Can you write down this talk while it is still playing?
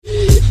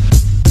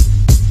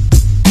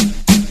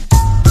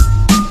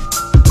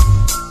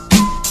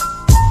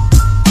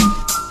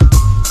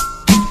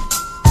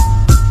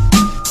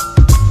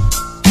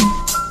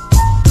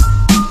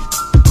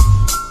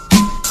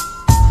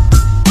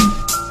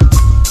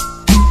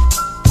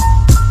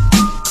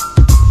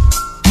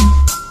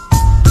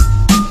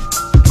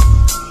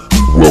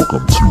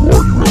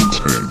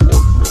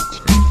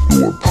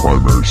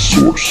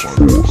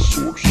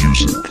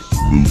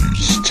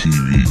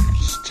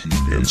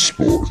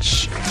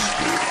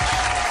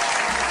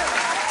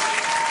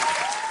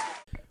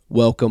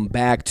Welcome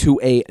back to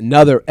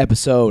another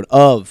episode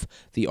of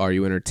the Are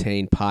You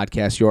Entertained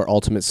podcast, your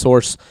ultimate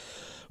source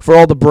for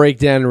all the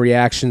breakdown and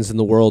reactions in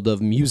the world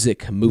of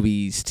music,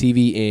 movies,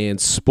 TV, and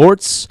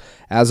sports.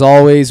 As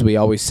always, we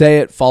always say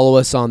it, follow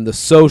us on the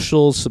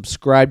socials,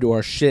 subscribe to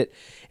our shit,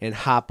 and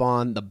hop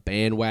on the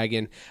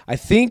bandwagon. I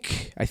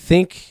think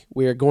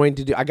we are going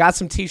to do, I got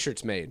some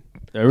t-shirts made.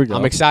 There we go.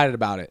 I'm excited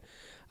about it.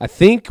 I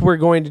think we're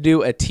going to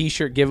do a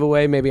t-shirt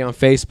giveaway maybe on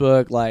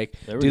Facebook,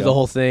 do the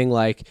whole thing,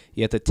 like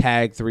you have to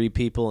tag 3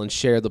 people and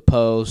share the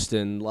post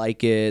and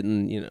like it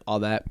and all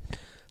that.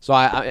 So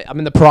I'm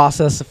in the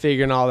process of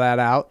figuring all that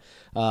out.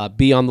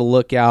 Be on the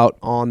lookout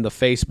on the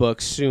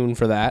Facebook soon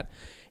for that.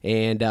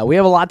 And we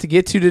have a lot to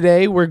get to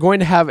today. We're going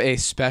to have a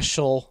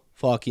special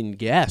fucking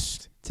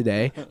guest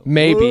today.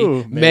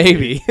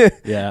 Maybe.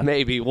 Yeah.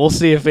 Maybe. We'll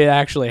see if it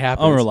actually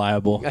happens.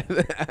 Unreliable.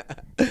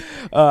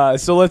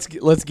 So let's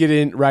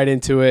get right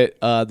into it.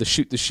 The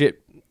shoot the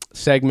shit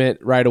segment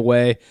right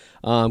away.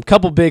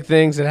 Couple big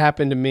things that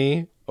happened to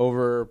me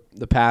over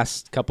the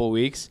past couple of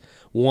weeks.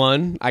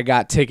 One, I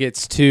got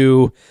tickets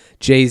to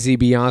Jay-Z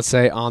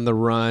Beyonce on the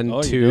Run.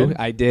 Oh, 2, you did?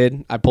 I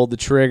did. I pulled the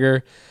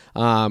trigger.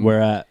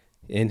 Where at?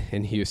 In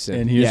Houston.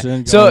 In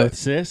Houston. Yeah. So with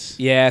Sis?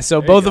 yeah. So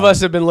There both you of go.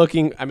 us have been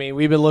looking. I mean,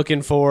 we've been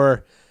looking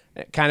for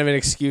kind of an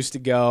excuse to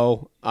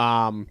go.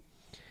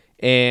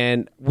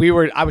 And we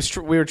were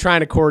trying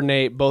to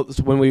coordinate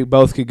both when we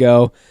both could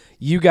go.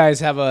 You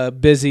guys have a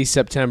busy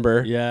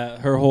September. Yeah,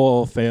 her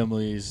whole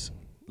family's,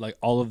 like,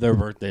 all of their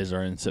birthdays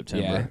are in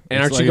September. Yeah. And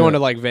It's aren't like you going to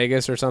like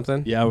Vegas or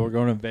something? Yeah, we're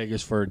going to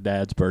Vegas for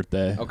Dad's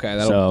birthday. Okay,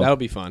 that'll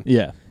be fun.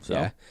 Yeah.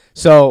 Yeah.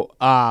 So,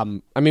 I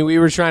mean, we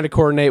were trying to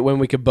coordinate when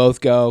we could both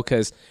go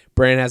because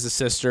Brandon has a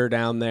sister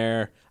down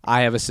there.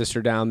 I have a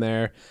sister down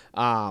there.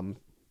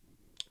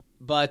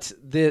 But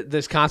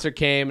this concert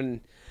came,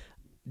 and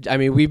I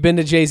mean, we've been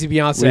to Jay-Z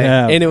Beyonce,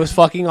 and it was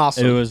fucking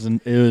awesome. It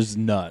was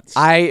nuts.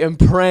 I am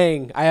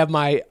praying. I have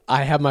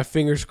my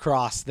fingers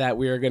crossed that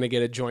we are going to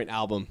get a joint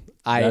album.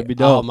 That'd be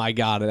dope. Oh my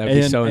god, that'd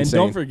be so insane.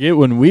 And don't forget,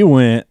 when we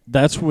went,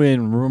 that's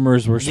when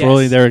rumors were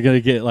swirling they were going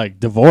to get like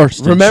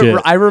divorced.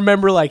 I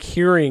remember like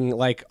hearing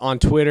like on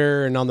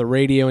Twitter and on the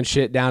radio and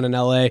shit down in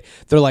LA,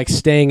 they're like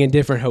staying in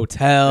different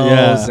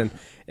hotels and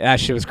that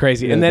shit was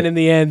crazy. Yeah. And then in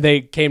the end, they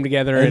came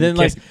together and then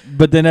kissed.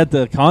 but then at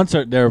the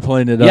concert they were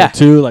playing it up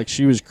too. Like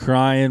she was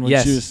crying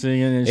when she was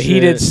singing and shit. He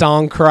did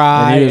song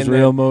cry. And he was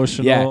real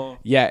emotional.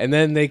 Yeah. And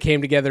then they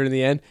came together in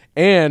the end.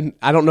 And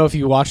I don't know if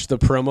you watched the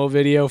promo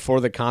video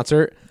for the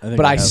concert,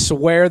 but I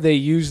swear they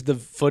used the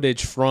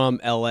footage from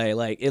LA.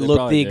 Like it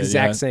looked the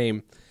exact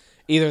same.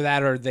 Either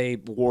that or they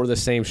wore the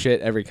same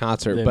shit every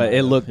concert, but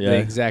it looked the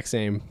exact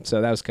same.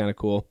 So that was kind of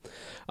cool.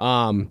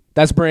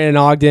 That's Brandon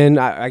Ogden.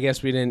 I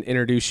guess we didn't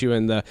introduce you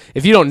in the.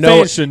 If you don't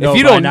know, if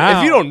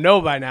you don't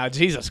know by now,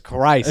 Jesus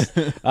Christ.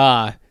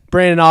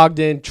 Brandon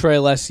Ogden, Trey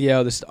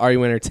Alessio. This is Are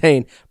You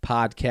Entertained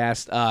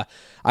podcast.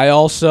 I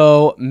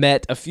also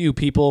met a few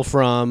people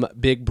from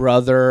Big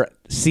Brother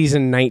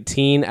Season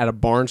 19 at a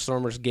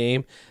Barnstormers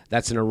game.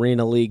 That's an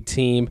Arena League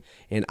team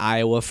in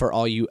Iowa for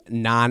all you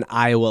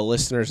non-Iowa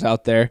listeners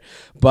out there.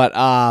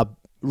 But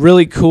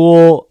really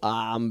cool.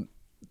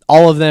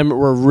 All of them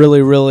were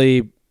really,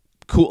 really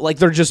cool. Like,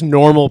 they're just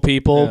normal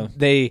people. Yeah.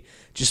 They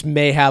just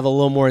may have a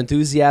little more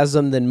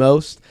enthusiasm than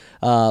most.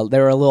 They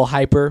were a little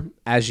hyper,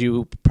 as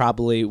you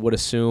probably would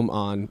assume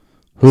on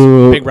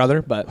Big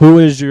Brother. But who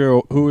is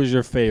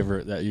your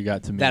favorite that you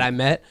got to meet? That I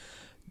met?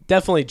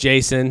 Definitely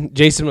Jason.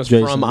 Jason was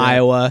from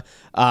Iowa.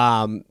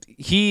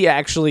 He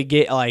actually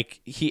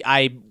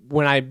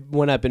when I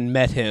went up and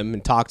met him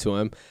and talked to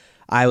him,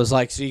 I was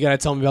like, so you got to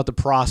tell me about the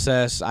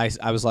process.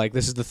 I was like,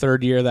 this is the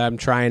 3rd year that I'm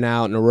trying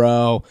out in a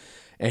row.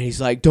 And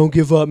he's like, don't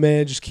give up,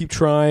 man. Just keep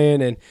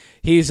trying. And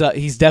he's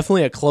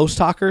definitely a close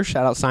talker.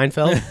 Shout out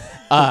Seinfeld.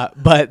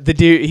 But the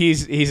dude,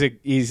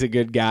 he's a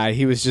good guy.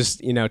 He was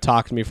just,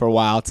 talking to me for a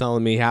while,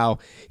 telling me how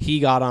he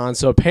got on.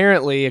 So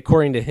apparently,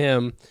 according to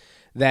him,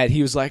 that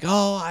he was like,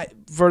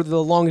 for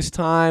the longest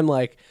time,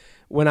 like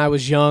when I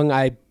was young,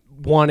 I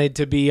wanted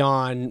to be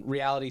on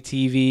reality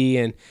TV.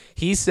 And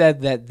he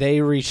said that they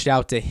reached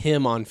out to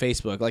him on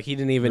Facebook. Like he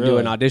didn't even do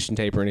an audition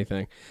tape or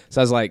anything. So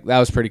I was like, that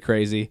was pretty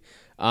crazy.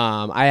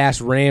 I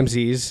asked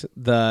Ramses,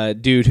 the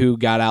dude who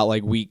got out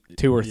like week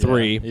 2 or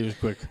 3. He was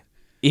quick.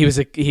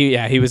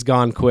 He was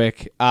gone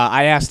quick.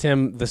 I asked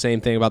him the same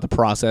thing about the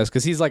process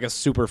because he's like a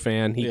super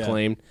fan. He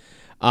claimed,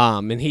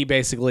 and he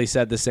basically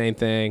said the same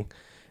thing.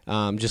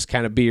 Just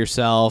kind of be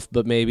yourself,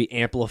 but maybe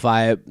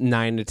amplify it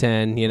 9 to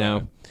 10.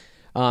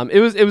 It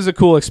was a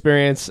cool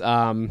experience.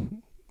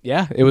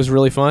 It was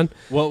really fun.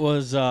 What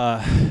was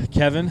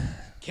Kevin?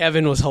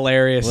 Kevin was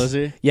hilarious. Was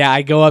he? Yeah,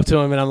 I go up to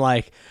him and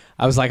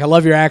I was like, I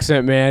love your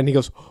accent, man. He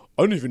goes,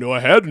 didn't even know I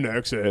had an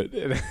accent.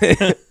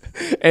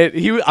 And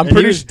he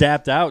was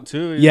dapped out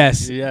too.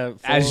 Yes,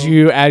 as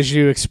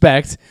you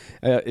expect.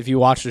 If you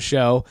watch the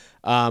show,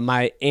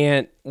 my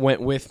aunt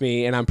went with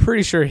me, and I'm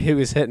pretty sure he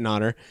was hitting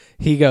on her.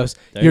 He goes,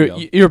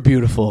 "You're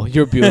beautiful,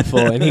 you're beautiful,"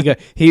 and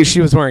she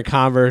was wearing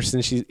Converse,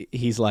 and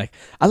he's like,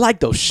 "I like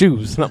those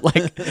shoes," and I'm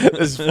like,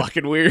 "This is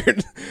fucking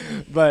weird,"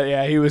 but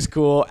yeah, he was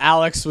cool.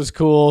 Alex was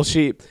cool.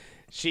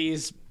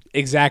 She's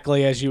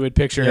exactly as you would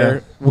picture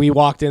her. We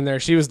walked in there.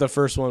 She was the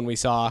first one we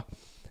saw.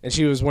 And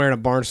she was wearing a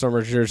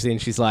Barnstormers jersey,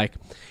 and she's like,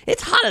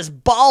 "It's hot as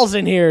balls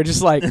in here,"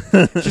 just like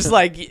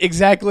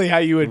exactly how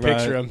you would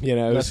picture him. You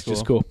know, it was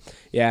just cool.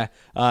 Yeah,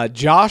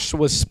 Josh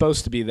was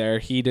supposed to be there.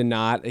 He did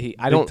not.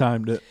 I don't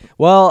timed it.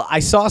 Well, I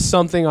saw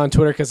something on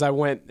Twitter because I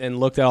went and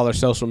looked at all their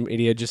social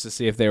media just to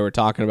see if they were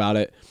talking about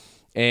it,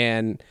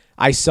 and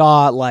I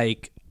saw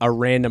like a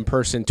random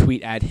person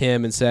tweet at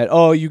him and said,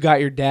 "Oh, you got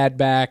your dad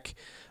back,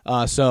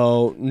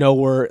 so no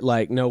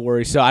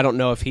worries." So I don't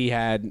know if he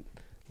had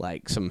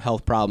like some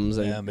health problems,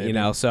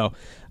 and so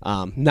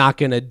not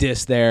gonna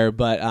diss there,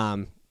 but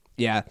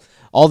yeah,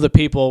 all the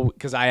people,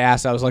 because I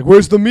was like,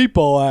 "Where's the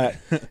meatball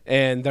at?"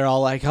 And they're all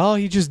like, "Oh,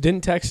 he just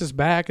didn't text us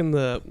back,"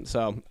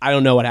 so I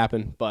don't know what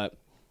happened, but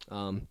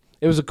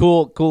it was a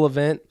cool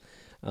event,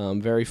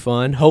 very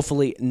fun.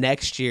 Hopefully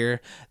next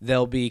year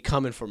they'll be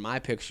coming for my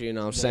picture, you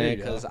know what I'm saying,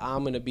 because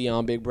I'm gonna be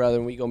on Big Brother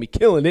and we gonna be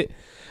killing it.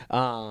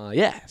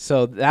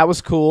 So that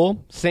was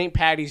cool. St.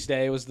 Patty's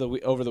Day was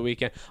over the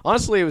weekend.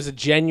 Honestly, it was a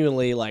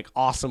genuinely like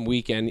awesome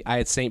weekend. I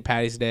had St.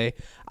 Patty's Day.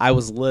 I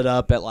was lit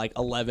up at like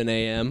 11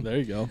 a.m. There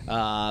you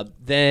go.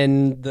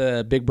 Then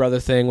the Big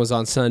Brother thing was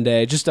on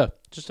Sunday. Just a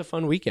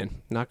fun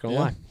weekend. Not gonna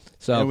lie.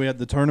 So and we had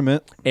the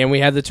tournament.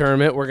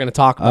 We're gonna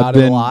talk about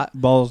it a lot.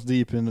 Balls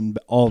deep in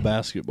all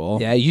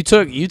basketball. Yeah, you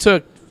took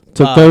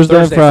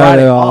Thursday and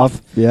Friday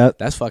off. Yeah,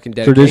 that's fucking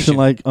dedication.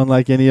 Tradition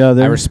unlike any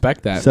other. I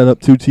respect that. Set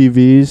up 2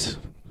 TVs.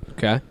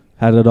 Okay.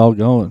 Had it all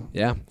going.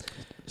 Yeah.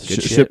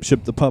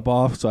 Ship the pup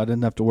off, so I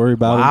didn't have to worry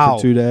about it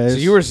for 2 days. So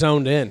you were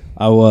zoned in.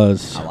 I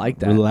was. I like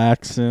that.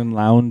 Relaxing,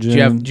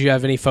 lounging. Do you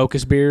have any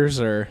Focus beers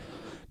or?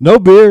 No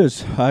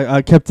beers.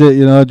 I kept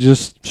it,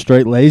 just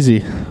straight lazy.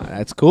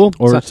 That's cool.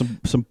 Or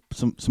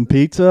some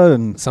pizza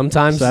and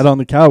sometimes sat on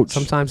the couch.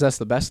 Sometimes that's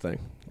the best thing.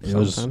 It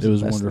was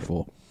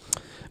wonderful.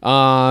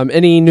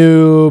 Any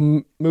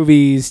new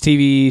movies,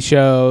 TV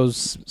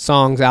shows,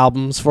 songs,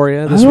 albums for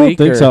you this week? I don't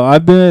think so.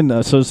 I've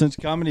been since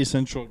Comedy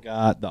Central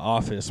got The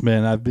Office,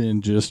 man. I've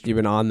been you've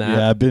been on that.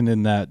 Yeah, I've been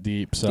in that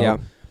deep. So yeah.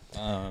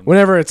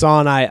 Whenever it's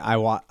on, I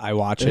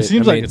watch it. It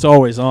seems like it's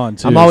always on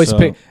too. I'm always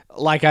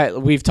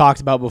we've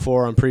talked about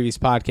before on previous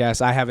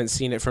podcasts. I haven't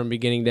seen it from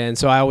beginning to end,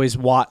 so I always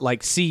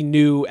see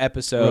new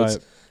episodes.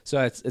 Right.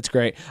 So it's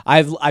great.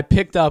 I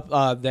picked up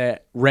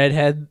the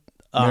redhead.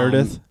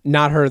 Meredith?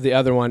 Not her, the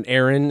other one,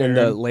 Erin, in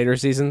the later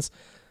seasons.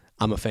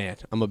 I'm a fan.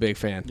 I'm a big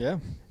fan. Yeah.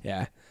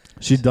 Yeah.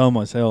 She's dumb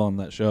as hell on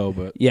that show,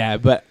 but... Yeah,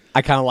 but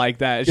I kind of like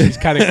that. She's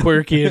kind of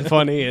quirky and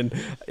funny, and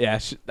yeah,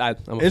 I'm a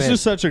fan. It's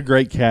just such a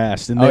great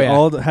cast, and they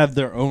all have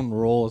their own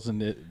roles,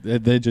 and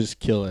they just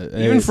kill it.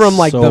 Even from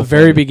the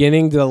very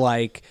beginning to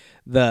like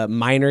the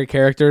minor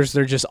characters,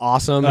 they're just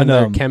awesome in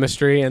their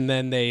chemistry, and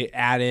then they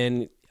add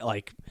in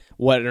like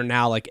what are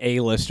now like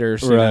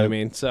A-listers, you know what I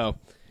mean? So...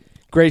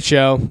 Great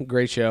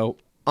show.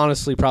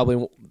 Honestly,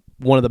 probably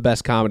one of the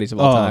best comedies of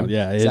all time.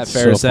 Yeah, is that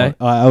fair to say?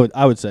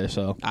 I would say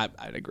so.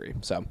 I'd agree.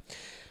 So,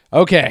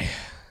 okay,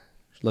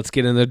 let's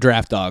get into the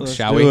draft dogs,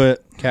 shall we? Let's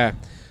do it. Okay.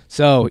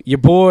 So your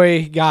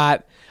boy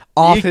got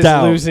off his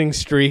losing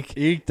streak.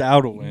 Eked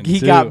out a win.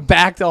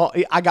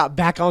 I got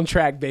back on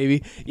track,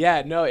 baby.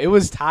 Yeah, no, it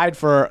was tied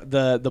for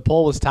the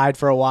poll was tied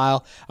for a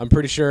while. I'm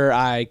pretty sure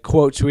I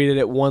quote tweeted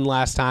it one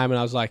last time, and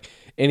I was like,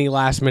 any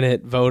last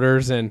minute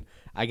voters, and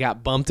I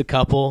got bumped a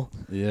couple.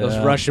 Yeah. Those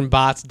Russian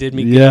bots did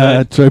me good.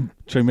 Yeah,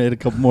 Trey made a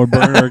couple more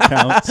burner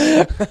accounts.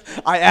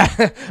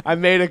 I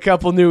made a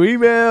couple new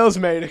emails,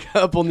 made a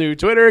couple new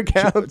Twitter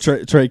accounts.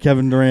 Trey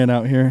Kevin Durant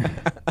out here.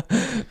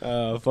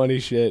 Funny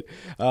shit.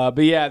 But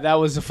yeah, that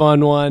was a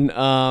fun one.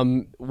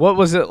 What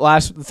was it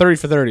last? 30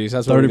 for 30s.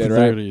 That's what 30 we did,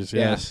 right? 30s, yes.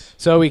 Yeah.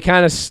 So we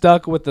kind of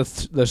stuck with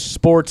the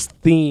sports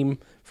theme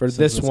for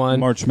this one.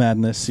 March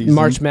Madness season.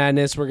 March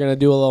Madness. We're going to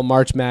do a little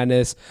March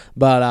Madness.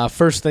 But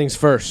first things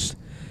first.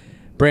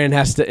 Brand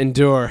has to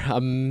endure a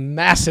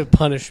massive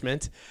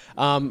punishment.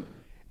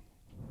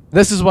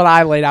 This is what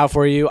I laid out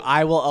for you.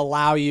 I will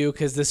allow you,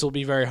 because this will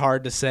be very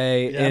hard to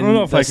say in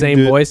the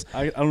same voice.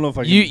 I don't know if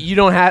I can. You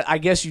don't have. I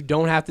guess you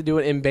don't have to do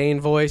it in Bane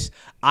voice.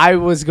 I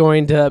was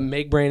going to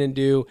make Brandon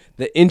do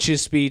the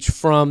Inches speech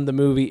from the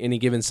movie Any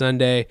Given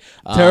Sunday.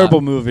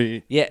 Terrible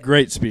movie. Yeah,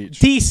 great speech.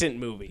 Decent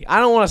movie. I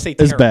don't want to say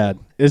terrible. It's bad.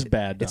 It's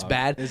bad. Dog. It's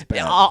bad. It's bad.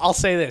 I'll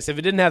say this: if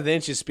it didn't have the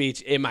Inches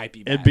speech, it might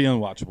be bad. It'd be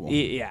unwatchable.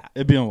 Yeah.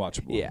 It'd be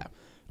unwatchable. Yeah.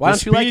 Why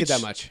don't you like it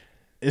that much?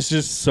 It's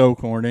just so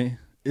corny.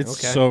 It's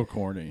so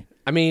corny.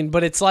 I mean,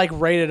 but it's like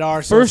rated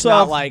R, so First it's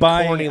not off, like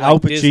buying corny Al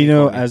like Disney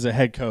Pacino corny. as a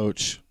head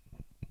coach.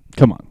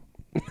 Come on.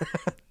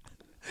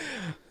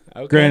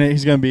 Okay. Granted,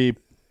 he's going to be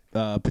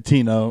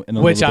Patino in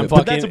a which little I'm bit.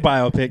 fucking. But that's a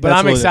biopic. But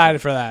I'm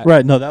excited for that.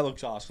 Right? No, that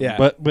looks awesome. Yeah.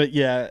 But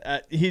yeah,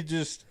 he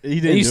didn't.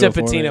 You said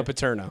Patino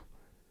Paterno.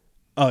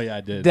 Oh yeah,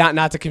 I did.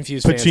 Not to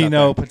confuse fans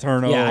Patino,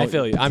 Paterno. Yeah, I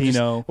feel you.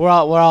 Patino. We're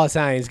all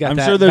saying he's got I'm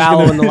that sure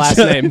vowel in the last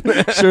name.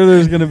 Sure,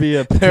 there's gonna be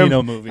a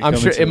Patino movie. I'm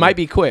sure it might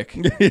be quick.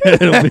 Yeah,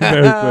 it'll be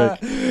very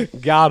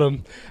quick. Got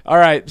him. All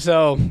right,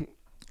 so can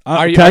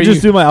I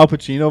just do my Al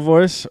Pacino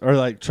voice or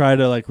like try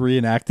to like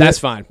reenact it? That's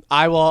fine.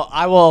 I will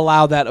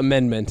allow that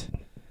amendment.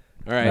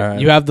 All right.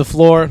 You have the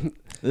floor.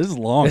 This is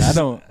long.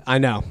 I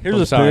know. Here's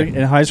the thing.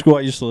 In high school,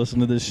 I used to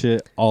listen to this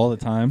shit all the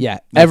time. Yeah,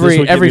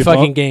 every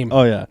fucking game.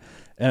 Oh yeah,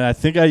 and I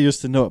think I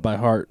used to know it by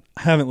heart.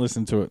 I haven't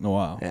listened to it in a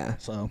while. Yeah,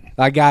 so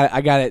I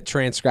got it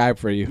transcribed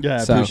for you. Yeah,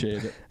 I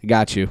appreciate it. I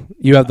got you.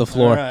 You have the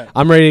floor. Right.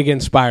 I'm ready to get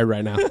inspired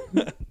right now.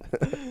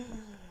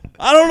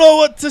 I don't know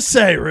what to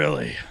say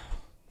really.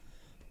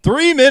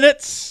 3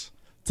 minutes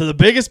to the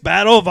biggest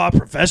battle of our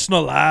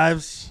professional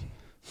lives.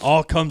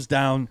 All comes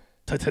down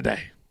to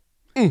today.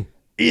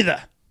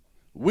 Either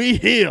we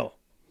heal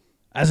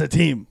as a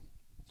team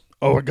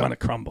or we're gonna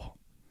crumble.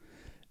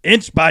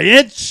 Inch by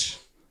inch,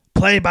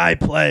 play by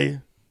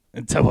play,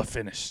 until we're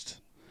finished.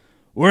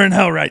 We're in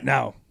hell right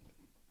now,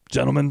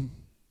 gentlemen.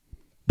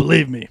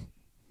 Believe me.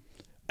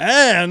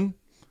 And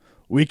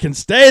we can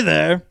stay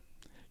there,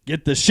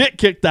 get the shit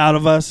kicked out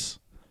of us,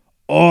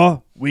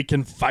 or we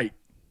can fight.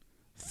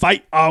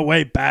 Fight our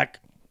way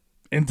back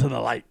into the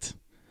light.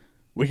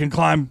 We can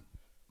climb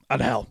out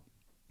of hell.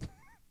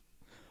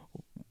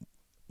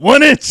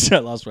 1 inch. I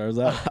lost where I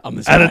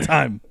was at a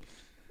time.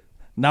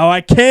 Now I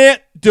can't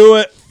do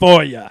it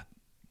for you.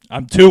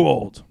 I'm too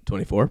old.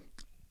 24.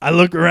 I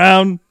look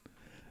around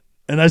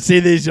and I see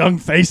these young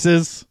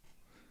faces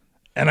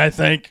and I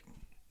think,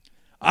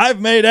 I've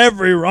made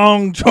every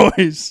wrong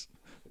choice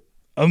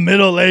a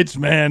middle-aged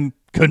man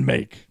could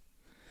make.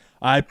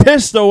 I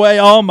pissed away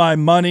all my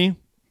money,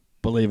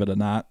 believe it or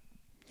not.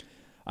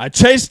 I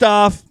chased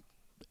off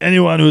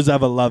anyone who's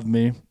ever loved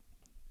me.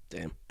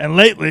 Damn. And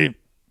lately,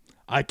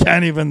 I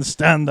can't even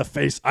stand the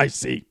face I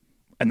see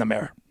in the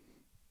mirror.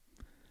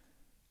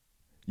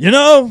 You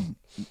know,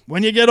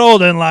 when you get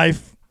old in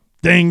life,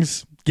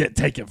 things get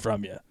taken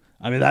from you.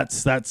 I mean,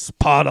 that's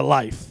part of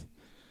life.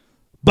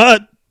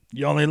 But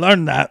you only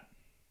learn that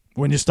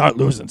when you start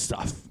losing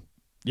stuff.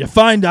 You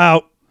find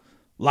out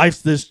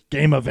life's this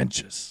game of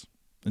inches,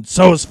 and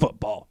so is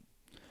football.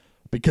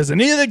 Because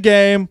in either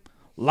game,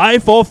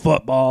 life or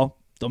football,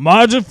 the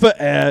margin for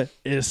error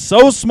is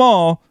so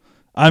small.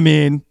 I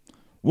mean,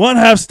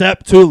 1/2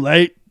 step too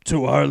late,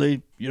 too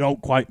early, you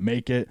don't quite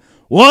make it.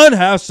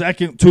 1/2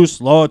 second too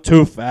slow,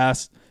 too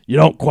fast, you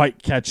don't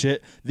quite catch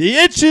it. The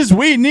inches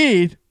we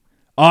need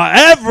are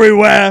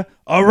everywhere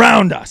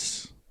around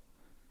us.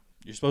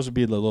 You're supposed to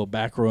be the little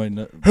back row in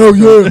the... Hell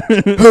yeah.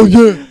 Hell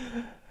yeah.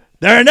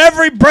 They're in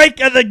every break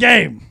of the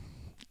game.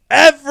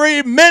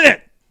 Every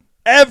minute.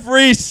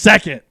 Every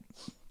second.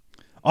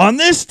 On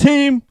this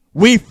team,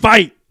 we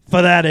fight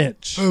for that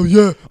inch. Oh,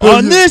 yeah.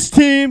 On this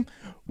team,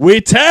 we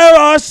tear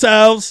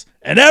ourselves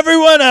and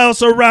everyone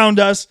else around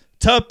us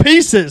to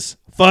pieces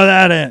for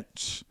that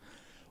inch.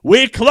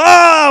 We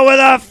claw with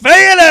our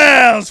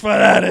fingernails for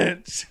that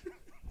inch.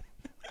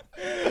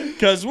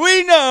 Because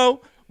we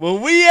know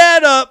when we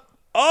add up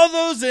all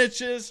those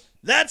inches,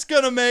 that's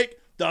going to make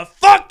the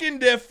fucking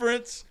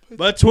difference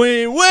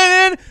between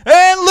winning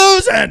and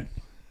losing.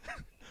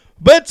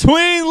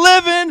 Between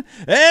living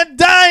and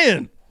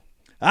dying.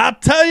 I'll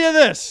tell you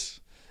this.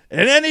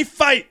 In any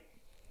fight,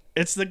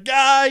 it's the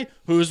guy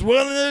who's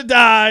willing to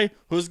die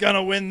who's going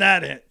to win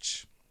that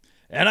inch.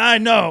 And I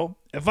know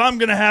if I'm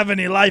going to have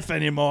any life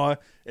anymore,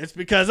 it's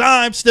because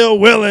I'm still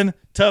willing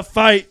to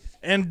fight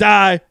and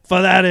die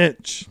for that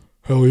inch.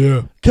 Hell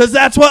yeah. Because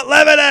that's what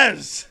living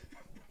is.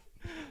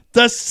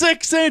 The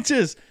 6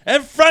 inches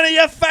in front of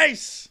your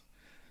face.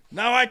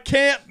 Now I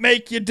can't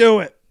make you do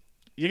it.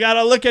 You got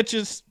to look at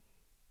your...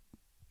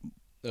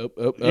 You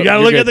got to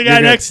look at the guy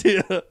next to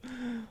you.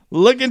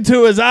 Look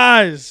into his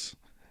eyes.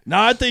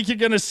 Now I think you're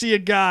going to see a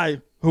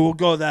guy who will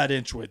go that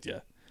inch with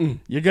you.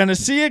 You're going to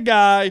see a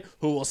guy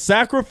who will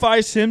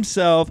sacrifice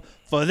himself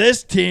for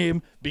this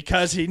team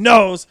because he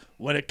knows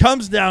when it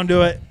comes down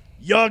to it,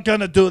 you're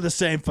going to do the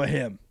same for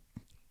him.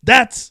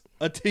 That's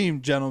a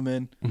team,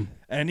 gentlemen.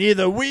 And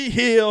either we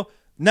heal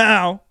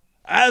now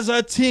as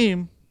a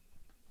team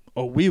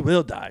or we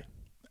will die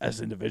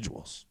as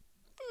individuals.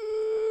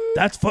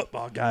 That's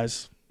football,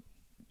 guys.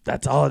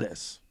 That's all it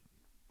is.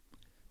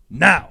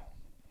 Now,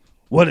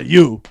 what are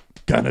you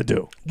going to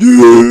do?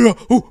 Yeah.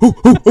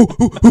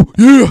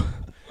 Yeah.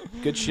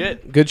 Good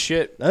shit. Good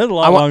shit. That was a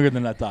lot longer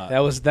than I thought. That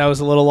was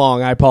a little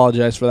long. I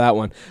apologize for that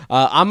one.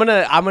 I'm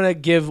gonna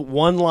give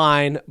one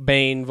line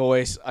Bane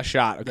voice a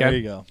shot. Okay. There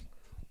you go.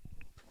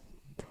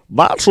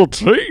 That's a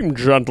team,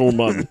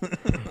 gentlemen.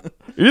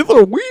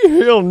 Either we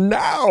heal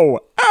now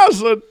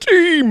as a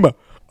team,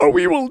 or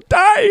we will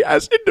die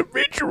as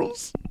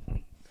individuals.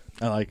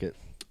 I like it.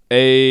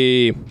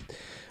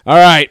 All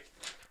right.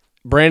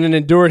 Brandon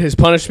endured his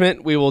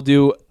punishment. We will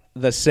do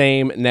the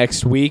same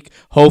next week.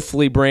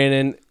 Hopefully,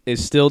 Brandon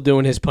is still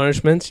doing his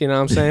punishments. You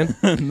know what I'm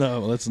saying? No,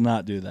 let's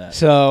not do that.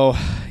 So,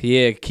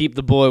 yeah, keep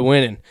the boy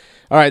winning.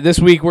 All right, this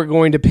week we're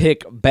going to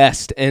pick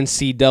best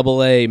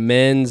NCAA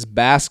men's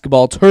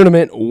basketball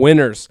tournament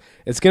winners.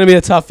 It's going to be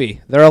a toughie.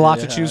 There are a lot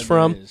to choose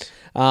from.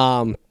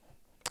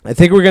 I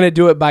think we're going to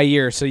do it by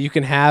year, so you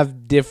can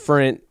have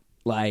different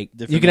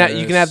you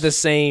can have the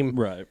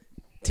same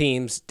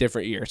teams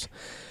different years.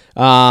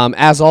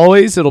 As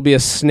always, it'll be a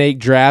snake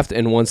draft,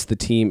 and once the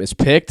team is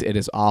picked, it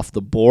is off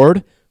the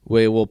board.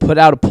 We will put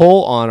out a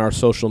poll on our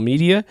social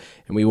media,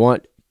 and we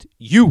want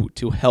you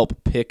to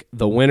help pick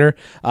the winner.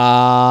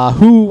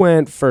 Who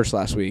went first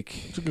last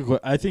week?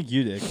 I think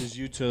you did because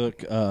you took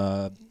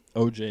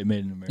OJ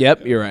Made in America.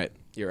 Yep, you're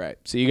right.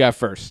 So you got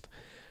first.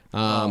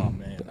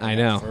 Man, I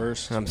know.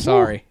 First. I'm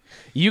sorry.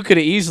 You could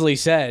have easily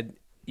said,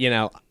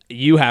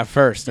 you have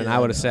first, and I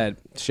would have said,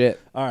 shit.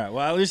 All right.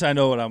 Well, at least I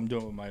know what I'm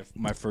doing with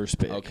my first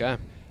pick. Okay.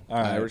 All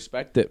right. I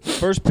respect it.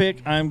 First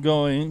pick, I'm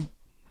going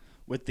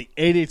with the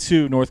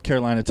 82 North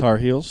Carolina Tar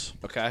Heels.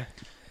 Okay.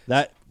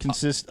 That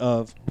consists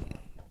of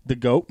the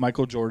GOAT,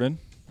 Michael Jordan.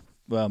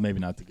 Well, maybe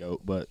not the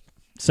GOAT, but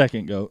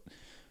second GOAT.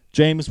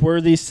 James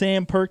Worthy,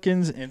 Sam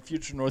Perkins, and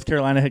future North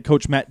Carolina head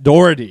coach Matt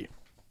Doherty.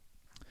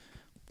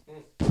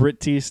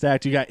 Pretty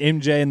stacked. You got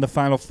MJ in the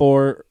Final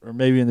Four, or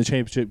maybe in the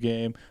championship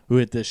game, who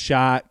hit the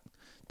shot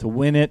to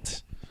win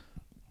it.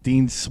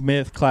 Dean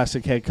Smith,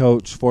 classic head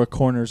coach, Four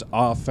Corners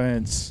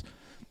offense.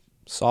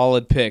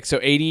 Solid pick. So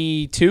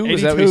 82,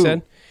 is that what you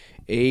said?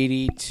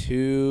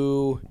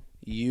 82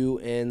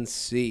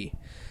 UNC.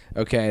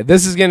 Okay,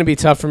 this is going to be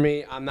tough for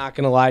me. I'm not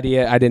going to lie to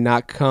you. I did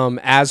not come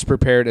as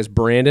prepared as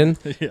Brandon.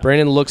 Yeah.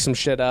 Brandon looked some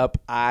shit up.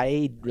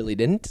 I really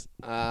didn't.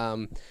 But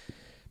I'm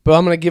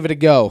going to give it a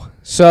go.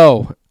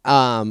 So,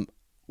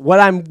 what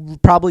I'm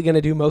probably going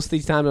to do most of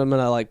these times, I'm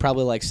going to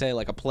probably say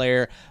a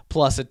player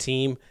plus a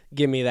team.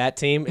 Give me that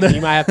team. And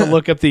you might have to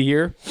look up the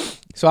year.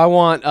 So I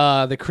want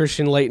the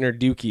Christian Laettner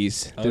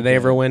Dukies. Did they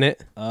ever win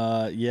it?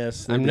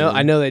 Yes. I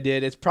know they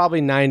did. It's probably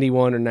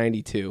 91 or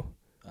 92.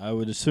 I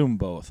would assume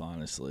both,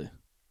 honestly.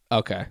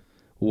 Okay.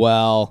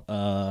 Well,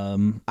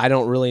 I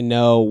don't really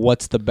know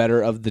what's the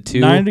better of the two.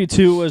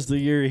 92 was the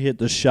year he hit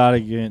the shot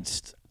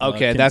against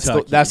Okay,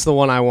 that's the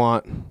one I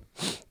want.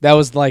 That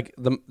was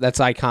that's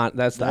iconic.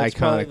 That's the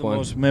iconic the one.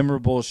 Most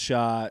memorable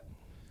shot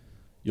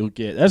you'll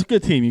get. That's a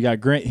good team. You got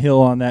Grant Hill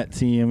on that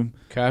team.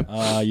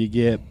 Okay. You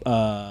get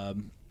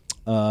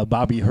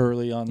Bobby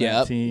Hurley on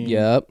that team.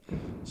 Yep.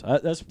 So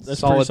that's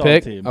solid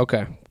pick. Team.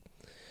 Okay.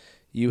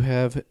 You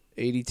have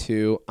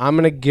 82. I'm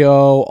gonna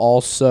go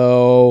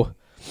also.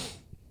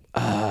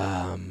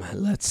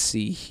 Let's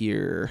see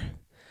here.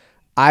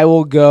 I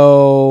will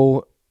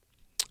go.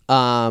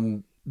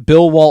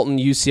 Bill Walton,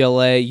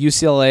 UCLA.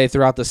 UCLA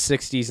throughout the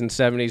 60s and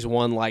 70s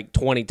won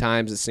 20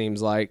 times, it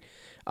seems like.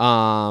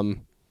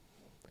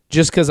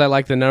 Just because I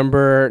like the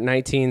number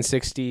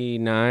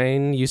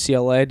 1969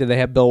 UCLA. Did they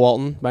have Bill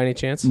Walton by any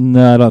chance?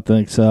 No, I don't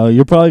think so.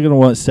 You're probably going to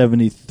want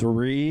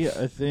 73,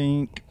 I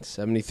think.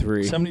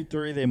 73.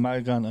 73, they might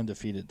have gone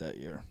undefeated that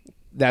year.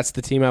 That's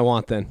the team I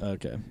want then.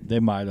 Okay.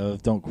 They might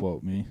have. Don't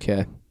quote me.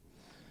 Okay.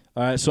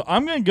 All right, so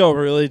I'm going to go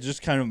really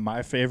just kind of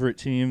my favorite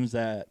teams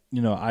that,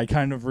 I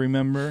kind of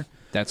remember.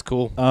 That's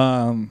cool.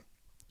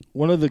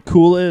 One of the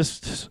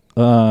coolest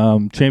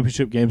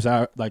championship games,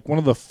 one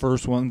of the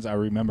first ones I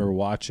remember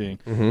watching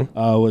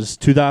was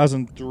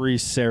 2003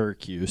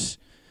 Syracuse.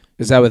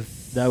 Is that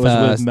with that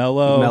was with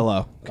Melo?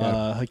 Melo.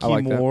 Okay.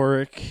 Hakeem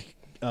Warwick,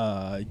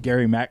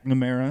 Gary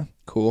McNamara.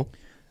 Cool.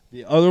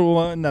 The other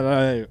one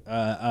that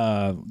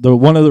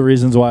one of the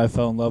reasons why I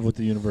fell in love with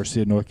the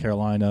University of North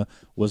Carolina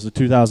was the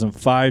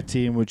 2005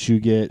 team, which you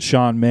get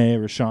Sean May,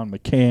 Rashawn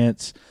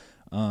McCants,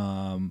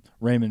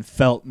 Raymond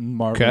Felton,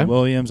 Marvin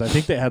Williams. I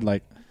think they had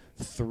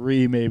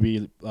 3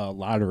 maybe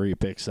lottery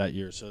picks that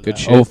year. So good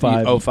shit.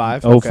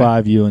 05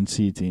 UNC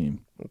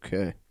team.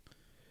 Okay.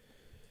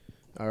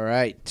 All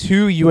right.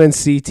 2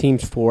 UNC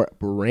teams for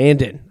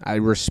Brandon. I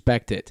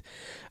respect it.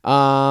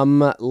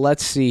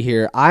 Let's see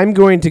here. I'm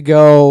going to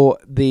go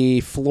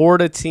the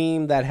Florida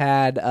team that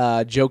had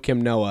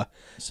Joakim Noah.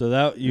 So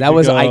that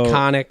was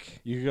iconic.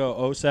 You could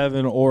go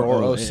 07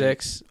 or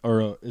 06.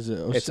 Or is it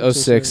 06?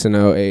 It's 06 and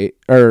 08.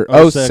 Or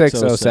 06,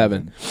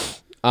 07.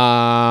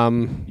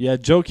 Yeah,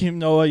 Joakim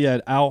Noah. You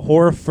had Al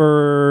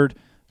Horford,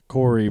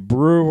 Corey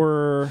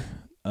Brewer.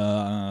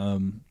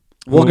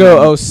 We'll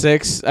go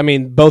 06. I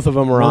mean, both of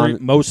them were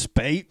on. Mo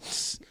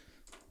Spates.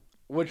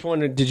 Which one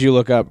did you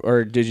look up,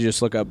 or did you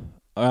just look up?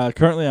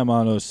 Currently, I'm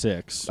on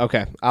 06.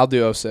 Okay, I'll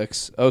do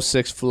 06.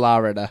 06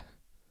 Florida.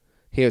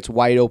 Here, it's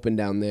wide open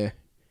down there.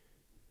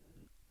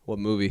 What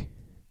movie?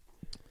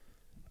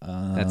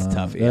 That's a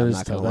toughie. I'm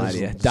not going to lie to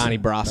you. Donnie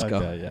Brasco.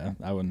 Okay, yeah.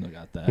 I wouldn't have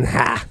got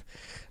that.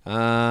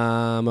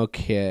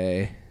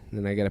 Okay.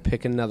 Then I got to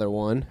pick another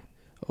one.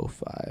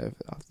 05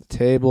 off the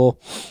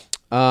table.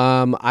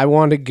 I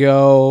want to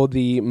go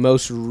the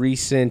most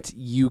recent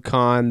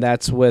UConn.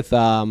 That's with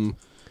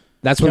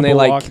that's Kemba when they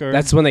Walker.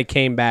 That's when they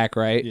came back,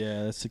 right?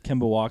 Yeah, that's the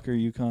Kemba Walker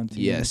UConn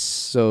team. Yes.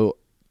 So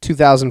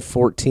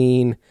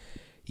 2014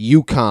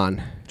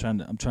 UConn.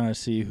 I'm trying to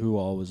see who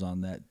all was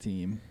on that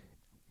team.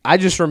 I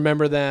just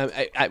remember them.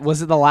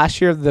 Was it the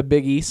last year of the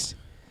Big East?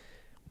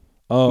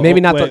 Oh,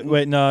 maybe not.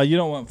 Wait, no, you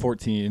don't want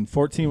 14.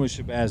 14 was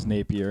Shabazz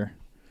Napier.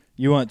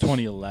 You want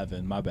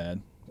 2011. My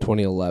bad.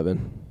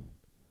 2011.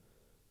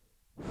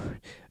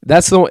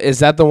 Is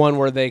that the one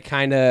where they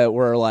kind of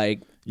were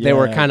like they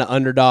were kind of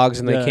underdogs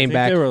and they came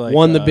back,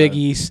 won the Big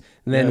East,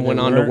 and then went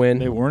on to win?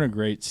 They weren't a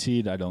great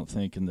seed, I don't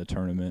think, in the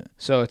tournament.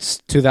 So it's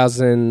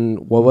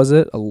 2000. What was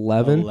it?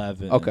 11.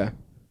 11. Okay,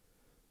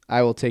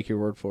 I will take your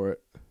word for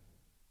it.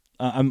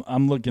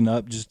 I'm looking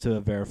up just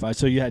to verify.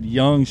 So you had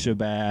young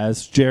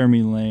Shabazz,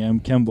 Jeremy Lamb,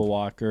 Kemba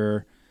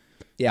Walker,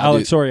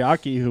 Alex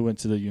Soriaki, who went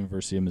to the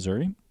University of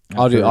Missouri.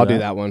 I'll do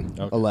that one.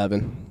 Okay.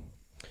 11.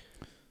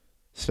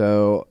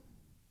 So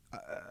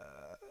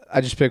I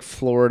just picked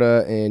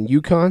Florida and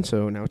UConn.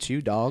 So now it's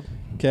you, dog.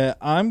 Okay,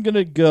 I'm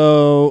gonna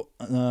go.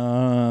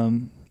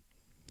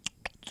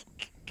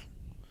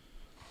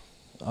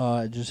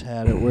 I just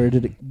had it. Where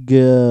did it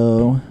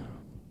go?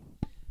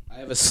 I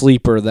have a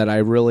sleeper that I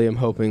really am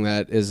hoping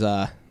that is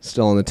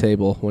still on the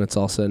table when it's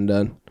all said and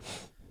done.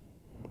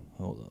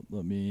 Hold up.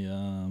 Let me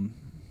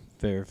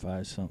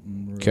verify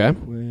something real quick.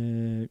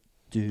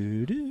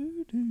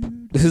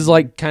 This is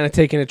like kind of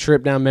taking a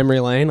trip down memory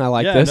lane. I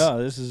like this. Yeah,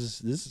 no, this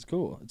is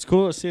cool. It's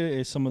cool to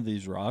see some of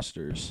these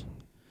rosters.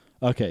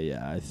 Okay,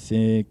 yeah, I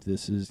think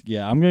this is...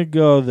 Yeah, I'm going to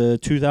go the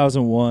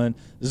 2001.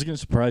 This is going to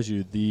surprise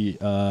you.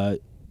 The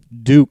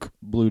Duke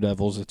Blue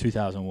Devils of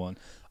 2001.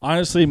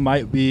 Honestly,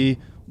 might be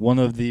one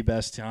of the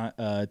best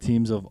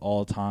teams of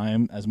all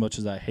time, as much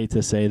as I hate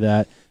to say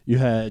that. You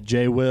had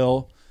Jay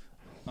Will.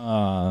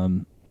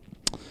 You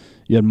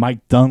had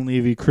Mike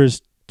Dunleavy,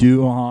 Chris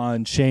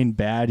Duhon, Shane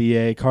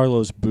Battier,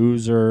 Carlos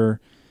Boozer.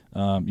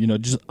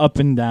 Just up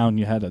and down,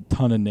 you had a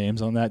ton of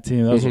names on that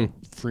team. That was a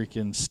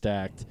freaking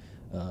stacked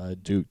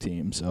Duke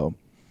team. So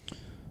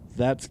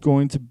that's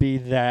going to be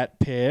that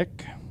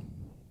pick.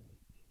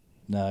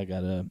 Now I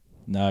gotta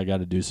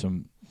do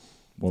some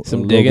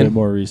digging, little bit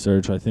more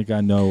research. I think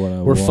I know what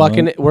I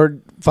want. We're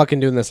fucking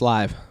doing this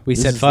live. We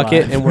said fuck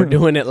it, and we're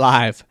doing it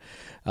live.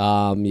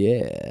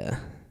 Yeah.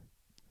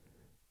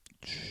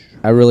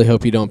 I really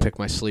hope you don't pick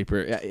my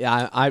sleeper.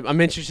 I'm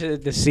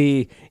interested to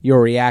see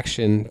your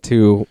reaction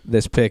to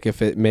this pick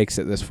if it makes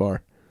it this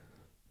far.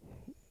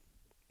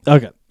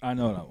 Okay, I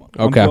know what I want.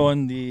 Okay. I'm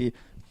going the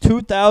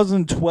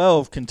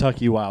 2012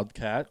 Kentucky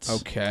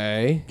Wildcats.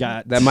 Okay.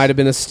 That might have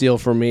been a steal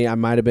for me. I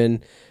might have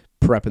been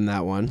prepping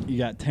that one. You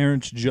got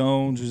Terrence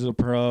Jones, who's a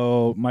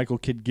pro, Michael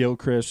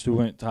Kidd-Gilchrist, who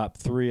went top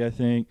 3, I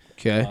think.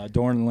 Okay.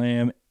 Doran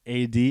Lamb,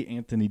 AD,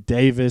 Anthony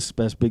Davis,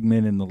 best big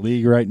man in the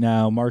league right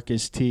now,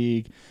 Marcus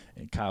Teague,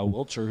 and Kyle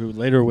Wiltshire, who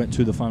later went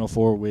to the Final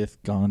Four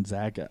with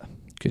Gonzaga.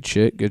 Good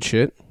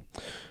shit.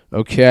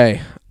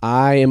 Okay,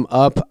 I am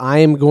up. I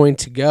am going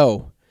to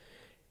go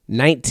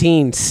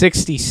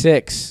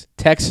 1966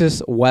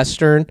 Texas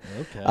Western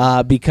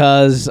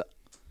because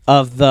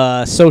of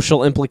the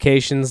social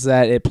implications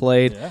that it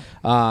played. Yeah.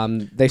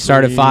 They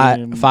started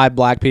five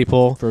black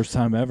people. First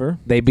time ever.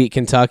 They beat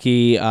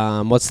Kentucky.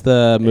 What's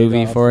the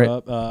movie for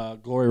it?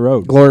 Glory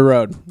Road. Glory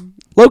Road.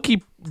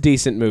 Low-key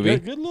decent movie.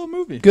 Good little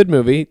movie. Good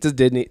movie. It's a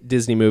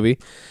Disney movie.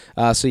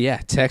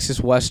 Texas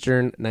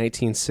Western,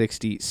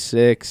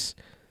 1966.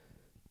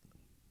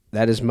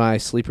 That is my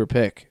sleeper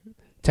pick.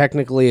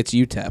 Technically, it's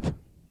UTEP.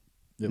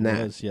 It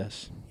was,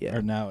 yes. Yeah.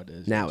 Or now it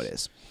is. Now it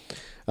is.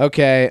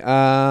 Okay,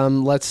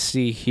 let's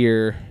see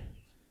here.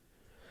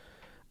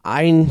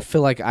 I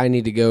feel like I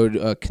need to go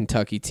to a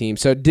Kentucky team.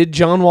 So, did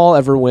John Wall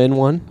ever win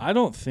one? I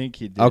don't think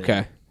he did.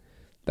 Okay,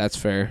 that's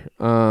fair.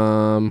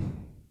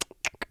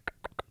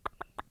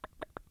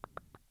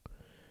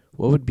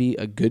 What would be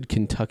a good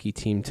Kentucky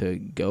team to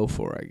go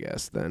for, I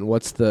guess, then?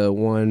 What's the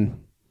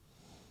one?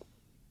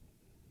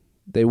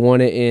 They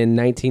won it in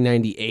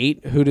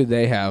 1998. Who did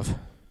they have?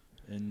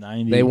 In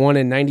 90. They won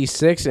in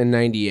 96 and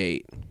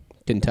 98.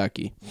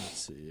 Kentucky.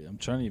 Let's see. I'm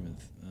trying to even...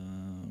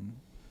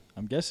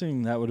 I'm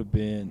guessing that would have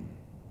been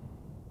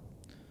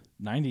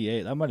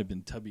 98. That might have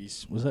been Tubby...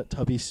 Was that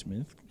Tubby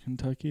Smith,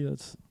 Kentucky?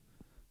 That's...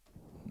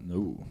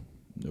 No,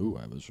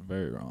 I was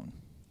very wrong.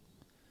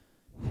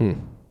 It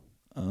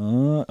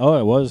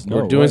was. No,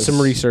 we're doing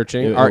some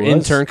researching. Our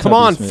intern... Come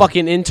on, Smith.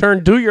 Fucking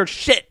intern. Do your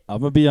shit.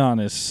 I'm going to be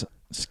honest.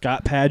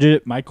 Scott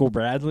Padgett, Michael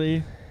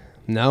Bradley.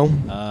 No.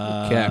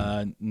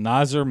 Okay.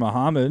 Nazir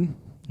Muhammad.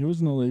 He was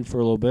in the league for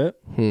a little bit.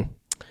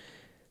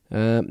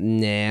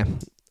 Nah.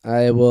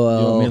 I will.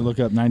 You want me to look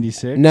up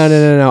 96?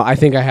 No. I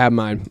think I have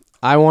mine.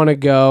 I want to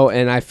go,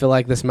 and I feel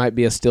like this might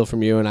be a steal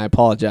from you, and I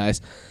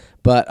apologize.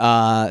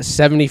 But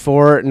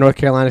 74 North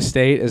Carolina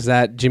State, is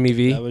that Jimmy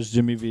V? That was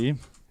Jimmy V.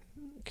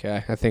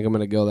 Okay, I think I'm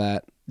going to go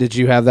that. Did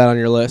you have that on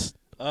your list?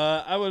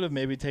 I would have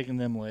maybe taken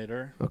them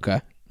later.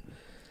 Okay.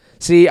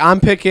 See, I'm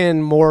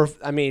picking more,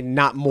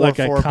 not more like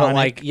for,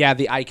 iconic. But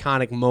the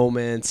iconic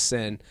moments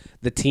and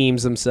the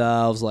teams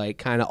themselves,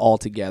 kind of all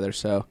together.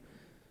 So,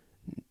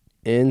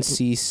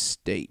 NC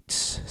State,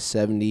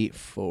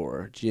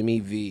 74, Jimmy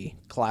V,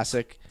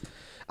 classic,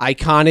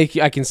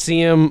 iconic. I can see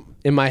him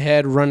in my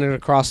head running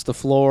across the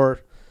floor.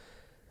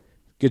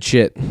 Good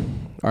shit.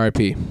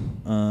 R.I.P.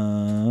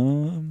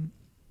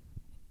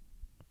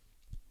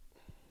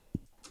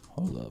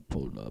 Hold up.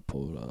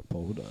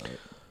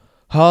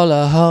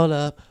 Hold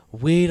up.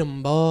 We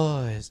them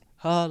boys.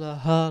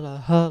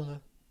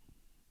 Holla.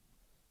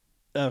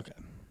 Okay.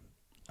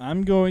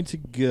 I'm going to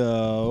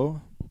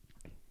go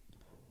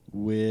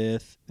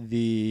with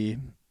the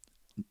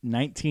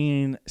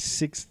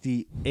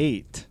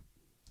 1968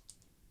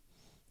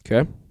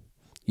 Okay.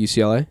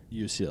 UCLA?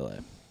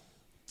 UCLA.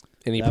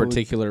 Any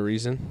particular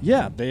reason?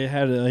 Yeah, they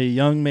had a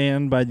young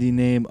man by the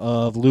name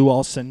of Lou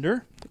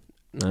Alcindor,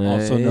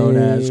 also known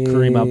as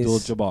Kareem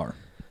Abdul-Jabbar.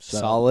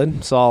 So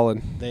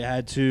Solid. They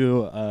had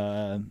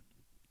to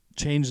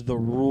change the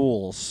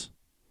rules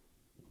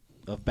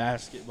of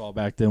basketball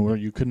back then, where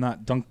you could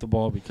not dunk the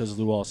ball because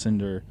Lou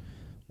Alcindor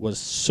was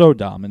so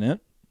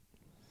dominant.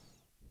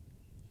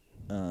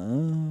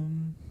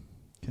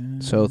 Okay.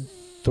 So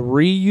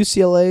 3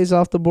 UCLAs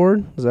off the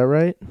board? Is that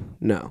right?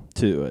 No.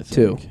 2, I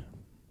think. 2.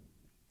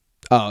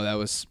 Oh, that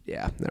was,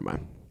 never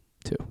mind.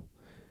 2.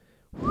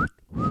 All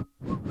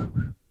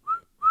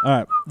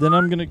right. Then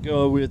I'm going to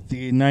go with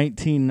the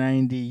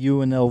 1990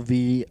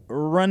 UNLV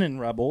Running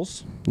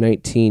Rebels.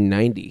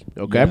 1990.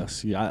 Okay.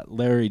 Yes. You got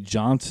Larry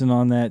Johnson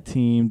on that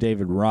team,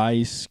 David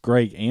Rice,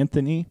 Greg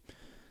Anthony.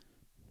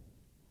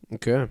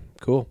 Okay,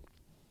 cool.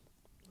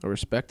 I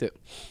respect it.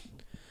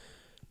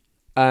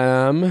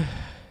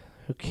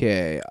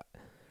 Okay.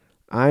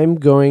 I'm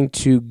going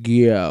to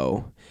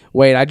go.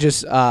 Wait, I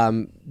just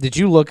did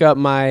you look up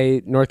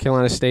my North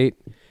Carolina State?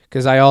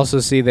 Because I also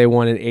see they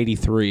won in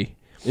 83.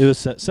 It was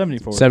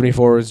 74.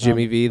 74 was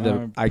Jimmy V,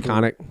 the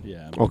iconic.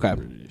 I'm okay.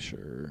 Pretty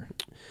sure.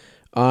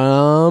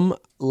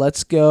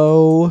 Let's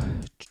go.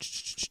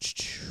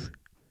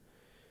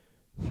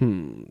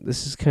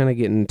 This is kind of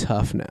getting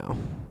tough now.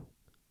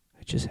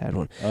 I just had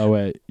one. Oh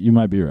wait, you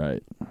might be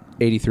right.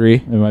 83.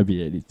 It might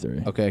be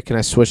 83. Okay, can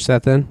I switch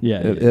that then? Yeah.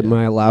 Am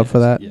I allowed for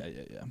that? Yeah.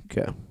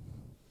 Okay.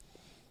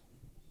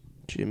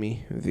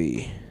 Jimmy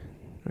V.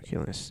 North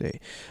Carolina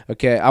State.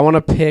 Okay, I want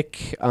to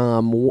pick.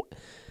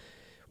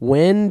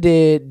 When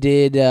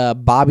did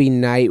Bobby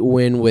Knight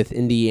win with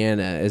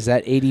Indiana? Is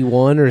that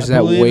 81 or is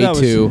that way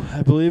too?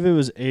 I believe it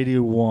was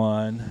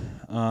 81.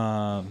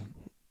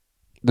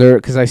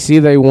 Because I see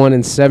they won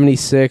in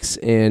 76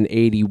 and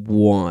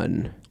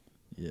 81.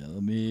 Yeah,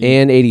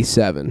 and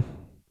 87.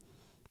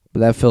 But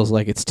that feels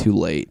like it's too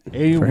late.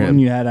 81, for him.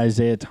 You had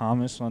Isaiah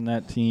Thomas on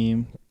that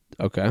team.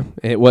 Okay.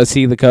 Was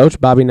he the coach,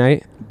 Bobby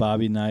Knight?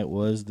 Bobby Knight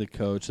was the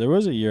coach. There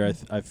was a year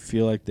I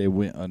feel like they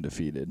went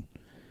undefeated.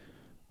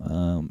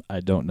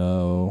 I don't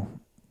know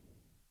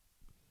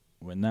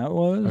when that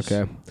was.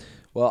 Okay.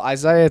 Well,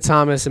 Isaiah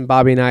Thomas and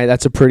Bobby Knight,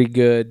 that's a pretty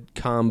good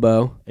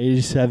combo.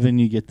 87,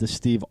 you get the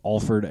Steve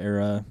Alford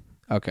era.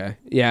 Okay.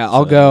 Yeah,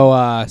 I'll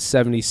go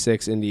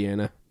 76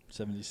 Indiana.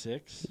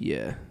 76?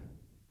 Yeah.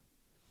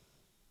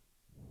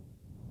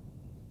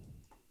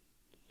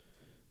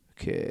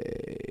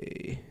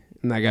 Okay.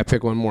 And I got to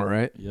pick one more,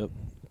 right? Yep.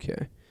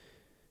 Okay.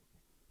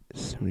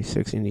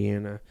 76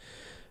 Indiana.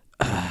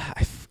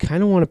 I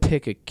kind of want to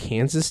pick a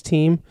Kansas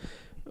team.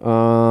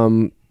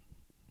 08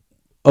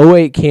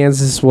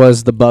 Kansas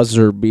was the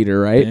buzzer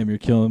beater, right? Damn, you're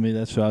killing me.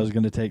 That's what I was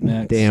going to take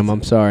next. Damn,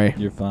 I'm sorry.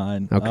 You're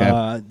fine.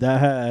 Okay. That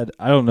had,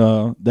 I don't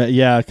know.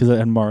 Because it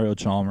had Mario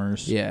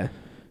Chalmers. Yeah.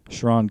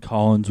 Sharon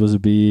Collins was a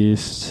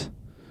beast.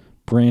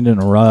 Brandon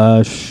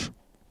Rush.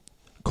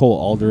 Cole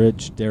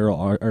Aldrich. Darrell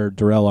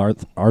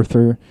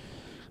Arthur.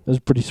 That was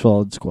a pretty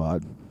solid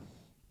squad.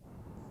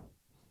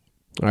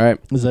 All right.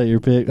 Was that your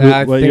pick?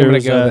 I what think year I'm going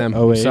was to go with that?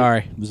 them. 08?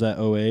 Sorry. Was that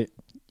 08?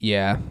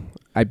 Yeah.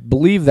 I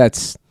believe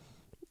that's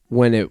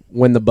when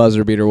the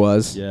buzzer beater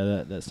was.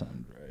 Yeah, that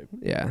sounds right.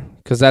 Yeah,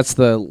 because that's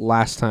the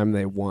last time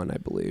they won, I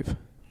believe.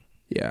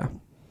 Yeah.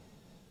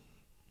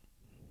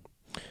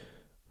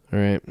 All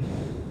right.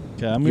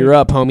 Okay, You're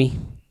up, homie.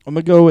 I'm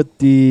going to go with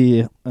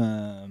the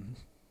oh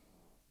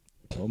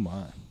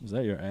my. Was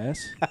that your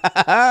ass?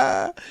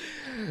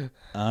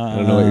 I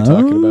don't know what you're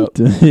talking about.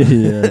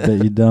 Yeah, I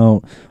bet you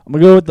don't. I'm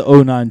going to go with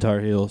the 09 Tar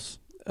Heels.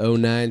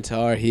 09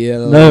 Tar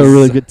Heels. Another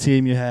really good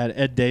team. You had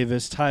Ed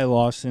Davis, Ty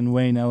Lawson,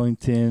 Wayne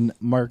Ellington,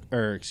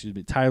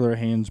 Tyler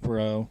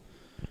Hansbrough.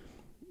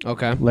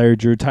 Okay. Larry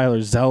Drew,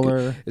 Tyler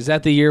Zeller. Is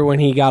that the year when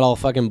he got all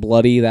fucking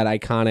bloody, that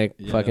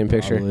iconic fucking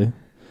picture? Probably.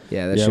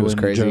 Yeah, that shit was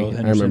crazy. Gerald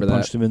Henderson I remember that.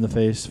 punched him in the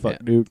face.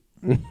 Fuck, dude.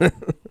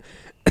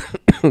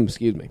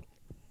 Excuse me.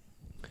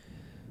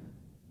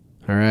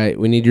 All right,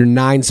 we need your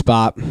 9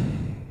 spot.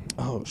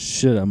 Oh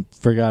shit! I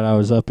forgot I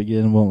was up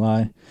again. Won't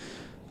lie.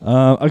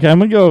 Okay, I'm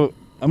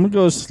gonna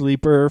go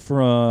sleeper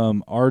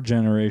from our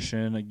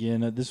generation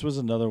again. This was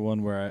another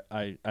one where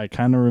I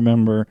kind of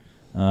remember.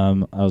 I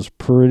was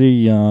pretty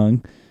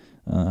young,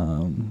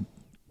 and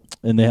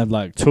they had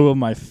like 2 of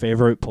my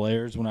favorite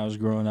players when I was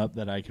growing up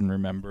that I can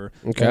remember.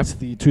 Okay, that's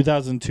the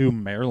 2002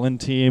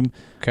 Maryland team.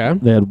 Okay,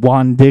 they had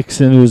Juan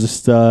Dixon, who was a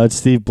stud.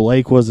 Steve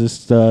Blake was a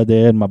stud.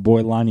 They had my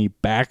boy Lonnie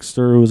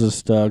Baxter, who was a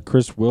stud.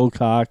 Chris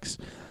Wilcox.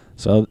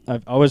 So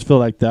I always feel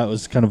like that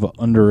was kind of an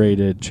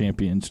underrated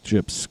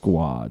championship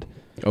squad.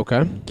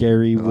 Okay.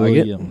 Gary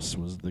Williams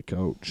was the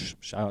coach.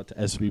 Shout out to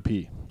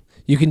SVP.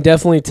 You can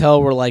definitely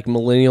tell we're like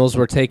millennials.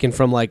 We're taken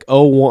from like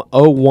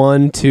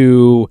 01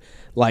 to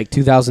like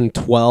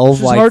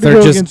 2012. Like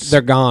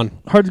they're gone.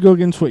 Hard to go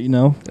against what you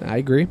know. I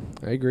agree.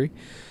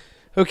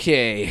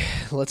 Okay,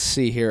 let's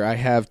see here. I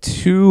have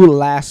 2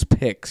 last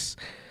picks.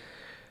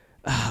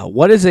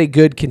 What is a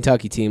good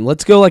Kentucky team?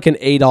 Let's go like an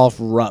Adolph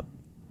Rupp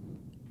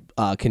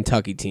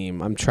Kentucky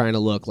team. I'm trying to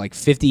look like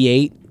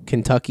 58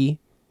 Kentucky.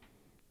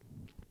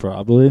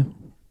 Probably.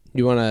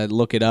 You want to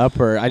look it up,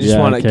 or I just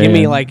want to give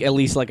me like at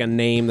least like a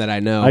name that I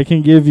know. I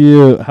can give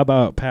you. How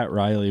about Pat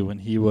Riley when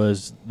he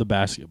was the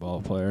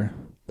basketball player?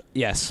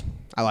 Yes,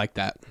 I like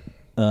that.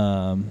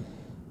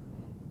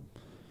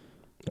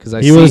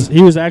 Because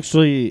he was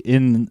actually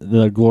in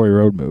the Glory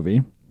Road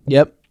movie.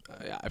 Yep,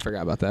 I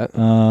forgot about that.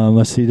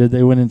 Let's see. Did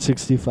they win in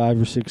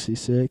 65 or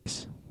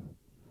 66?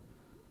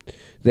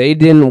 They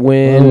didn't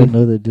win. Oh,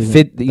 no, they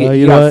didn't.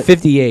 You got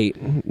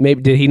 58.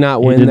 Maybe did he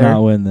not win? He did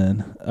not win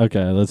then.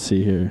 Okay, let's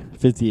see here.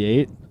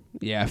 58.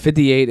 Yeah,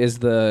 58 is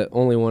the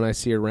only one I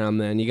see around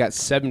then. You got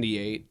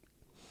 78,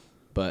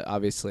 but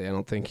obviously I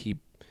don't think he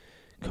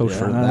coached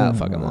for that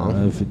fucking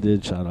long. If he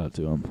did, shout out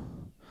to him.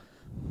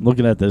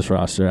 Looking at this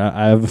roster,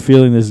 I have a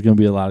feeling this is going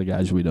to be a lot of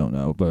guys we don't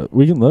know, but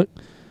we can look.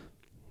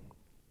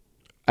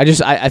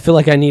 I feel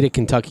like I need a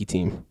Kentucky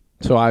team,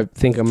 so I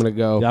think I'm going to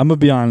go. Yeah, I'm going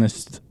to be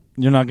honest.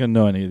 You're not going to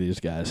know any of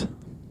these guys.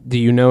 Do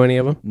you know any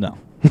of them? No.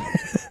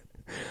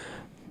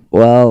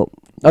 Well,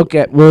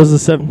 okay. What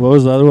was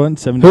the other one?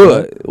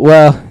 75?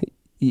 Well,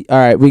 all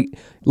right. We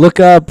look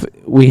up.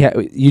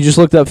 You just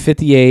looked up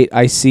 58.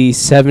 I see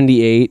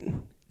 78.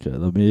 Okay,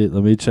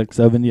 let me check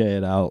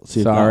 78 out.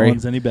 See if that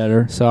one's any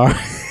better. Sorry.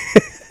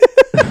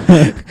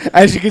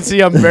 As you can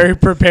see, I'm very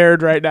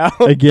prepared right now.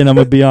 Again, I'm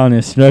gonna be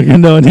honest. You're not gonna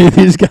know any of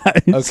these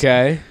guys.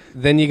 Okay.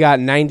 Then you got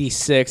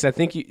 96. I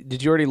think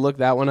did you already look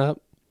that one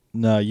up?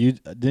 No, you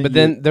didn't. But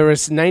then there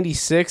was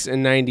 96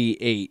 and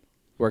 98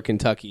 where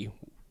Kentucky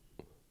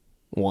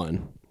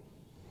won.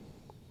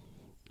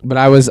 But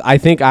I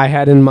think I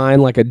had in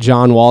mind like a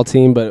John Wall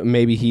team, but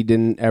maybe he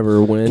didn't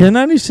ever win.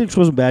 96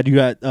 wasn't bad. You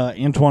got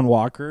Antoine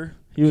Walker.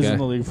 He was in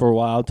the league for a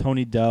while.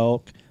 Tony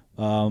Delk,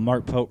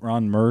 Mark Pope,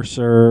 Ron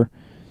Mercer,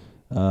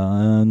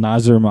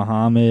 Nazir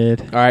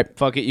Muhammad. All right,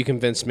 fuck it. You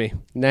convinced me.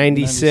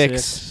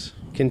 96.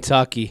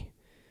 Kentucky.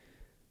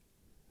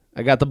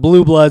 I got the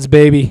Blue Bloods,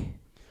 baby.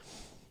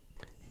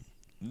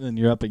 Then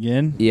you're up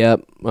again?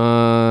 Yep.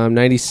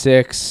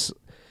 96.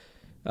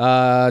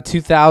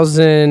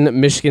 2000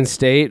 Michigan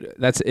State.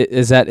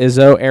 Is that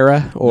Izzo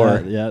era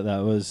or? Yeah,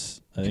 that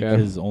was I think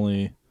his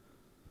only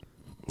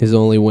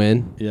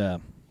win. Yeah.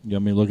 You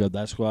want me to look up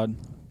that squad?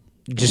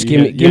 Just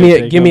give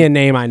me a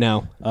name I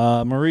know.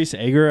 Maurice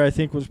Ager, I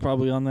think, was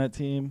probably on that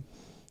team.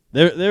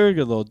 They were a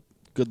good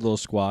little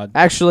squad.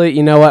 Actually,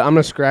 you know what? I'm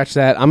gonna scratch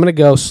that. I'm gonna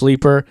go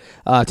sleeper.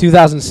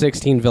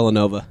 2016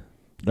 Villanova.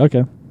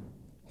 Okay.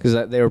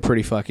 Because they were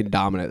pretty fucking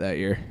dominant that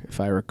year, if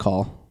I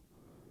recall.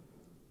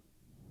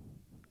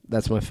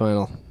 That's my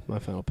final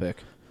pick.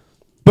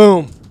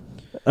 Boom.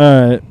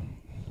 All right.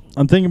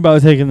 I'm thinking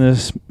about taking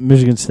this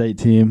Michigan State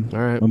team. All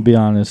right. I'm gonna be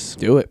honest.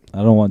 Do it.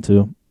 I don't want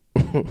to.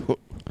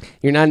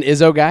 You're not an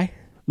Izzo guy?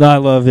 No, I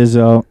love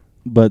Izzo,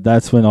 but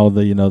that's when all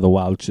the the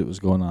wild shit was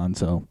going on.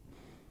 So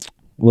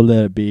we'll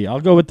let it be.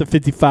 I'll go with the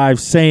 55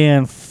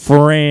 San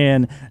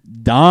Fran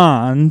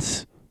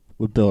Dons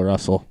with Bill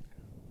Russell.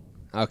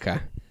 Okay,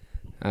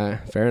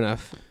 fair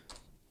enough.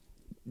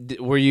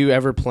 Were you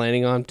ever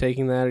planning on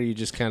taking that, or you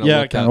just kind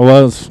of kind of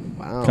was.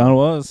 Wow, kind of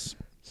was.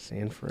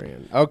 San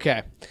Fran.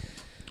 Okay.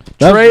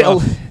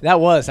 That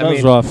was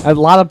rough. A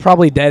lot of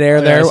probably dead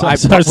air there. I'm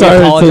sorry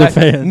to the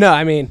fans. No,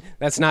 I mean,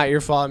 that's not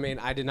your fault. I mean,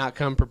 I did not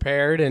come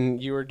prepared, and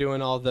you were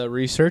doing all the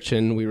research,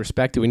 and we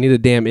respect it. We need a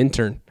damn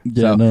intern.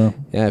 Yeah, so,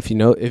 yeah. If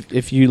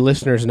you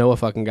listeners know a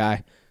fucking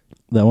guy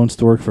that wants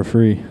to work for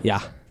free.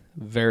 Yeah,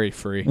 very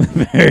free.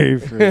 Very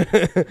free.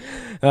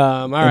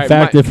 All right. In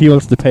fact, if he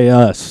wants to pay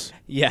us,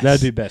 yes,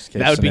 that'd be best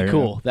case. That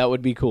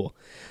would be cool.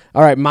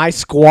 All right, my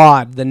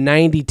squad, the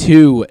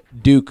 92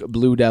 Duke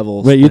Blue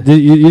Devils. Wait, you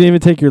didn't even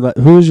take your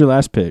who was your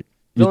last pick?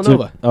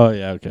 Villanova. Oh,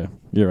 yeah, okay.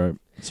 You're right.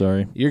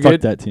 Sorry. You're Fuck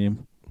good. that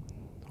team.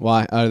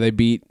 Why? They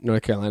beat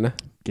North Carolina?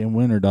 Game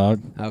winner,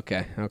 dog.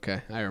 Okay.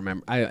 I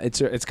remember.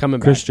 It's coming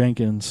back. Chris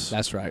Jenkins.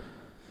 That's right.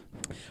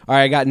 All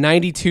right, I got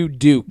 92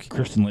 Duke.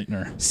 Kristen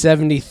Leitner.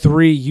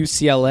 73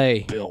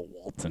 UCLA. Bill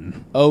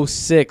Walton.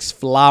 06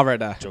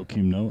 Florida.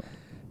 Joakim Noah.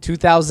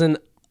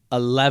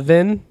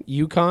 2011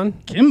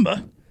 UConn.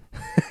 Kimba.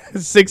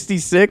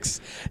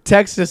 66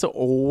 Texas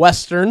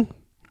Western.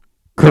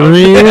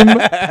 Kareem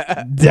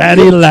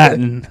Daddy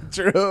Latin.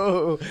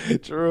 True.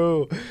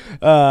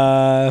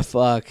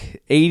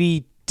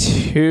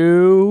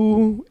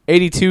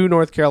 82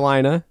 North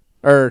Carolina.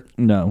 Or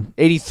no.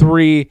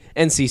 83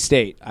 NC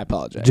State. I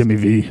apologize.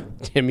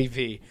 Jimmy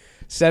V.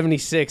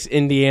 76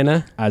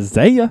 Indiana.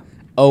 Isaiah.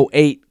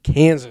 08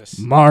 Kansas.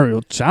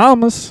 Mario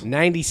Chalmers.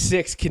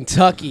 96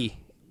 Kentucky.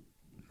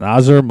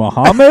 Nazir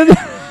Muhammad.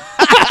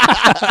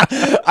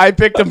 I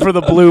picked him for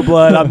the blue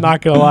blood. I'm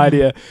not going to lie to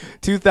you.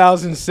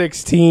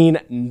 2016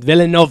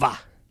 Villanova.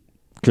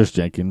 Chris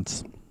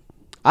Jenkins.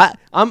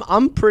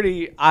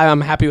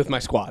 I'm happy with my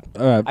squad.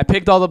 All right. I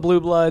picked all the Blue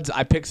Bloods.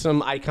 I picked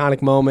some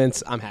iconic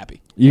moments. I'm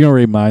happy. You can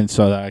read mine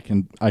so that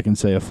I can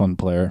say a fun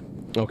player.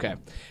 Okay.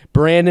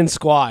 Brandon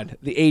squad,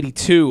 the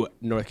 82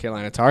 North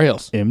Carolina Tar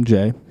Heels.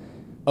 MJ.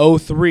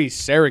 03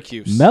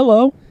 Syracuse.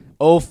 Mello.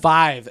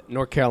 05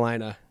 North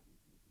Carolina.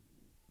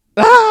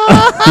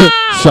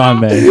 Sean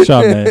May. I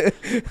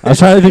was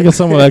trying to think of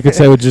someone I could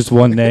say with just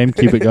one name,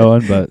 keep it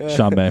going, but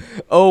Sean May.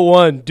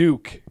 01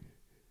 Duke.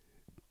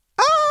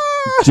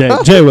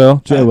 J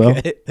Will.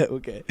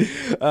 Okay.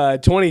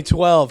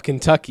 2012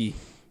 Kentucky.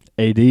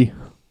 AD.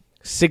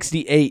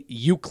 68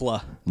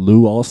 UCLA.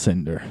 Lou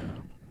Alcindor.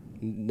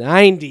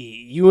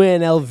 90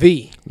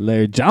 UNLV.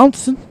 Larry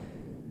Johnson.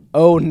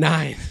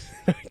 09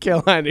 North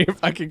Carolina. You're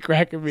fucking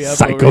cracking me up.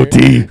 Psycho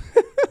T.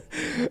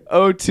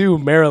 02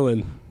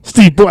 Maryland.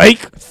 Steve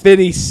Blake.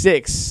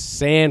 56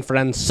 San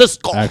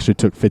Francisco. I actually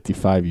took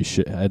 55, you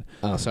shithead.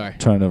 Oh, sorry.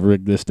 Trying to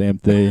rig this damn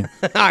thing.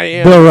 I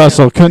am. Bill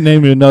Russell. Couldn't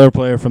name you another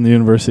player from the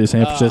University of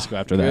San Francisco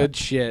after that.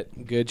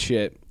 Good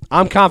shit.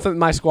 I'm confident in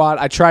my squad.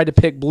 I tried to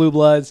pick Blue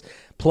Bloods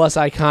plus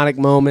iconic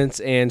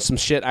moments and some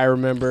shit I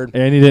remembered.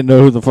 And he didn't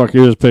know who the fuck he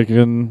was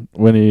picking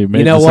when he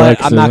made the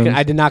what?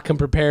 I did not come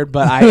prepared,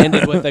 but I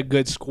ended with a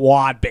good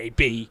squad,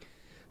 baby.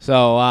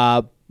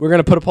 So we're going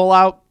to put a poll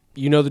out.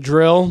 You know the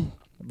drill.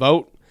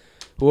 Vote.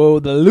 Who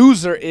the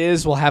loser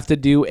is will have to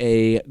do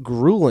a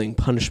grueling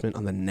punishment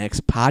on the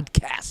next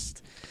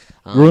podcast.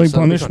 Grueling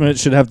punishment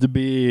should have to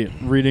be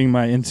reading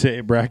my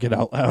NCAA bracket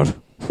out loud.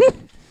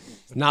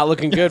 Not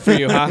looking good for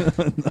you, huh?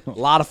 No. A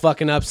lot of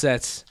fucking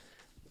upsets.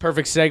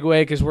 Perfect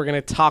segue because we're going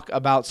to talk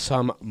about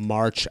some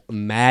March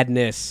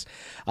Madness.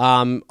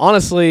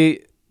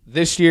 Honestly,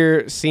 this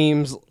year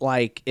seems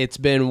like it's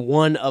been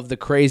one of the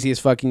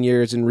craziest fucking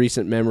years in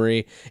recent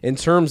memory in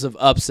terms of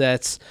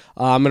upsets.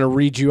 I'm going to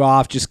read you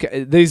off.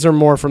 These are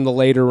more from the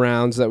later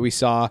rounds that we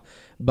saw,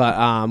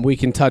 but we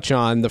can touch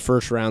on the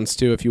first rounds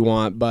too if you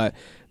want. But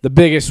the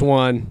biggest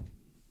one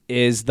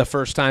is the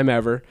first time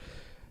ever.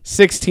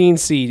 16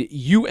 seed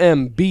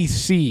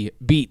UMBC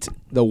beat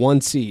the 1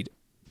 seed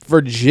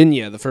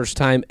Virginia. The first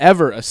time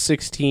ever a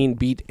 16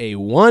 beat a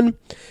 1.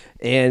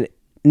 And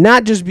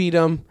not just beat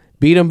them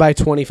by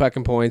 20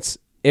 fucking points.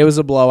 It was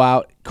a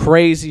blowout.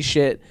 Crazy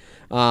shit.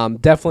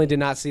 Definitely did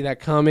not see that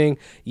coming.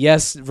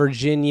 Yes,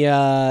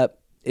 Virginia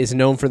is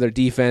known for their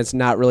defense,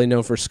 not really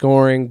known for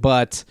scoring,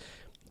 but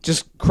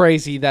just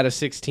crazy that a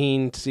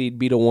 16 seed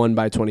beat a 1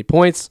 by 20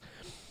 points.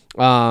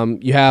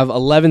 You have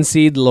 11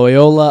 seed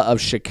Loyola of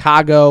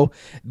Chicago.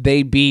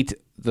 They beat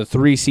the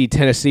 3 seed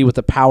Tennessee with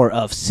the power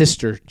of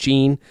Sister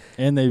Jean.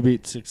 And they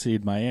beat 6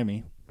 seed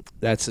Miami.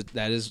 That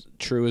is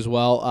true as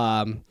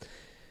well.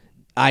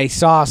 I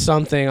saw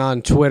something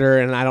on Twitter,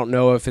 and I don't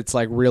know if it's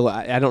like real.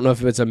 I don't know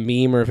if it's a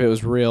meme or if it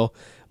was real,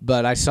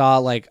 but I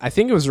saw I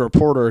think it was a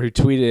reporter who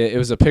tweeted it. It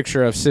was a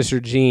picture of Sister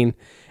Jean,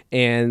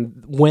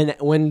 and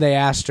when they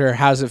asked her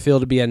how does it feel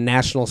to be a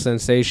national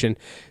sensation,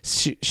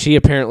 she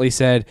apparently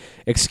said,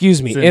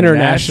 "Excuse me,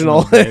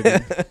 international."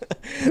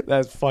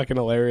 That's fucking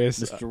hilarious.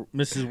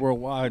 Mrs.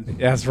 Worldwide.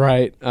 That's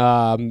right.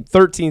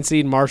 13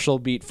 seed Marshall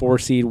beat 4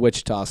 seed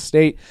Wichita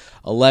State.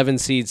 11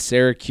 seed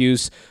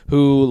Syracuse,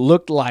 who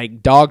looked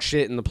like dog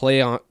shit in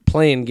the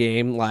playing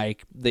game.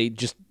 Like they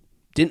just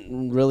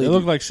didn't really. They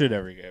look like shit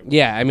every game.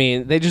 Yeah, I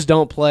mean they just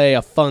don't play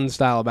a fun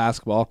style of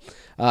basketball.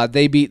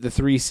 They beat the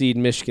 3 seed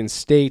Michigan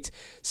State.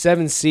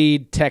 7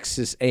 seed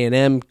Texas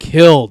A&M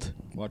killed.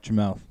 Watch your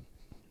mouth.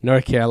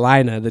 North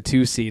Carolina, the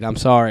 2 seed. I'm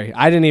sorry,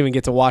 I didn't even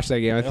get to watch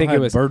that game. I think it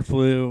was bird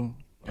flu.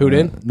 Who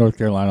did? North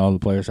Carolina. All the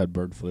players had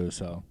bird flu,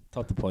 so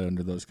tough to play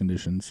under those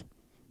conditions.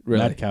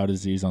 Really? Mad cow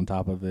disease on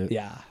top of it.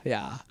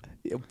 Yeah.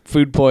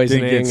 Food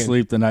poisoning. Didn't get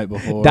sleep the night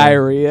before.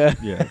 Diarrhea.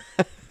 Yeah.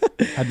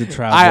 Had to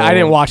travel. I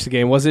didn't watch the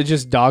game. Was it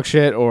just dog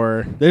shit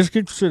or? They just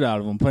kicked shit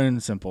out of them, plain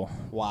and simple.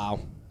 Wow.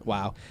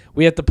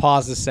 We have to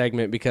pause this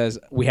segment because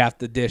we have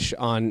to dish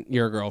on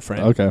your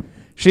girlfriend. Okay.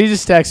 She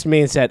just texted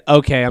me and said,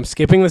 "Okay, I'm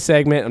skipping the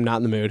segment. I'm not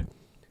in the mood."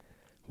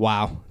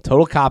 Wow.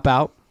 Total cop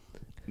out.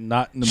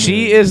 Not in the mood.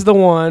 She is the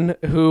one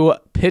who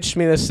pitched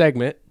me this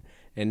segment.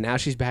 And now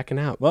she's backing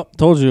out. Well,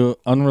 told you,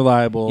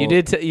 unreliable. You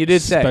did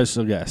say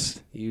special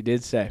guest. You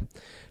did say.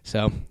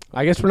 So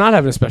I guess we're not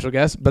having a special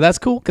guest, but that's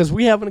cool because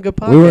we're having a good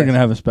podcast. We weren't gonna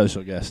have a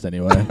special guest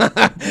anyway.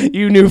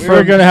 You knew from. We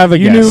were gonna have a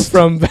guest. You knew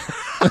from.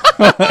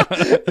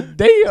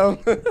 Damn.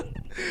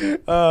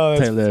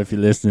 Taylor, if you're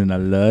listening, I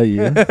love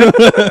you.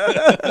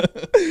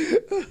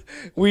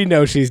 We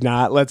know she's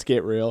not. Let's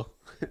get real.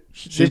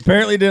 She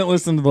apparently didn't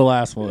listen to the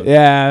last one.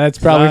 Yeah, that's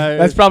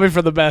probably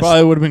for the best.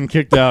 Probably would have been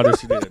kicked out if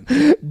she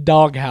did.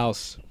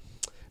 Doghouse.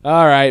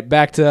 All right,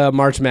 back to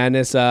March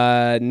Madness.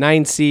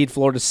 9 seed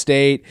Florida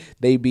State.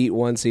 They beat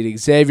 1 seed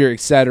Xavier,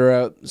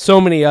 etc.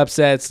 So many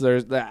upsets.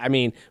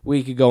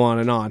 We could go on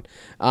and on.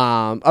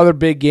 Other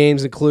big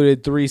games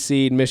included 3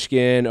 seed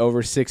Michigan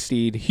over 6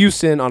 seed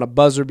Houston on a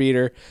buzzer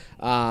beater.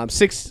 3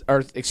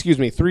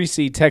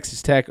 seed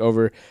Texas Tech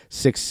over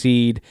 6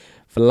 seed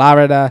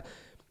Florida.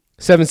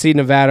 7 seed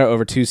Nevada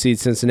over 2 seed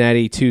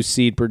Cincinnati. 2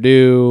 seed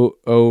Purdue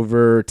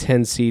over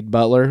 10 seed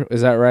Butler.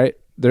 Is that right?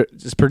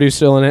 Is Purdue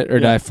still in it, or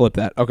did I flip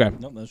that? Okay.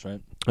 Nope, that's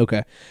right.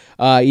 Okay.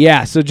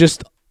 Yeah, so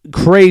just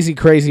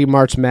crazy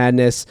March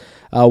Madness.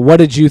 What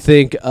did you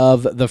think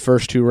of the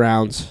first 2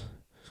 rounds?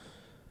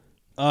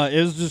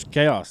 It was just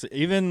chaos.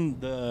 Even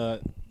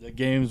the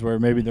games where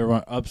maybe there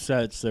weren't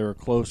upsets, there were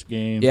close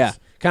games. Yeah,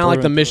 kind of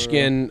like the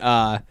Michigan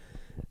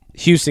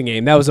Houston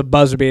game. That was a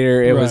buzzer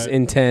beater. It was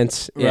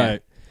intense. Yeah.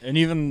 Right. And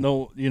even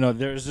though,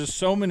 there's just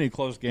so many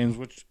close games,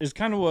 which is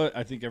kind of what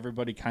I think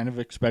everybody kind of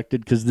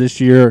expected, because this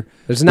year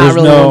there's not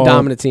really one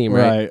dominant team,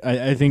 right?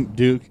 I think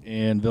Duke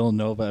and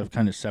Villanova have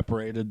kind of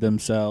separated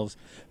themselves.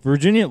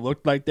 Virginia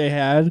looked like they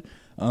had.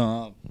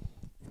 They're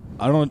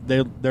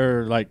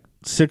like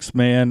 6th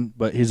man,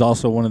 but he's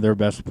also one of their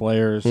best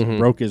players.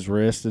 Broke his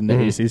wrist in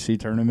the ACC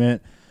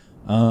tournament.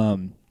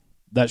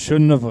 That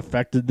shouldn't have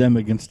affected them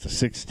against a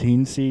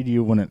 16 seed,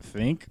 you wouldn't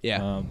think.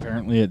 Yeah.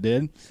 Apparently it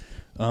did.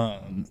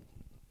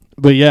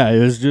 But yeah, it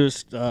was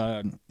just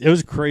it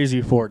was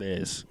crazy 4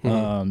 days.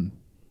 I'm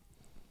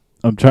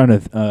trying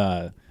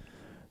to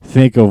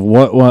think of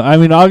what one. I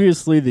mean,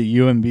 obviously the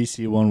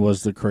UMBC one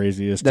was the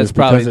craziest. That's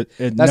probably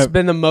that's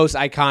been the most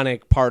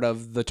iconic part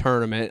of the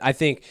tournament. I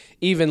think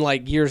even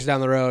like years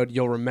down the road,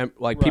 you'll remember,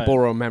 like people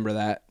will remember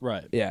that.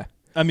 Right. Yeah.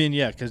 I mean,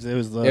 yeah, because it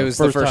was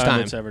the first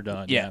time it's ever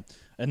done. Yeah.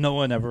 And no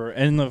one ever.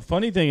 And the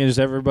funny thing is,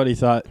 everybody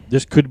thought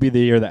this could be the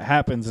year that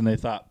happens, and they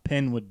thought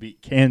Penn would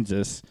beat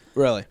Kansas.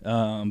 Really?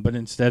 But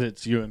instead,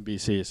 it's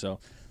UMBC. So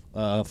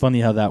funny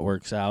how that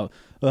works out.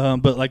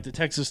 But like the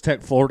Texas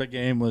Tech Florida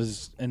game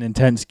was an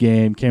intense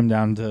game. Came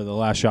down to the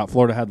last shot.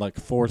 Florida had like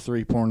 4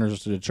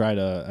 3-pointers to try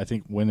to, I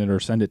think, win it or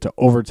send it to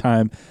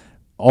overtime.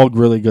 All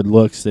really good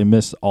looks. They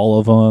missed all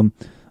of them.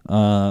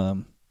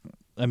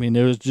 I mean,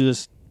 it was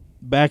just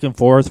back and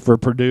forth for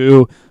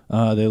Purdue.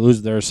 They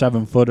lose their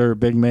 7-footer.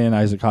 Big man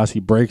Isaac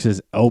Hosky breaks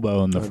his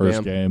elbow in the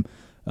first game.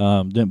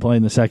 Didn't play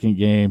in the second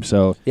game.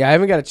 So yeah, I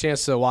haven't got a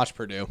chance to watch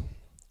Purdue.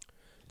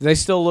 Do they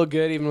still look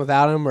good even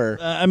without him? Or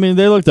I mean,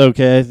 they looked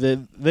okay.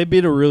 They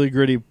beat a really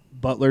gritty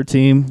Butler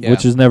team,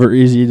 which is never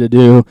easy to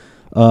do.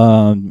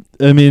 I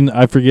mean,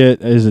 I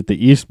forget, is it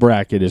the East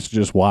bracket? It's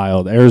just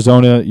wild.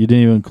 Arizona, you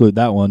didn't even include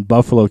that one.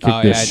 Buffalo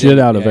kicked the shit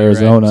out of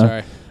Arizona.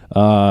 Right.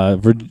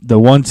 The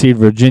 1 seed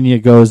Virginia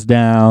goes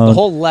down. The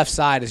whole left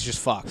side is just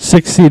fucked.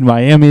 6 seed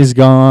Miami's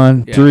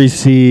gone. 3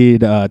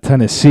 seed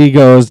Tennessee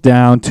goes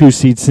down. 2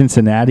 seed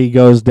Cincinnati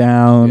goes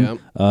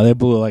down. They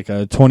blew like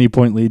a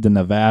 20-point lead to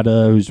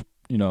Nevada, who's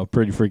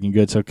pretty freaking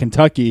good. So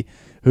Kentucky,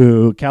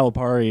 who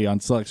Calipari on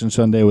Selection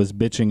Sunday was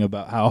bitching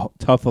about how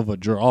tough of a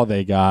draw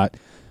they got,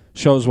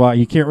 shows why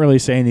you can't really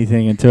say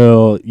anything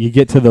until you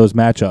get to those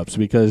matchups,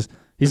 because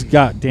he's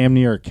got damn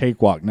near a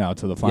cakewalk now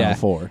to the Final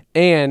Four.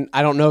 And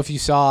I don't know if you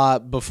saw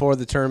before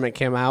the tournament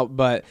came out,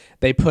 but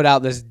they put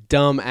out this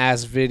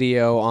dumb-ass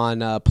video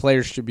on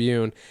Players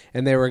Tribune,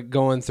 and they were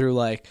going through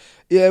like,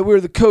 yeah,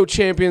 we're the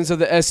co-champions of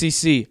the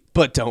SEC,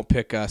 but don't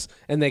pick us.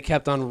 And they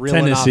kept on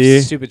reeling Tennessee.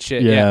 off stupid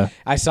shit. Yeah.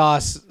 I saw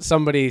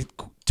somebody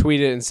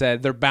tweet it and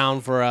said they're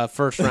bound for a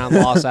first-round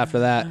loss after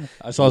that.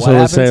 I saw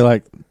someone say,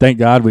 like, thank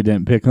God we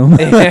didn't pick them.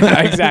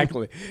 Yeah,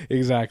 exactly.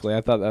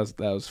 I thought that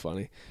was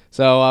funny.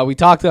 So we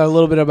talked a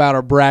little bit about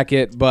our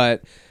bracket,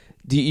 but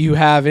do you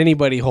have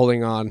anybody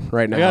holding on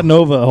right now? I got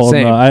Nova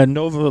holding on. I had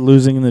Nova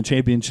losing in the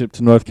championship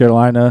to North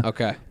Carolina.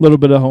 Okay. A little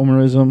bit of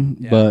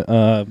homerism,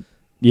 but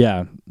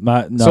yeah.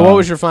 No. So what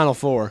was your Final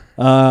Four?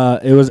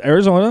 It was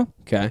Arizona.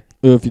 Okay.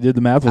 Who, if you did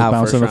the math, was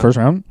bounced in the first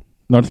round.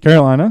 North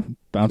Carolina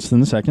bounced in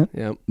the second.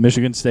 Yep.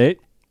 Michigan State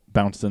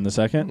bounced in the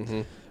second.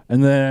 Mm-hmm.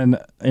 And then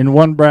in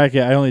one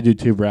bracket, I only do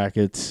 2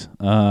 brackets,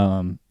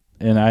 and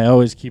I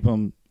always keep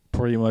them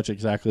pretty much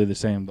exactly the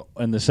same.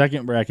 In the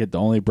second bracket, the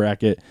only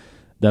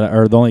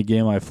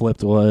game I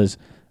flipped was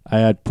I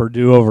had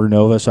Purdue over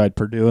Nova, so I had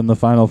Purdue in the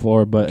Final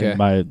Four, but in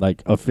my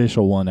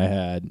official one, I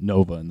had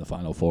Nova in the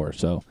Final Four.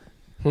 So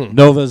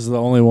Nova's the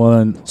only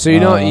one. So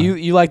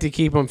you like to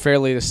keep them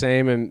fairly the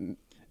same and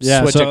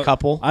switch a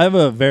couple? I have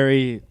a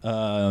very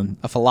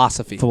a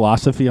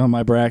philosophy on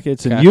my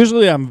brackets, and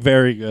usually I'm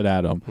very good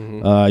at them.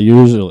 Mm-hmm.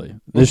 Usually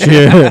this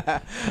year,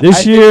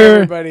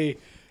 everybody.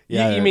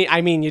 Yeah, you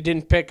mean you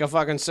didn't pick a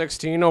fucking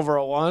 16 over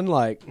a 1?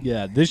 Like,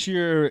 yeah, this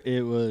year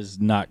it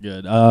was not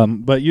good.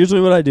 But usually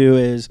what I do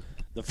is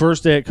the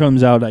first day it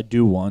comes out, I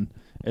do one,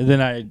 and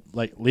then I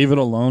leave it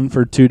alone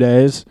for 2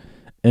 days,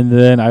 and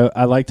then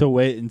I like to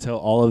wait until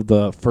all of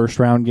the first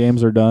round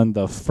games are done,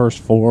 the first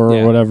 4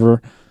 or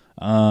whatever,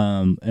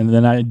 and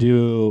then I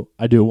do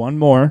one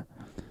more,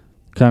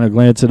 kind of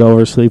glance it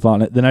over, sleep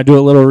on it. Then I do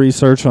a little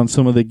research on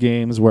some of the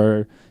games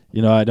where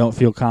I don't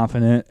feel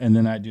confident, and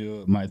then I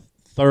do my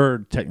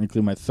third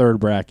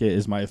bracket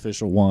is my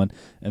official one,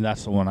 and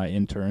that's the one I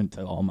enter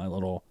into all my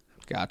little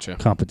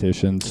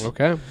competitions.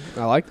 Okay,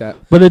 I like that.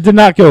 But it did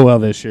not go well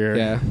this year.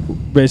 Yeah.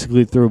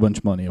 Basically threw a bunch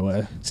of money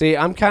away. See,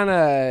 I'm kind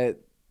of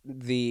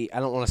I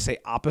don't want to say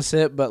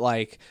opposite, but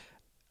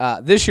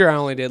this year I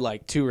only did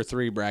 2 or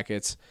 3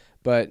 brackets,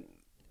 but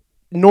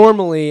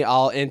normally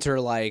I'll enter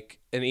an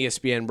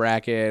ESPN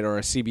bracket or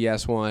a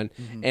CBS one,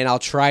 and I'll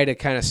try to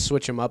kind of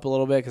switch them up a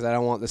little bit because I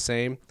don't want the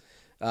same.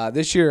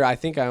 This year I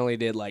think I only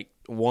did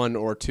 1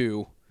 or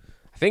 2.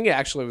 think it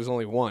actually was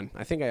only one.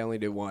 I think I only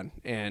did one.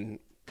 And,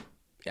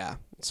 yeah,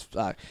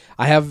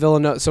 I have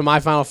Villanova. So my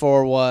Final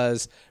Four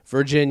was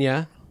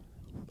Virginia.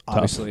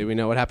 Obviously, we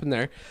know what happened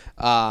there.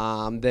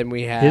 Then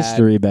we had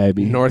history,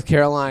 baby. North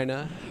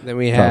Carolina. Then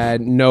we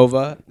had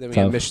Nova. Then we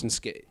had Michigan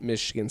State.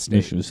 Michigan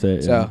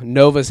State. So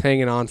Nova's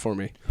hanging on for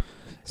me.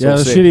 So yeah,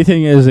 the shitty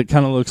thing is it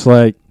kind of looks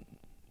like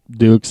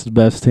Duke's the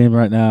best team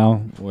right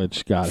now,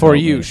 which God for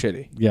help you, me.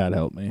 shitty. God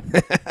help me.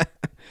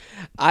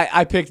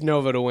 I picked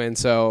Nova to win,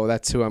 so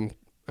that's who I'm.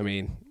 I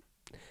mean,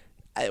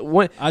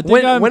 when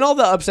all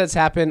the upsets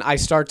happen, I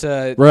start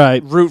to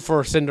root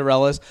for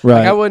Cinderellas. Right.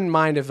 Like I wouldn't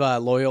mind if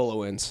Loyola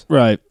wins.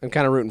 Right. I'm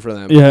kind of rooting for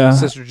them. Yeah.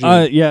 Sister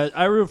Jean. Yeah,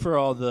 I root for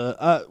all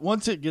the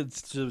once it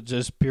gets to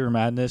just pure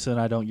madness and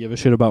I don't give a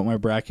shit about my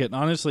bracket. And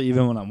honestly,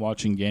 even when I'm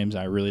watching games,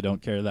 I really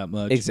don't care that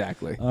much.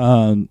 Exactly.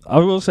 I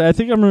will say I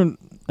think I'm rooting.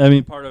 I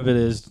mean, part of it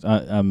is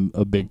I'm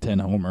a Big Ten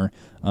homer,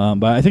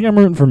 but I think I'm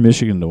rooting for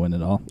Michigan to win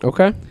it all.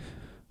 Okay.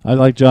 I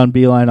like John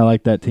Beilein. I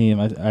like that team.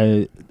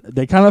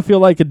 They kind of feel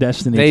like a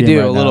destiny team. They do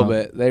right a little now.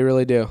 bit. They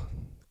really do.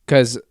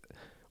 Because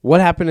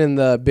what happened in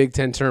the Big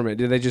Ten tournament?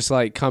 Did they just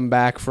like come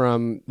back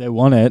from? They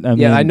won it.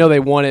 I know they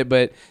won it,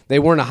 but they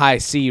weren't a high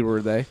seed,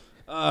 were they?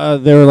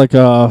 They were like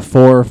a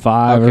 4 or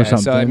 5 or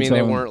something. So I mean,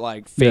 they weren't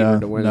like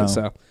favored to win it.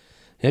 So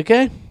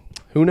okay,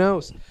 who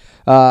knows?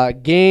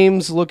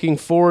 Games looking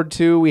forward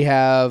to. We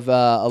have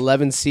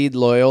 11 seed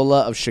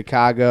Loyola of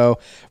Chicago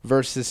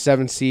versus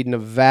 7 seed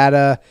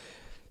Nevada.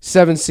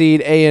 7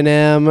 seed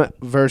A&M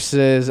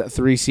versus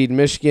 3 seed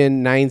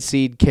Michigan. 9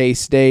 seed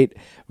K-State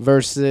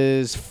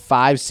versus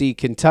 5 seed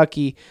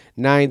Kentucky.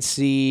 9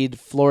 seed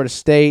Florida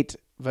State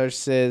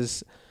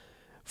versus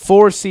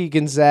 4 seed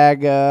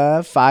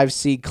Gonzaga. 5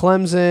 seed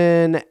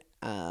Clemson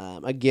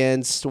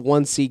against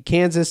 1 seed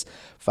Kansas.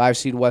 5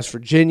 seed West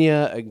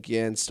Virginia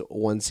against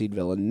 1 seed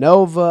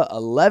Villanova.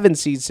 11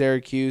 seed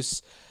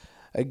Syracuse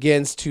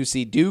against 2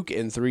 seed Duke.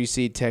 And 3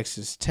 seed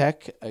Texas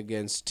Tech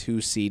against 2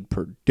 seed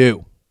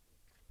Purdue.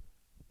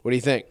 What do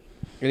you think?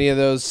 Any of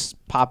those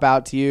pop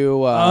out to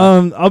you?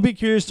 I'll be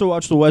curious to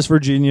watch the West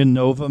Virginia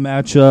Nova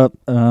matchup.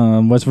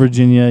 West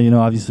Virginia,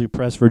 obviously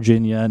press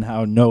Virginia, and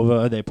how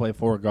Nova, they play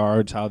 4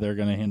 guards, how they're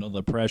going to handle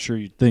the pressure.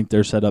 You'd think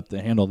they're set up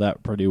to handle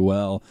that pretty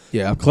well.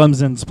 Yeah.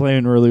 Clemson's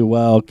playing really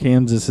well.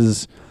 Kansas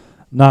is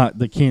not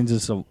the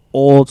Kansas of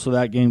old, so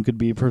that game could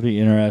be pretty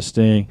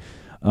interesting.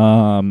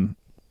 Michigan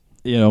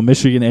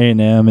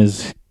A&M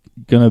is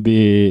going to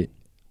be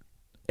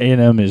 –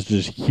 A&M is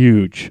just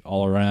huge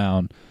all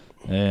around.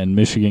 And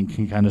Michigan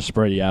can kind of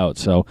spread you out,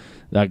 so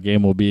that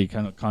game will be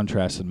kind of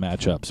contrasted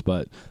matchups.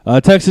 But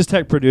Texas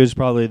Tech Purdue is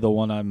probably the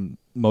one I'm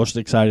most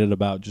excited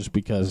about, just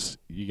because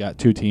you got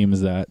 2 teams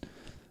that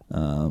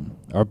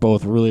are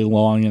both really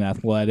long and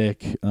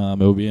athletic. It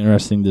will be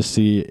interesting to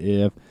see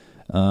if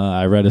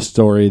I read a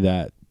story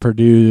that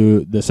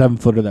Purdue, the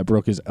 7-footer that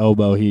broke his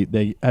elbow,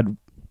 they had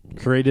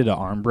created an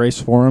arm brace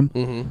for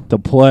him to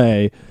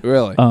play.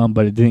 Really?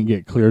 But it didn't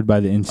get cleared by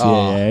the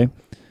NCAA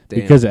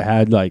because it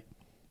had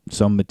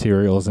some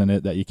materials in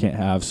it that you can't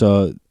have.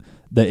 So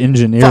the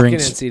engineering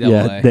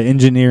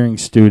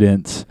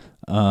students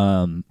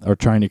are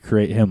trying to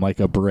create him like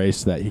a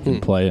brace that he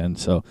can play in.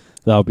 So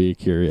that'll be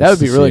curious. That would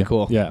be really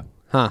cool. Yeah.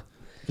 Huh.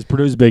 Because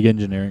Purdue's a big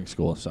engineering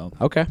school. So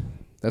okay,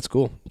 that's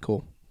cool.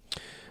 Cool.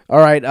 All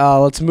right,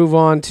 let's move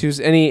on to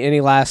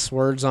any last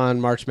words on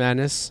March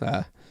Madness.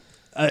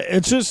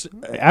 It's just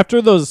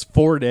after those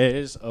 4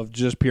 days of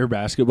just pure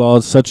basketball,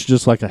 it's such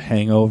just like a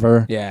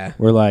hangover. Yeah,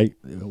 we're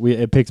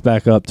it picks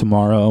back up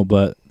tomorrow,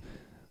 but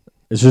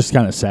it's just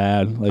kind of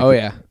sad.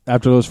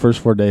 After those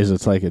first 4 days,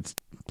 it's like it's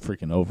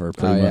freaking over.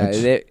 Pretty much.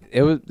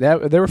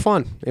 They were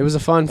fun. It was a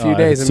fun few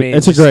days.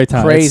 It's a great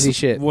time. Crazy it's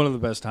shit. One of the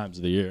best times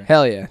of the year.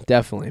 Hell yeah,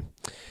 definitely.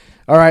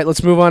 All right,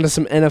 let's move on to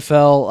some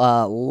NFL.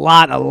 A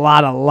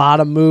lot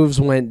of moves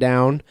went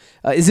down.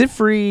 Is it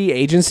free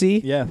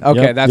agency? Yeah.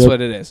 Okay, that's what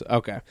it is.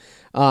 Okay.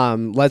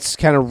 Let's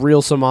kind of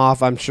reel some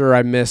off. I'm sure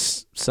I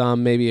missed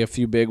some, maybe a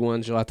few big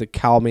ones. You'll have to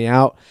call me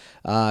out.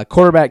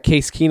 Quarterback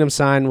Case Keenum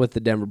signed with the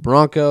Denver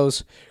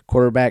Broncos.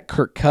 Quarterback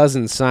Kirk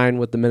Cousins signed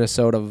with the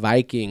Minnesota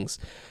Vikings.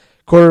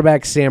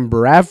 Quarterback Sam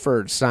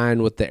Bradford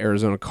signed with the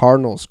Arizona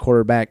Cardinals.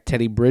 Quarterback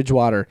Teddy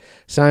Bridgewater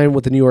signed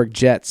with the New York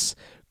Jets.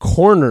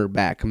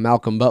 Cornerback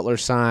Malcolm Butler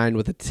signed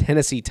with the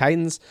Tennessee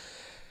Titans.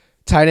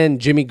 Tight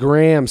end Jimmy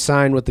Graham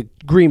signed with the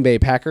Green Bay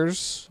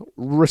Packers.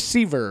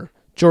 Receiver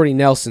Jordy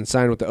Nelson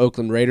signed with the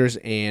Oakland Raiders.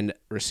 And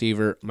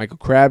receiver Michael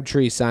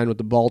Crabtree signed with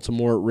the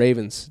Baltimore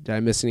Ravens. Did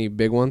I miss any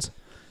big ones?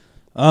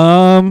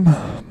 I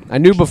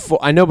know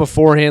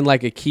beforehand,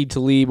 like Aqib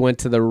Talib went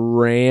to the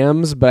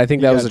Rams, but I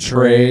think that was a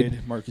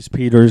trade. Marcus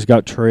Peters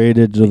got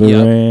traded to the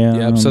Rams.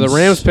 Yep. So the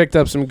Rams picked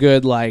up some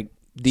good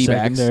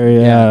D-backs.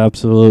 Secondary, yeah,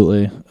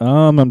 absolutely.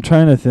 I'm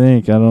trying to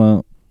think. I don't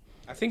know.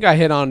 I think I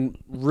hit on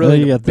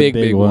really the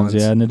big ones.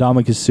 Yeah,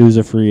 Ndamukong Suh's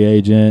a free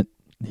agent.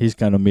 He's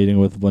kind of meeting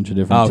with a bunch of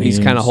different teams.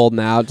 He's kind of holding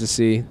out to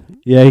see.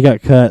 Yeah, he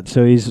got cut,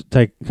 so he's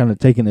kind of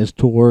taking his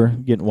tour,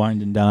 getting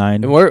wined and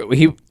dined. And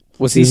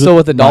was he still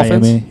with the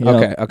Dolphins?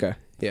 Miami, yep. Okay,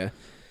 yeah.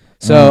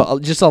 So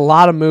just a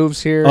lot of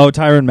moves here. Oh,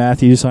 Tyrann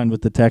Mathieu signed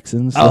with the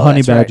Texans. The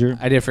Honey Badger. Right.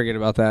 I did forget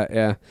about that.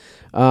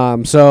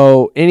 Yeah.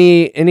 So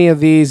any of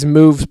these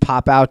moves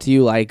pop out to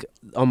you like,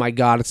 oh my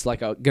God, it's like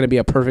going to be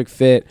a perfect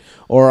fit,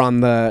 or on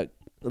the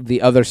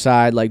other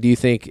side, like, do you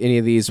think any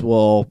of these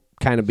will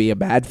kind of be a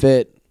bad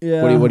fit?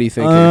 Yeah. What do you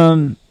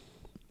think?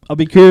 I'll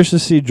be curious to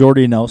see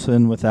Jordy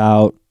Nelson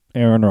without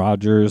Aaron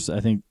Rodgers. I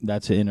think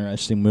that's an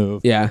interesting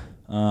move. Yeah.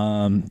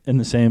 In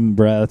the same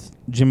breath,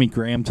 Jimmy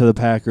Graham to the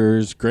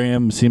Packers.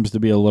 Graham seems to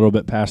be a little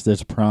bit past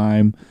his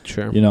prime.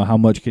 Sure. How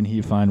much can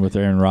he find with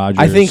Aaron Rodgers?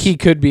 I think he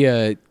could be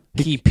a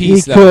key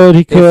piece. He could.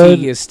 If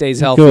he stays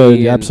healthy.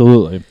 Could,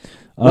 absolutely.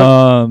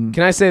 Can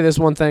I say this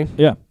one thing?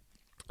 Yeah.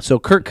 So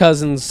Kirk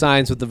Cousins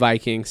signs with the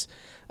Vikings.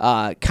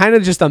 Kind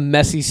of just a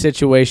messy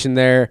situation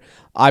there.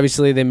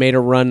 Obviously, they made a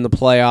run in the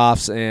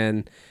playoffs,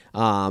 and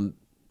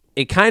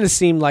it kind of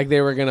seemed like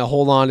they were going to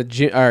hold on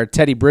to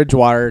Teddy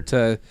Bridgewater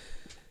to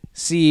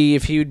see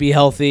if he would be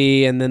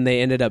healthy, and then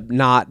they ended up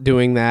not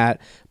doing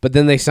that. But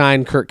then they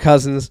signed Kirk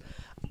Cousins.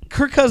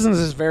 Kirk Cousins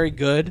is very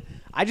good.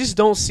 I just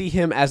don't see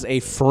him as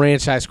a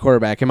franchise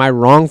quarterback. Am I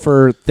wrong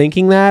for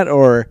thinking that?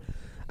 Or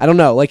I don't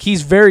know. Like,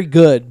 he's very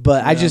good,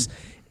 but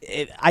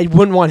yeah. I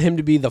wouldn't want him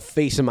to be the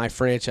face of my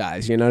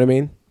franchise. You know what I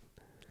mean?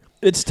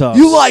 It's tough.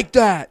 You like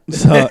that?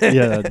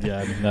 Yeah,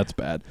 I mean, that's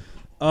bad.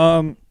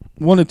 One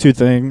of two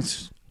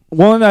things.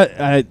 One,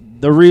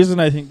 the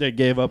reason I think they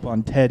gave up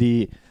on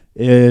Teddy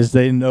is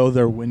they know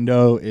their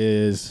window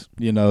is,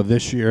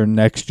 this year,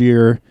 next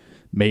year,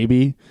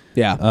 maybe.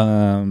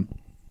 Yeah.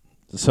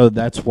 So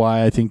that's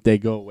why I think they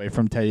go away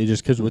from Teddy,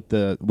 just because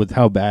with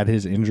how bad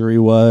his injury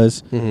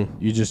was,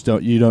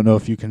 you don't know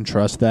if you can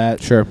trust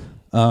that. Sure.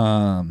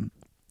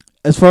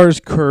 As far as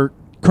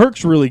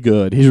Kirk's really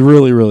good. He's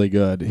really, really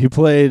good. He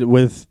played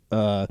with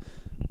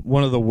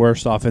one of the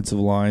worst offensive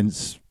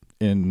lines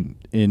in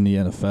the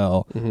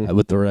NFL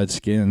with the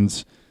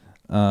Redskins.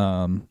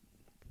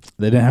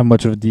 They didn't have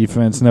much of a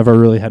defense, never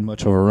really had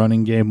much of a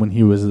running game when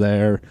he was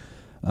there.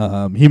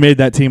 He made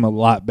that team a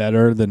lot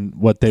better than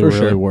what they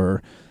really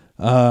were.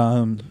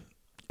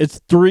 It's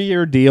a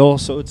 3-year deal,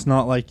 so it's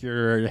not like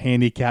you're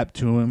handicapped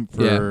to him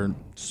for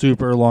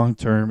super long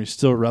term. He's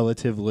still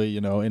relatively,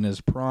 in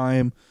his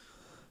prime.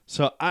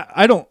 So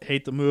I don't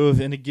hate the move.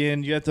 And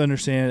again, you have to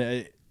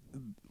understand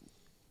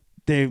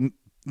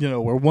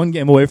we're one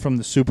game away from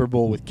the Super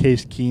Bowl with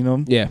Case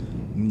Keenum. Yeah.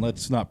 And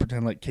let's not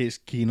pretend like Case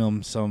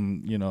Keenum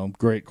some,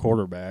 great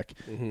quarterback.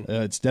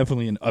 It's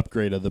definitely an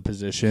upgrade of the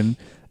position.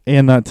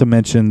 And not to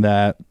mention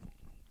that,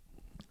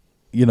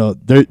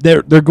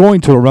 they're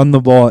going to run the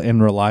ball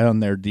and rely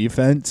on their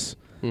defense.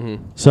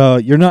 So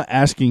you're not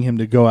asking him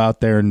to go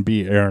out there and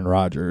be Aaron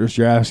Rodgers.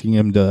 You're asking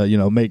him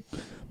to,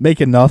 make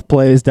enough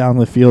plays down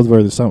the field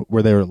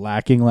where they were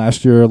lacking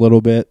last year a little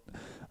bit.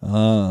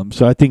 So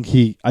I think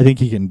he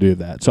can do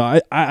that. So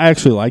I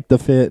actually like the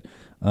fit.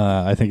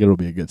 I think it'll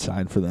be a good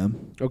sign for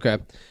them. Okay.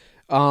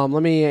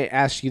 Let me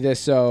ask you this.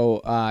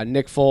 So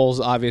Nick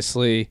Foles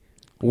obviously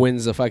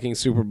wins the fucking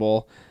Super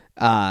Bowl.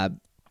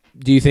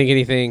 Do you think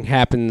anything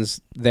happens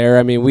there?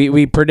 I mean,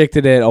 we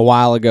predicted it a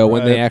while ago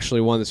when they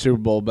actually won the Super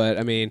Bowl. But,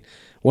 I mean,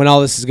 when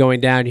all this is going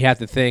down, you have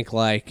to think,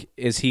 like,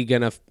 is he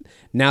going to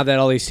 – now that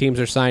all these teams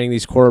are signing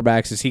these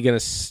quarterbacks, is he going to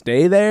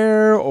stay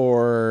there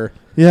or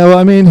 – Yeah, well,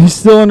 I mean, he's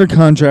still under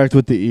contract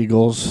with the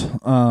Eagles.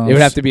 It would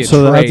have to be a trade.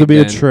 So there have to be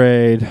a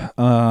trade.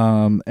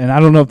 And I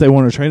don't know if they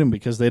want to trade him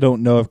because they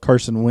don't know if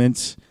Carson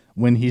Wentz,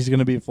 when he's going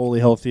to be fully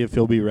healthy, if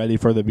he'll be ready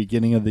for the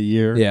beginning of the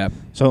year. Yeah.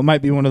 So it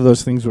might be one of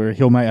those things where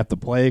he might have to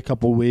play a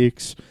couple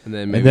weeks. And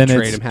then maybe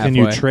trade him halfway. Can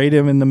you trade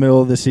him in the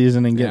middle of the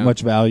season and get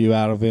much value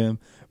out of him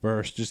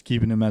versus just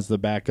keeping him as the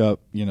backup,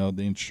 the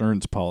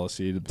insurance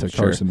policy to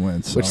Carson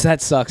Wentz. So. Which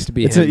that sucks to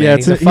be him,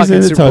 he's a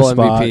fucking Super Bowl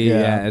MVP.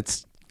 Yeah,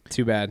 it's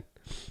too bad.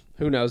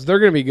 Who knows? They're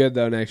going to be good,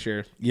 though, next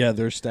year. Yeah,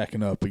 they're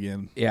stacking up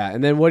again. Yeah,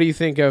 and then what do you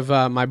think of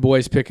my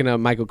boys picking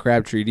up Michael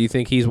Crabtree? Do you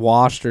think he's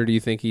washed, or do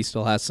you think he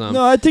still has some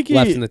left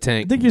in the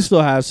tank? I think he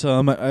still has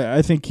some.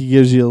 I think he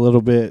gives you a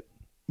little bit.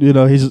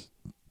 He's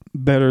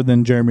better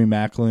than Jeremy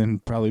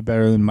Maclin, probably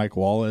better than Mike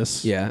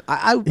Wallace. Yeah.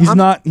 He's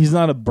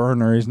not a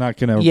burner. He's not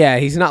going to Yeah,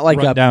 he's not like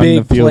a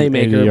big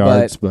playmaker,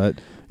 yards, but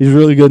he's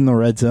really good in the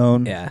red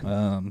zone.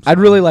 Yeah. I'd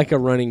really like a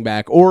running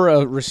back or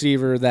a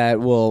receiver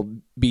that will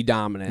be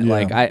dominant. Yeah.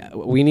 Like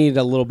we need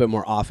a little bit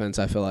more offense,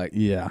 I feel like.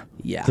 Yeah.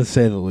 Yeah. To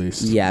say the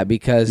least. Yeah,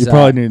 because you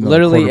probably need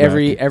literally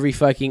every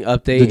fucking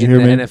update in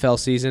the NFL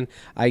season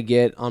I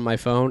get on my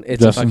phone,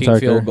 it's Justin a fucking Tucker.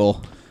 Field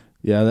goal.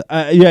 Yeah,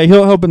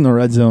 he'll help in the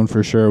red zone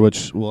for sure,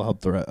 which will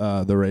help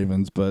the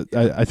Ravens. But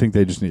I think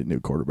they just need a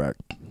new quarterback.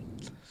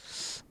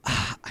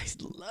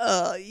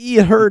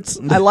 It hurts.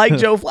 I like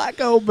Joe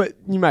Flacco, but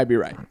you might be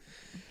right.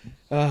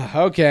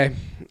 Okay,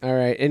 all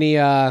right.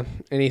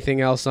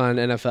 Anything else on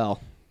NFL?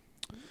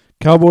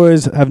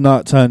 Cowboys have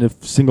not signed a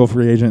single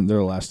free agent in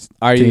their last.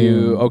 Are team.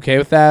 You okay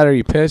with that? Are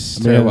you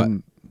pissed or what?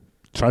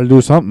 Try to do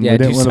something. Yeah, we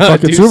didn't win a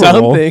fucking Super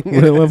Bowl. We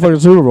didn't win a fucking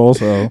Super Bowl,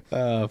 so.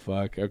 Oh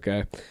fuck.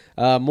 Okay.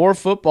 More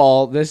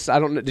football. This I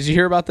don't know. Did you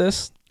hear about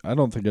this? I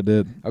don't think I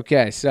did.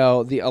 Okay,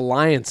 so the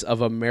Alliance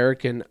of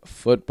American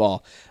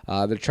Football.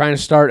 They're trying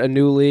to start a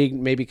new league,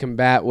 maybe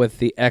combat with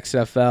the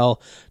XFL.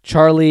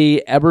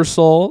 Charlie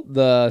Ebersol,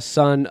 the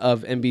son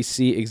of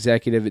NBC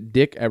executive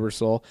Dick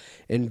Ebersol,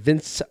 and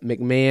Vince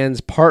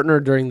McMahon's partner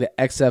during the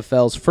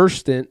XFL's first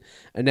stint,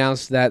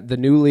 announced that the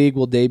new league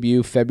will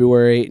debut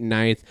February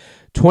 9th,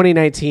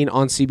 2019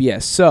 on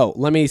CBS. So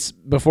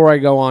before I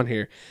go on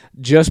here,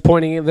 just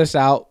pointing this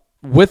out,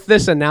 with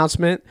this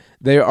announcement,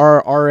 they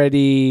are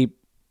already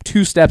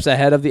 2 steps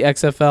ahead of the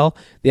XFL.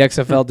 The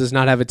XFL does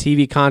not have a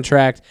TV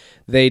contract.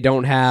 They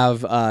don't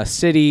have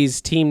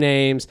cities, team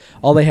names.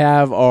 All they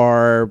have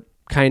are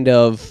kind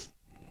of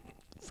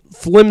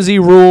flimsy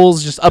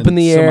rules just up in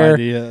the air.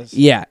 Ideas.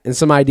 Yeah, and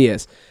some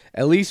ideas.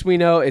 At least we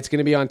know it's going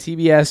to be on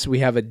TBS. We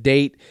have a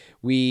date.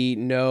 We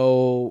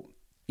know,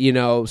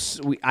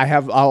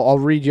 I'll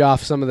read you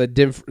off some of the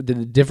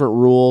different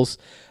rules.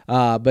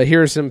 But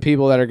here are some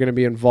people that are going to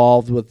be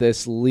involved with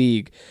this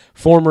league.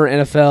 Former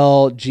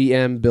NFL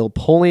GM Bill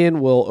Polian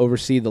will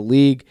oversee the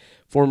league.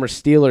 Former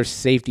Steelers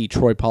safety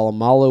Troy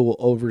Polamalu will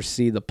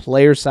oversee the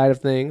player side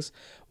of things,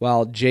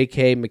 while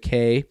J.K.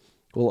 McKay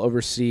will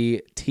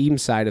oversee team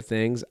side of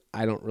things.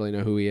 I don't really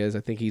know who he is. I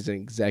think he's an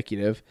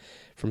executive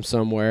from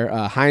somewhere.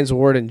 Hines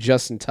Ward and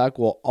Justin Tuck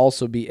will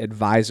also be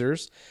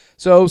advisors.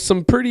 So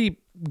some pretty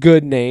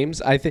good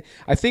names. I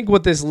think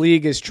what this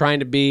league is trying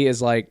to be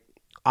is like,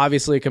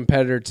 obviously a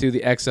competitor to the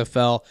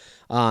XFL,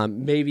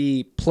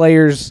 maybe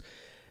players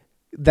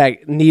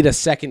that need a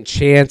second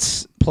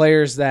chance,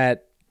 players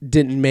that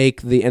didn't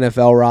make the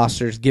NFL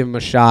rosters, give them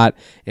a shot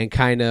and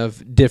kind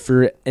of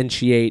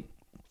differentiate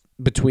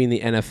between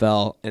the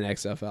NFL and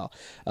XFL.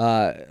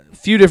 A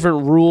few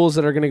different rules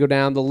that are going to go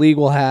down. The league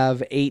will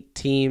have 8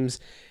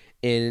 teams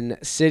in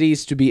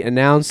cities to be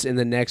announced in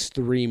the next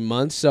 3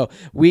 months. So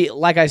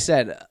like I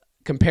said,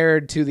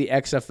 compared to the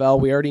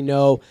XFL, we already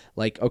know,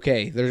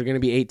 okay, there's going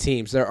to be 8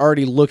 teams. They're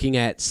already looking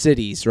at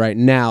cities right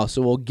now,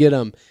 so we'll get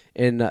them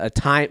in a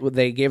time.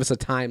 They gave us a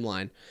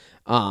timeline.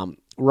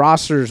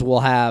 Rosters will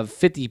have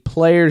 50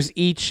 players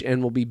each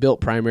and will be built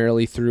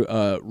primarily through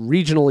a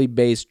regionally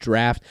based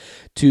draft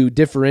to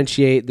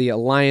differentiate the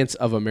Alliance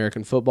of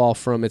American Football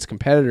from its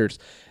competitors.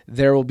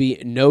 There will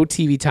be no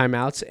TV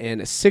timeouts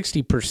and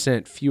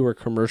 60% fewer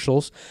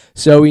commercials.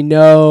 So we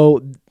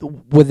know,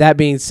 with that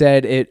being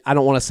said, I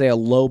don't want to say a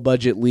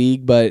low-budget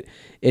league, but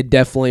it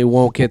definitely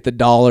won't get the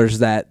dollars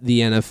that the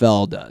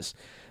NFL does.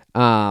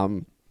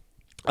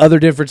 Other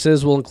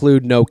differences will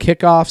include no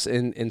kickoffs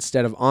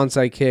instead of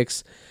onside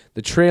kicks.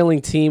 The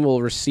trailing team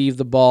will receive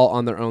the ball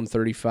on their own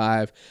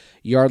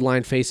 35-yard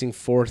line facing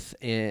 4th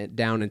and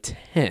down and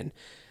 10.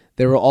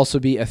 There will also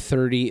be a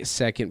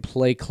 30-second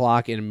play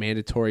clock and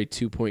mandatory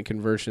 2-point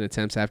conversion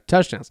attempts after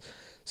touchdowns.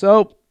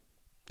 So,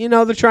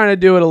 they're trying to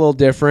do it a little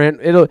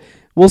different.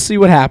 We'll see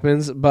what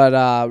happens,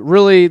 but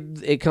really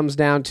it comes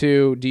down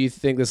to, do you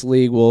think this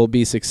league will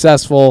be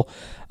successful?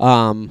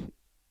 Do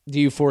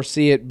you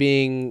foresee it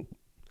being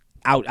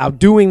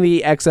outdoing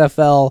the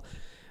XFL,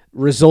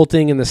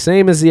 resulting in the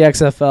same as the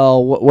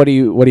XFL? What do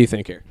you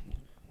think here?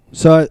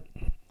 So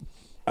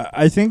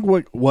I think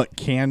what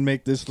can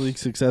make this league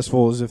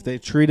successful is if they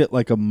treat it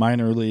like a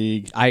minor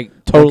league. I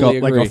totally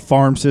agree. Like a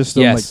farm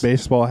system, yes, like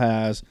baseball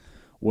has,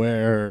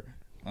 where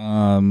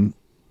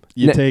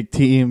you take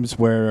teams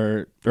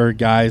or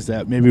guys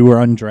that maybe were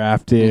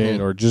undrafted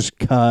or just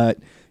cut,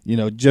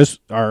 just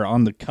are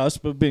on the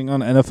cusp of being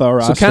on an NFL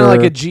roster. So kind of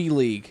like a G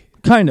League.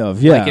 Kind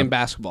of, yeah. Like in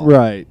basketball.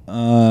 Right.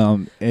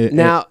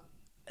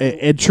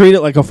 It treat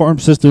it like a farm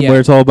system where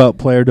it's all about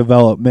player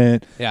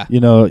development. Yeah.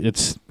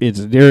 It's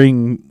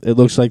during, it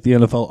looks like the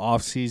NFL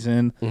off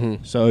season.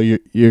 So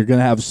you're going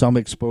to have some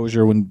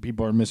exposure when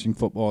people are missing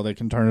football. They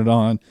can turn it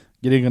on.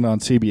 Getting it on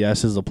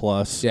CBS is a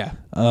plus. Yeah.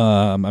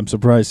 I'm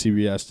surprised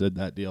CBS did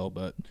that deal,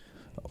 but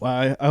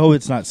I hope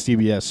it's not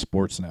CBS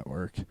Sports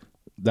Network.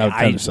 That would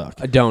kind of suck.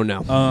 I don't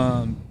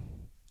know.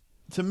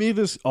 To me,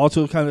 this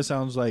also kind of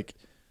sounds like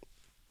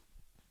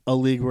a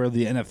league where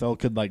the NFL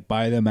could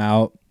buy them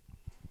out,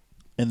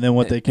 and then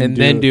what they can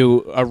then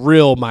do a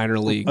real minor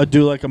league.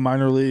 Do like a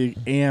minor league,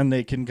 and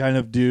they can kind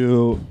of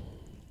do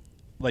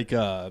like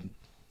a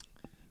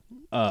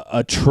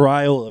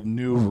trial of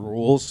new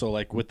rules. So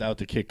without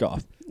the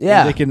kickoff,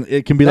 yeah, it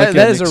can be that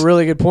is a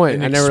really good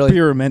point. An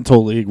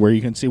experimental league where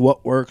you can see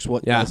what works,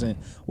 what doesn't,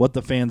 what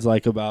the fans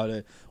like about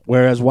it.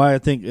 Whereas why I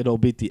think it'll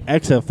beat the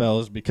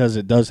XFL is because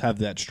it does have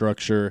that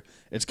structure.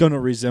 It's going to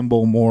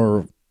resemble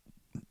more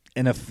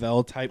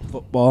NFL type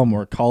football,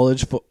 more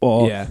college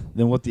football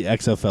than what the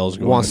XFL is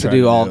going wants to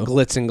do. All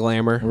glitz and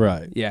glamour,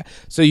 right? Yeah.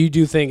 So you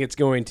do think it's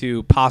going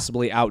to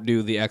possibly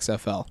outdo the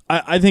XFL?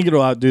 I think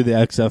it'll outdo the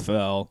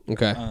XFL.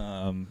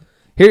 Okay.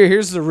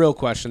 Here's the real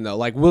question though.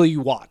 Will you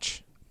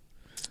watch?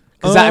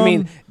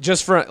 Because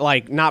just for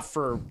not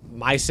for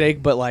my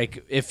sake, but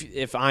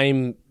if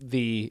I'm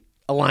the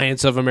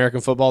Alliance of American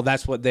Football,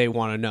 that's what they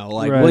want to know.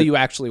 Will you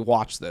actually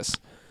watch this?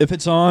 If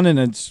it's on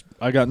and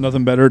I got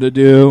nothing better to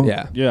do,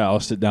 yeah, I'll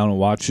sit down and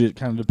watch it.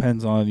 Kind of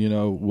depends on,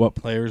 what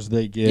players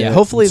they get. Yeah,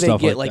 hopefully they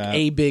get like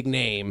a big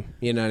name,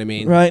 you know what I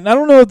mean? Right. And I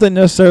don't know if they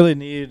necessarily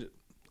need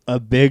a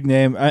big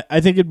name.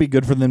 I think it'd be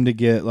good for them to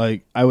get,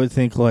 like, I would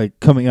think, like,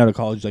 coming out of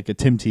college, like a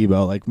Tim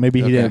Tebow. Like,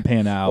 maybe he didn't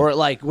pan out. Or,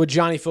 like, would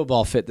Johnny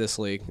Football fit this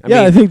league?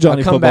 I think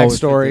Johnny a Football comeback would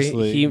story. fit this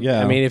league.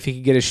 I mean, if he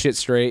could get his shit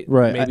straight,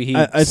 right. maybe he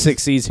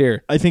succeeds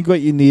here. I think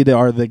what you need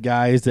are the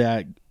guys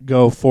that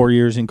go 4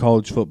 years in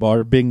college football,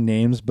 are big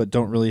names, but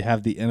don't really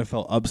have the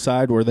NFL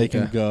upside where they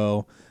can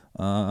go,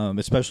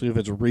 especially if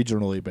it's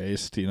regionally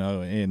based,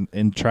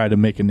 and try to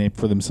make a name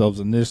for themselves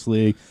in this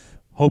league,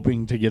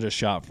 hoping to get a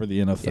shot for the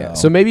NFL. Yeah.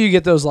 So maybe you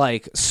get those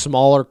like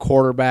smaller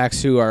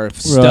quarterbacks who are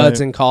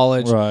studs in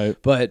college,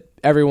 but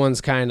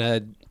everyone's kind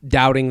of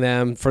doubting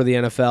them for the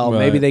NFL. Right.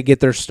 Maybe they get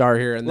their start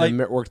here and then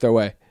work their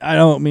way. I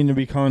don't mean to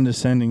be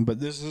condescending, but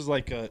this is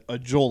like a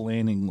Joel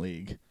Lanning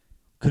league.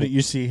 Couldn't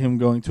you see him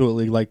going to a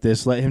league like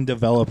this? Let him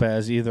develop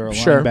as either a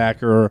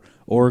linebacker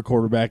or a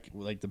quarterback,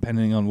 like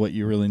depending on what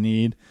you really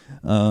need,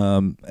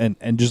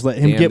 and just let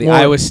him get the more.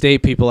 Iowa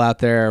State people out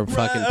there are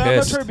fucking pissed. I'm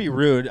not trying to be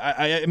rude.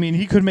 I mean,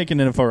 he could make an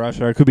NFL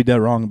roster. I could be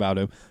dead wrong about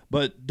him,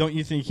 but don't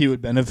you think he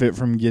would benefit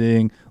from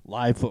getting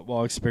live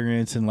football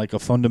experience in like a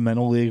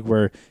fundamental league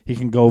where he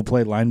can go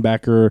play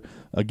linebacker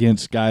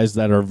against guys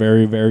that are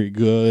very, very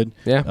good,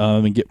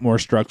 and get more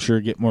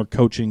structure, get more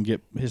coaching,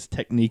 get his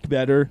technique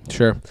better?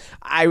 Sure.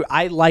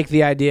 I like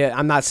the idea.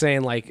 I'm not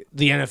saying like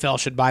the NFL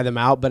should buy them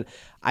out, but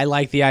I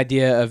like the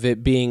idea of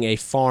it being a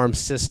farm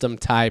system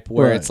type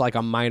where it's like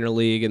a minor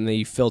league and then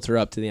you filter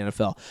up to the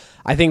NFL.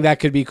 I think that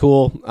could be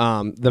cool.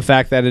 The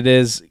fact that it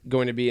is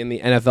going to be in the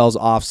NFL's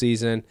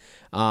offseason,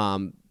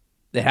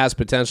 it has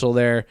potential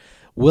there.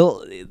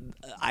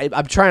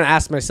 I'm trying to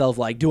ask myself,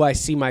 like, do I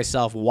see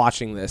myself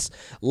watching this?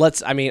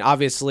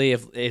 Obviously,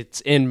 if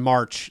it's in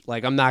March,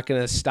 like, I'm not going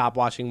to stop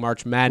watching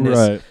March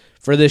Madness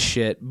for this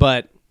shit.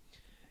 But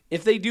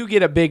if they do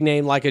get a big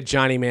name like a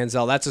Johnny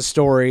Manziel, that's a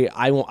story.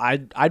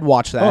 I'd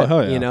watch that.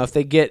 Oh, yeah. If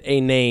they get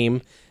a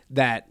name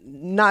that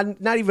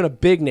not even a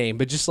big name,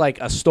 but just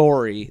like a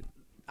story,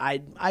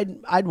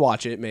 I'd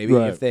watch it maybe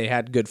if they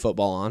had good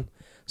football on.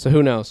 So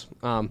who knows?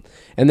 And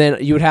then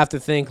you would have to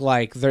think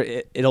like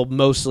it'll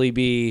mostly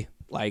be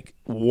like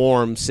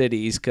warm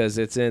cities because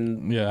it's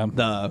in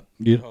the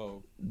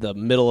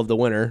middle of the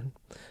winter.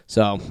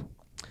 So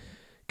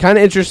kind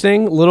of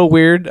interesting, a little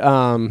weird.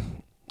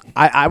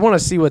 I want to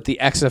see what the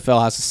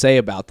XFL has to say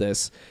about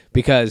this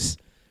because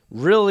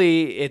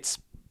really it's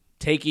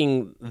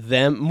taking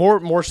them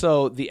more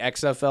so the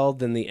XFL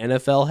than the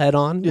NFL head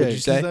on. Yeah, would you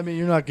say? I mean,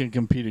 you're not going to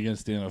compete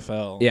against the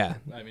NFL. Yeah,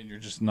 I mean, you're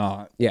just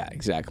not. Yeah,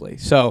 exactly.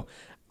 So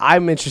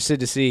I'm interested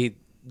to see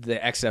the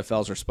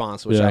XFL's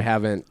response, which I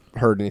haven't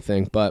heard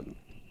anything, but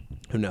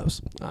who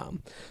knows?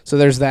 So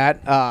there's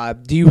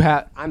that. Do you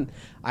have?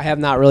 I have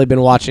not really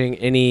been watching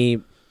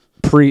any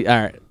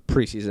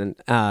preseason,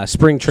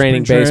 spring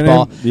training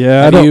baseball.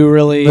 Yeah, have you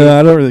really? No,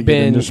 I don't really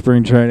get into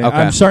spring training. Okay.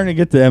 I'm starting to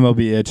get the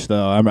MLB itch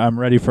though. I'm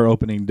ready for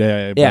opening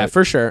day. Yeah,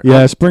 for sure.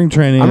 Yeah, spring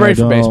training. I'm ready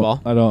for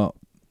baseball.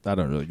 I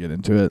don't really get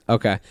into it.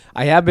 Okay,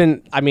 I have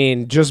been. I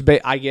mean,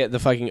 I get the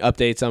fucking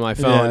updates on my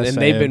phone,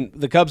 and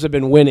the Cubs have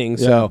been winning.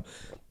 Yeah.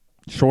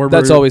 So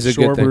that's always a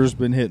good thing. Schwarber's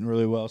been hitting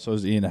really well. So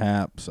is Ian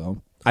Happ.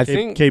 So I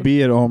think KB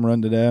had a home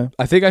run today.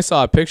 I think I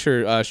saw a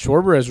picture.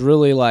 Schwarber has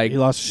really he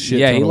lost shit.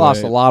 Yeah, he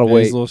lost a lot of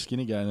weight. He's a little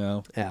skinny guy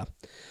now. Yeah.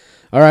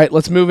 All right,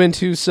 let's move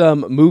into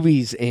some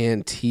movies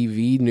and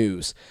TV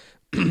news.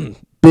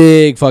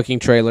 Big fucking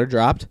trailer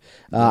dropped.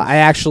 I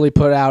actually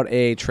put out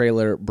a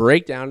trailer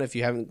breakdown. If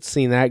you haven't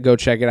seen that, go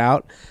check it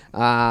out.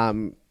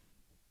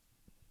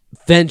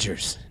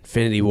 Avengers: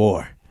 Infinity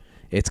War.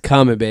 It's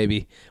coming,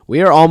 baby.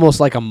 We are almost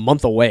like a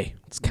month away.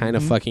 It's kind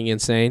of fucking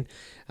insane.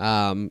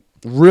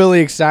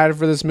 Really excited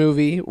for this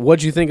movie.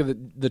 What'd you think of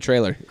the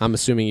trailer? I'm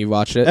assuming you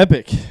watched it.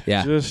 Epic.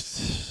 Yeah.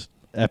 Just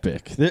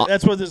epic.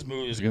 That's what this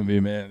movie is going to be,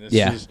 man.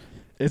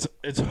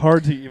 It's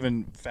hard to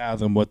even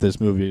fathom what this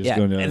movie is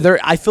going to.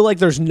 I feel like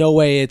there's no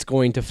way it's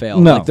going to fail.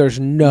 No. Like there's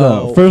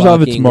no. First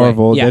off, it's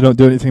Marvel. Yeah. They don't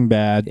do anything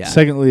bad. Yeah.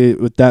 Secondly,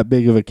 with that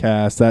big of a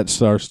cast, that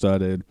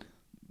star-studded,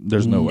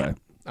 there's no way.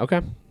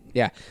 Okay.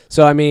 Yeah.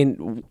 So I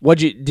mean,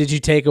 did you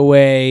take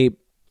away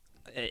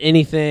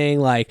anything?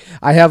 Like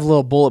I have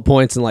little bullet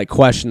points and like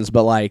questions,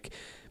 but like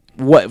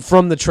what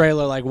from the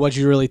trailer? Like what'd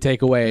you really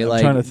take away? I'm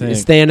trying to think.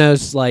 Is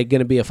Thanos like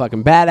gonna be a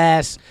fucking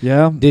badass?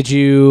 Yeah. Did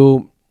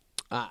you?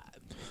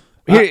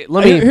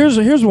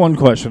 Here's one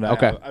question.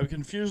 Okay. I'm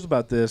confused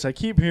about this. I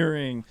keep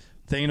hearing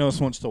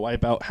Thanos wants to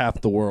wipe out half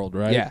the world,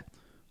 right? Yeah.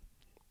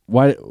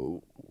 Why?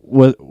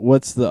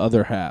 What's the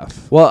other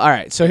half? Well, all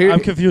right. So here I'm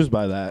confused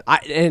by that.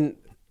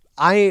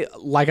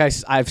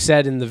 I've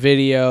said in the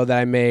video that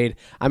I made,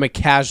 I'm a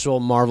casual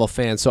Marvel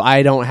fan, so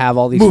I don't have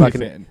all these movie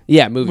fan.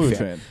 Yeah, movie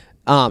fan.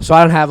 So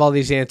I don't have all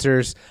these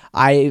answers.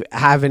 I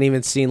haven't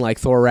even seen like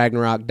Thor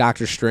Ragnarok,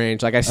 Doctor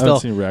Strange. Like I still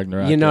haven't seen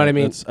Ragnarok. You know what I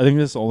mean? I think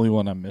that's the only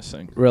one I'm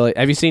missing. Really?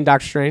 Have you seen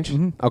Doctor Strange?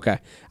 Mm-hmm. Okay,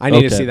 I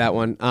need to see that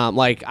one.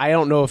 Like I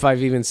don't know if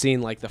I've even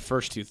seen like the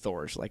first two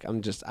Thors. Like I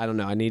don't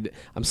know.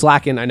 I'm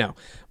slacking. I know.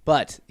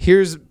 But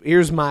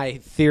here's my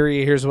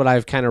theory. Here's what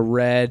I've kind of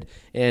read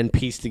and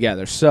pieced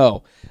together.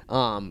 So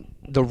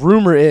the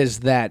rumor is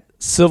that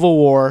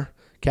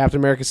Captain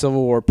America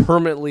Civil War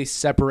permanently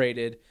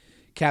separated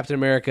Captain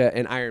America,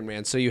 and Iron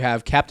Man. So you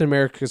have Captain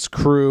America's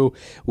crew,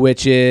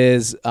 which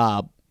is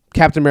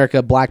Captain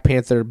America, Black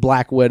Panther,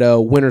 Black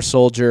Widow, Winter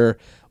Soldier,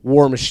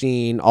 War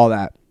Machine, all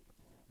that.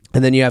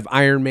 And then you have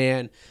Iron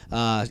Man,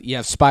 you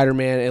have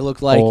Spider-Man. It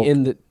looked like Hulk.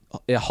 In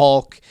the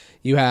Hulk.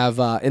 You have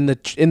in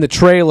the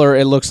trailer,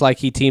 it looks like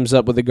he teams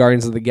up with the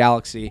Guardians of the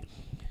Galaxy.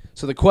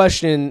 So the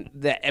question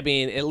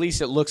at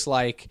least it looks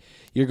like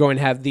you're going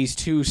to have these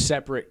two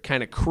separate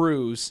kind of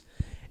crews.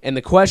 And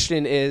the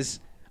question is,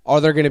 are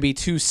there going to be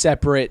two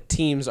separate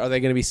teams? Are they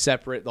going to be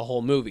separate the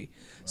whole movie?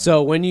 Right.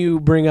 So when you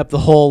bring up the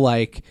whole,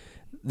 like,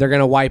 they're going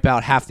to wipe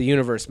out half the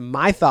universe,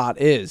 my thought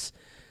is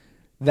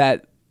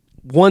that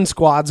one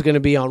squad's going to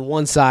be on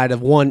one side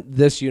of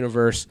this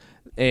universe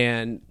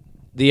and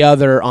the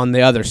other on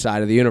the other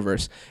side of the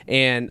universe.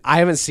 And I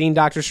haven't seen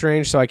Doctor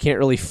Strange, so I can't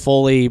really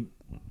fully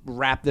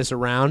wrap this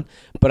around,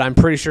 but I'm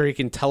pretty sure he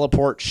can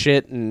teleport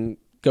shit and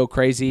go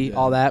crazy,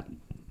 all that.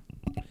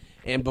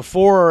 And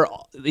before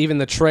even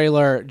the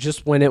trailer,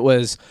 just when it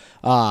was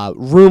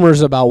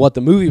rumors about what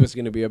the movie was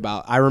going to be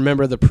about, I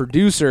remember the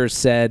producers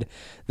said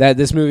that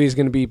this movie is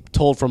going to be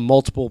told from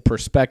multiple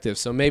perspectives.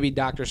 So maybe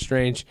Doctor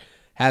Strange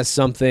has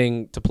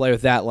something to play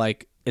with that,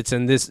 like it's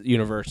in this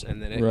universe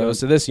and then it goes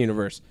to this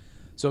universe.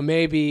 So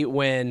maybe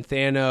when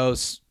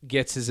Thanos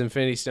gets his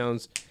Infinity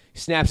Stones, he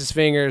snaps his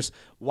fingers,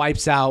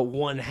 wipes out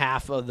one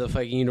half of the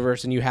fucking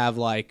universe, and you have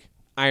like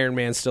Iron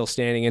Man still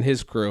standing and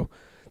his crew.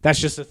 That's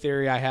just a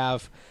theory I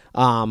have.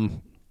 I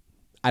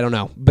don't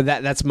know, but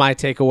that's my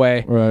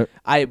takeaway.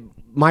 Right.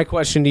 My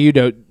question to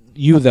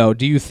you though,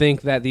 do you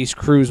think that these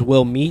crews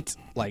will meet,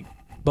 like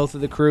both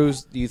of the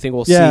crews? Do you think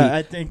we'll see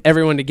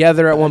everyone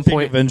together at one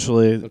point?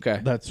 Eventually,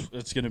 okay.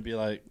 It's going to be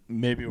like,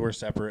 maybe we're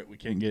separate. We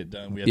can't get it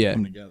done. We have to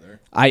come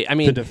together. I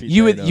mean,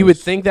 you would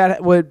think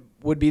that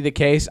would be the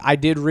case. I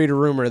did read a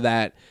rumor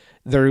that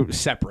they're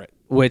separate,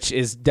 which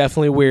is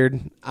definitely weird.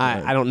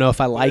 I don't know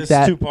if I like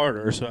that. It's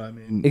two-parter, so I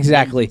mean,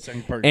 exactly.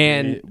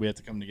 And we have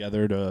to come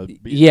together to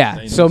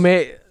beat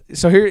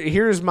So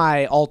here's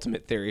my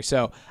ultimate theory.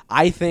 So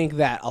I think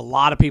that a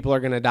lot of people are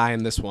going to die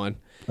in this one.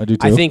 I do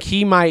too. I think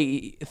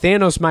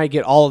Thanos might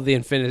get all of the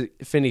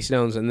Infinity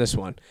Stones in this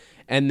one,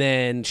 and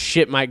then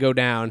shit might go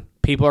down.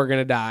 People are going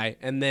to die,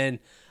 and then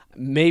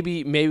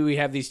maybe we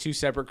have these two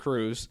separate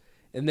crews,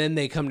 and then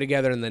they come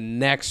together in the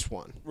next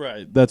one.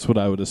 Right. That's what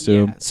I would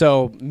assume. Yeah,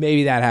 so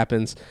maybe that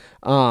happens.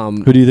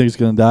 Who do you think is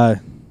going to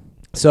die?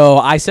 So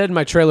I said in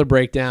my trailer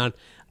breakdown,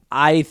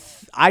 I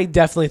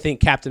definitely think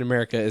Captain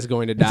America is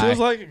going to die. It feels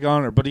like a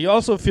goner, but he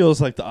also feels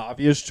like the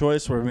obvious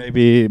choice where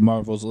maybe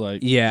Marvel's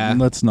like,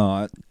 let's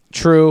not.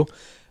 True,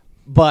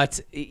 but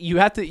you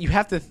have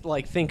to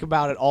like think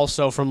about it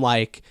also from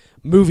like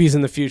movies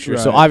in the future. Right.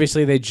 So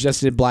obviously they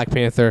just did Black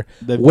Panther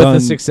with the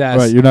success.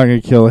 Right, you're not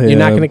going to kill him. You're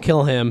not going to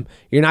kill him.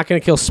 You're not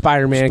going to kill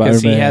Spider-Man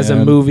because he has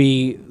a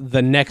movie,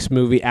 the next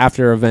movie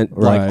after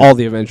like all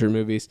the Avenger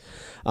movies.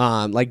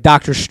 Like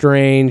Doctor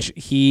Strange,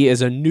 he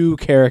is a new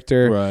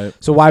character. Right.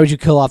 So why would you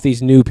kill off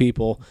these new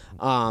people?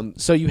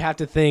 So you have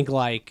to think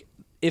like,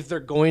 if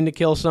they're going to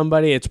kill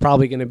somebody, it's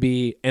probably going to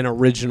be an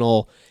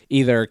original,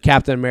 either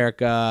Captain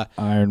America,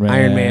 Iron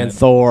Man,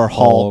 Thor,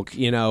 Hulk.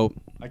 You know,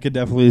 I could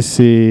definitely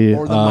see,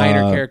 or the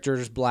minor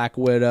characters, Black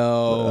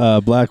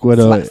Widow,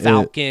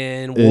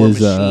 Falcon, War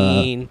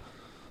Machine,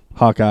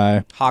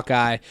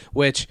 Hawkeye.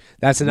 Which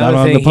that's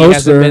another thing. He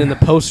hasn't been in the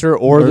poster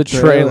or the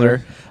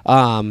trailer.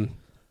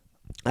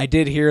 I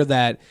did hear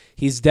that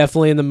he's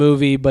definitely in the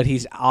movie, but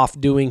he's off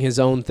doing his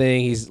own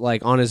thing. He's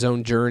like on his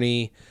own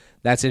journey.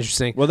 That's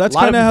interesting. Well, that's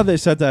kind of how they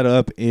set that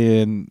up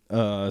in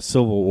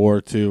Civil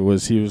War too.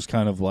 Was he was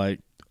kind of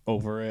like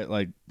over it,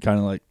 like kind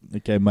of like,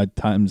 okay, my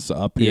time's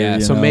up here. Yeah,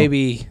 so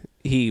maybe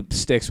he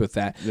sticks with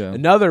that. Yeah.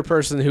 Another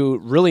person who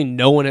really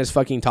no one has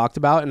fucking talked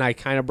about, and I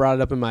kind of brought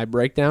it up in my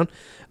breakdown,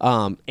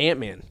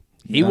 Ant-Man.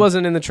 He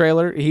wasn't in the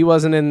trailer. He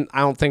wasn't in,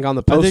 I don't think, on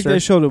the poster. I think they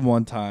showed him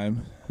one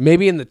time.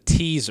 Maybe in the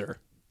teaser.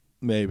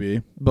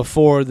 Maybe.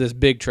 Before this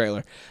big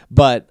trailer.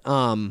 But,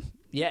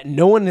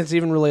 no one has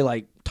even really,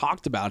 like,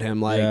 talked about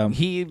him. Like, I'm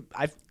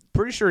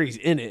pretty sure he's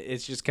in it.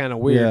 It's just kind of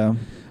weird. Yeah.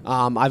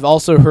 I've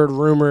also heard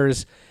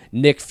rumors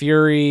Nick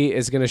Fury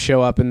is going to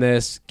show up in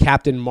this.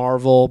 Captain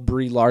Marvel,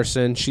 Brie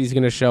Larson, she's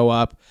going to show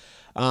up.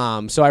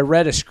 So I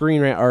read a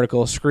Screen Rant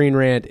article. Screen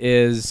Rant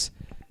is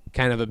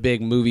kind of a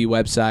big movie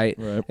website.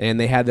 Right. And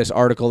they had this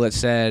article that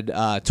said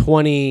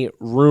 20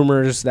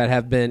 rumors that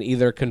have been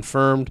either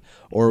confirmed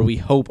or we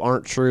hope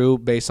aren't true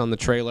based on the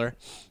trailer.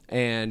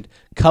 And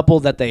a couple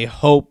that they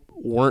hope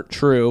weren't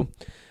true.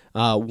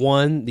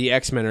 One, the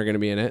X-Men are going to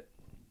be in it.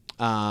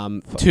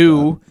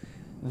 Two,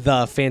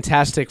 the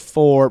Fantastic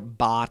Four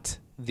bought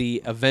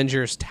the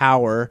Avengers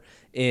Tower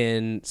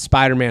in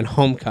Spider-Man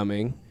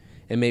Homecoming,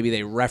 and maybe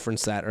they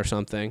reference that or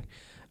something.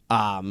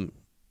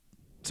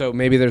 So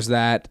maybe there's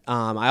that.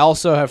 I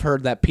also have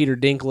heard that Peter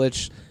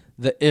Dinklage,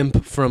 the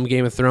imp from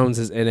Game of Thrones,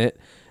 is in it.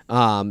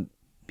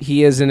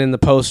 he isn't in the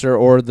poster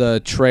or the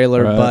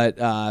trailer, Right.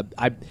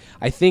 but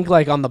I think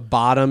like on the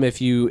bottom,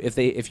 if you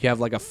have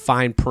like a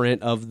fine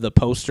print of the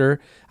poster,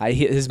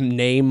 his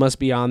name must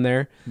be on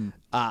there.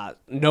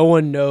 No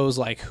one knows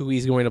like who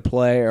he's going to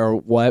play or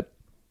what.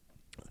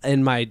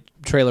 In my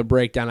trailer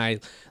breakdown, I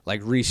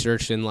like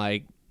researched and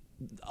like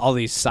all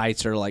these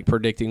sites are like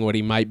predicting what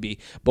he might be.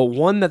 But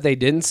one that they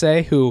didn't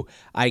say, who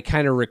I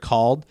kind of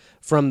recalled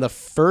from the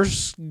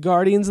first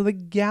Guardians of the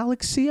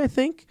Galaxy, I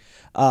think.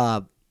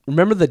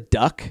 Remember the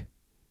duck?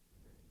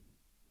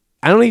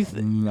 I don't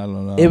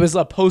know. It was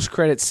a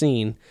post-credit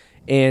scene,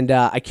 and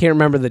I can't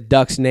remember the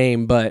duck's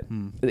name, but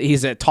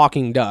he's a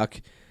talking duck.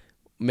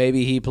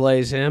 Maybe he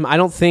plays him. I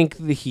don't think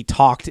that he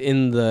talked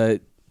in the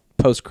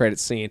post-credit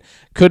scene.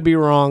 Could be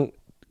wrong.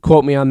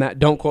 Quote me on that.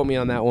 Don't quote me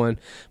on that one.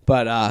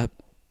 But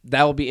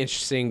that will be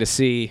interesting to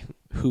see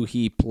who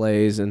he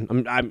plays,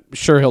 and I'm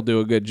sure he'll do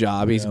a good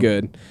job. He's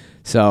good.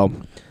 So,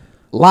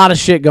 a lot of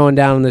shit going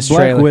down in this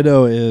trailer. Black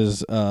Widow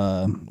is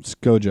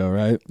ScarJo,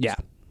 right? Yeah.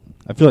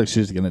 I feel like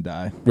she's going to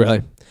die.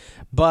 Really?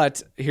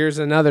 But here's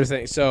another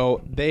thing.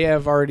 So they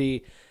have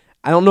already,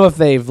 I don't know if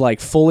they've like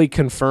fully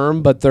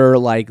confirmed, but they're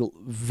like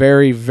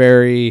very,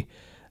 very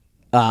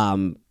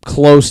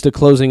close to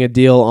closing a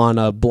deal on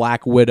a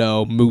Black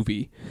Widow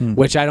movie,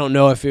 which I don't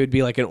know if it would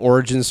be like an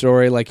origin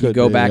story, like you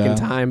go back in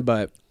time,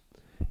 but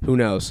who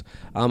knows?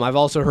 I've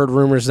also heard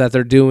rumors that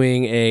they're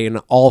doing an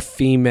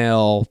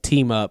all-female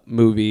team-up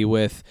movie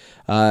with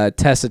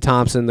Tessa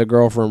Thompson, the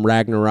girl from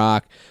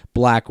Ragnarok,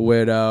 Black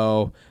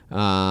Widow,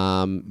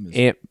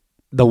 the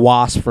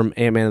Wasp from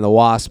Ant-Man and the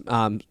Wasp,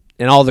 and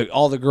all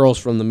the girls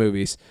from the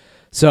movies.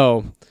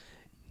 So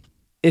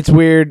it's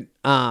weird.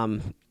 I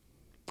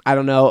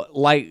don't know.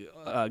 Like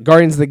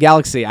Guardians of the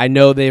Galaxy, I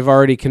know they've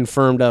already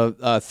confirmed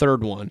a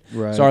third one.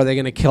 Right. So are they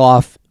going to kill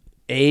off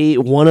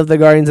one of the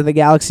Guardians of the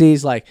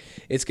Galaxies? Like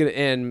it's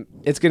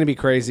gonna be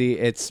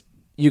crazy.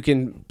 You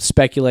can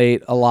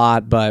speculate a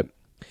lot, but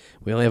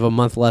we only have a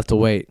month left to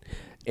wait.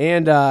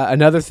 And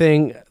another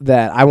thing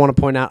that I want to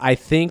point out, I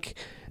think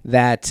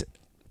that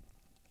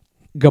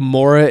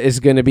Gamora is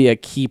going to be a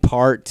key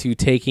part to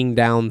taking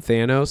down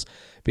Thanos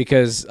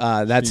because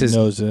that's She his.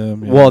 knows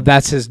him. Yeah. Well,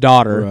 that's his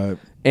daughter, Right.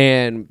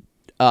 and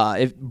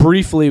if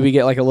briefly we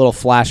get like a little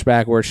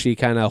flashback where she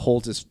kind of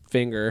holds his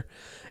finger,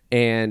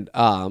 and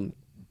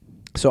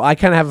so I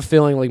kind of have a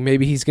feeling like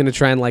maybe he's going to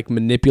try and like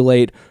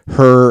manipulate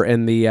her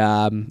and the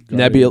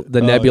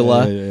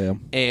Nebula, Yeah.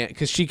 and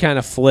because she kind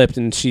of flipped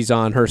and she's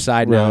on her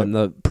side now Right. in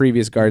the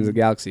previous Guardians of the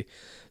Galaxy.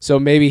 So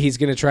maybe he's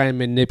going to try and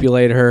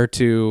manipulate her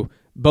to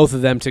both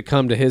of them to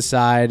come to his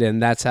side,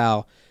 and that's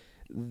how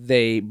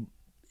they,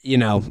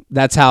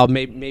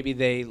 maybe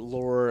they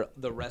lure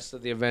the rest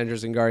of the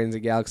Avengers and Guardians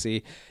of the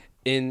Galaxy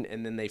in,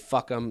 and then they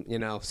fuck them,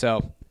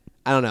 So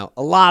I don't know.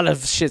 A lot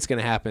of shit's going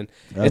to happen.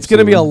 Absolutely. It's going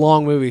to be a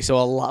long movie,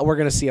 so we're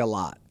going to see a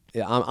lot.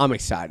 Yeah, I'm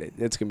excited.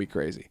 It's going to be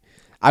crazy.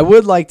 I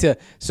would like to.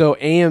 So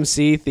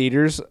AMC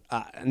theaters,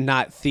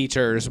 not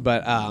theaters,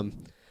 but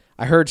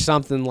I heard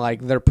something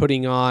like they're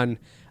putting on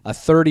a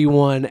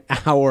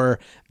 31-hour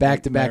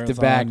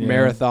back-to-back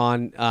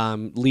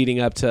marathon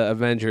leading up to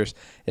Avengers.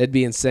 It'd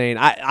be insane.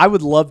 I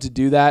would love to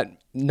do that,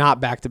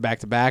 not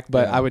back-to-back,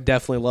 but I would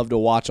definitely love to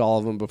watch all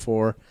of them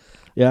before.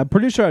 Yeah, I'm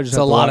pretty sure I just It's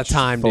have a to lot watch of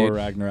time, Thor dude.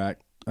 Ragnarok.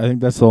 I think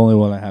that's the only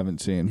one I haven't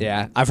seen.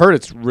 Yeah, I've heard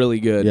it's really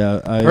good.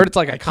 Yeah, I've heard it's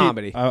like a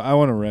comedy. I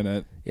want to rent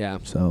it. Yeah.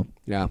 So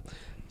Yeah.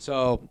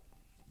 So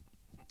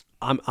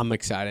I'm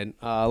excited.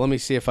 Let me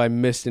see if I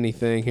missed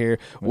anything here.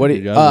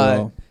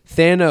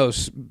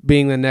 Thanos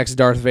being the next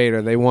Darth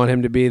Vader. They want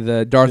him to be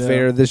the Darth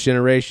Vader of this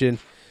generation.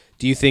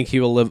 Do you think he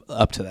will live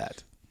up to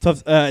that?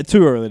 tough.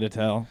 Too early to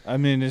tell. I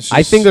mean, it's just,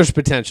 I think there's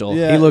potential.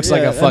 He looks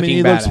like a fucking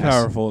he badass. looks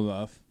powerful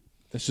enough.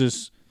 It's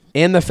just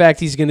And the fact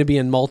he's going to be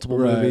in multiple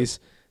Right. movies.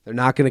 They're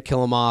not going to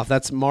kill him off.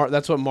 That's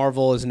what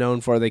Marvel is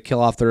known for. They kill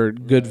off their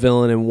good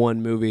villain in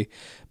one movie,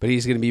 but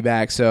he's going to be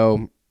back.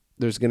 So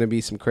there's going to be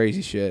some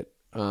crazy shit.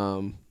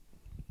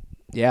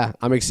 Yeah,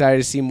 I'm excited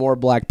to see more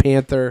Black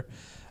Panther.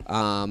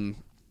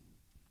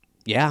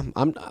 Yeah,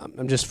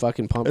 I'm just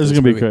fucking pumped. it's for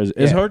gonna this be movie. crazy.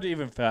 It's Yeah. hard to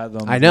even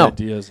fathom. I know. The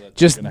ideas that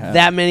Just gonna happen.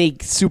 that many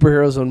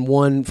superheroes on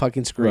one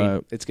fucking screen.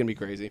 Right. It's gonna be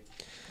crazy.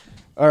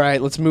 All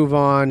right, let's move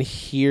on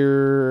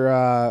here.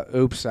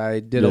 Oops, I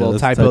did a little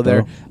that's typo a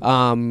there.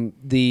 typo.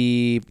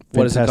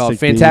 What is it called? Fantastic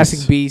Fantastic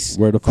Beasts. Beasts.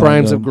 Where to find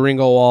Crimes of them.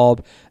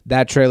 Grindelwald.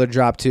 That trailer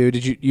dropped too.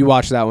 Did you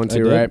watch that one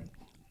too? did. Right.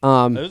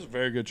 It was a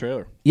very good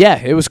trailer.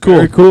 Yeah, it was cool.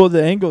 Very cool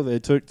the angle they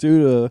took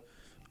too to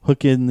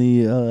hook in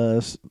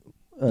the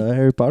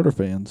Harry Potter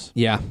fans.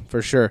 Yeah,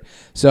 for sure.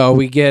 So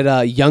we get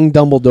young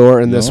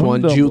Dumbledore in this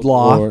one, Jude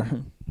Law.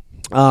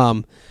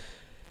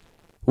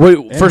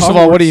 First of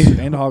all, what do you?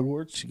 And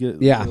Hogwarts. You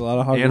get Yeah, a lot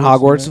of Hogwarts. and in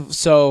Hogwarts. there.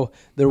 So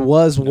there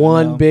was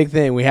one know. big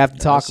thing we have to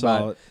talk saw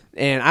about, it.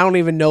 and I don't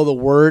even know the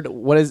word.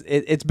 What is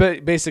it? It's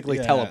basically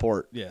Yeah,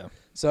 teleport. Yeah.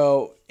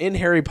 So in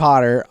Harry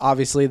Potter,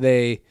 obviously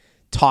they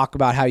talk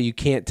about how you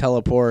can't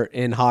teleport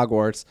in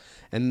Hogwarts,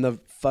 and the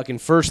fucking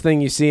first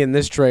thing you see in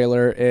this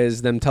trailer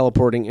is them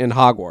teleporting in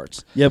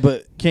Hogwarts. Yeah,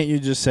 but can't you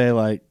just say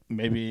like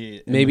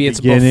maybe it's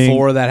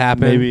before that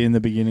happened. Maybe in the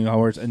beginning of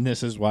Hogwarts, and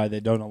this is why they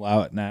don't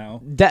allow it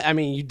now. I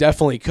mean, you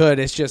definitely could.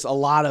 It's just a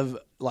lot of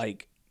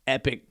like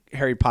epic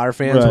Harry Potter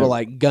fans were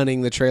like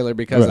gunning the trailer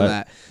because of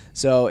that.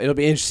 So it'll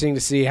be interesting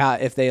to see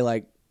if they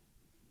like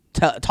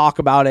talk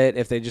about it,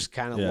 if they just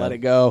kind of let it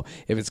go,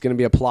 if it's going to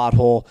be a plot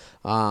hole.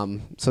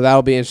 So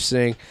that'll be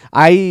interesting.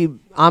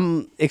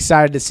 I'm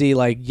excited to see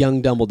like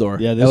young Dumbledore.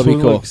 Yeah, that'll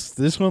be cool.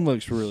 This one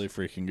looks really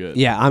freaking good.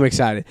 Yeah, I'm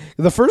excited.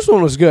 The first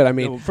one was good. I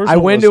mean, I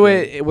went to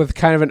it with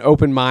kind of an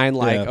open mind,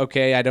 like,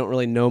 okay, I don't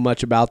really know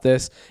much about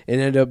this. It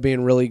ended up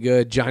being really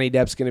good. Johnny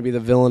Depp's going to be the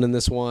villain in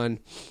this one.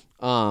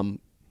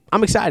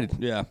 I'm excited.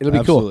 Yeah, it'll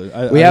be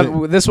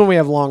cool. This one we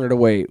have longer to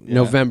wait,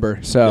 November.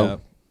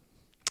 So,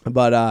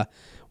 but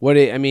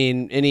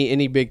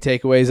any big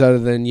takeaways other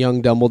than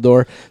young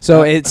Dumbledore?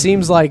 So it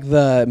seems like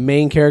the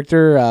main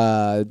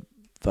character,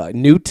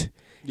 Newt,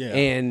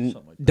 and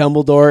like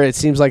Dumbledore. It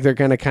seems like they're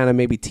gonna kind of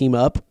maybe team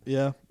up,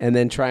 and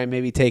then try and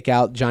maybe take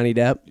out Johnny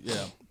Depp.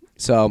 Yeah.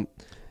 So.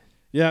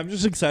 Yeah, I'm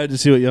just excited to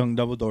see what young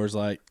Dumbledore's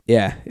like.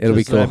 Yeah, it'll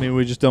be cool. I mean,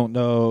 we just don't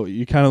know.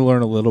 You kind of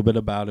learn a little bit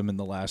about him in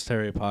the last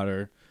Harry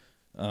Potter,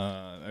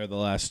 or the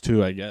last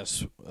two, I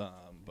guess.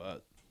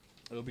 But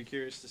it'll be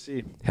curious to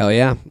see. Hell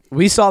yeah.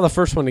 We saw the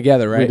first one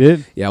together, right? We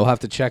did. Yeah, we'll have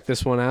to check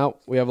this one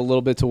out. We have a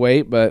little bit to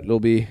wait, but it'll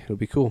be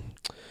cool.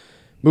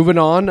 Moving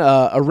on,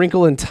 A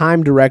Wrinkle in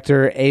Time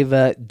director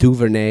Ava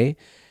DuVernay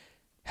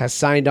has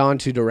signed on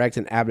to direct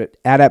an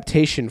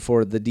adaptation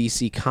for the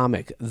DC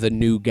comic The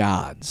New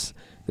Gods.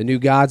 The New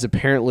Gods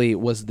apparently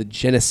was the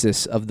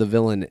genesis of the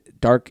villain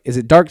Is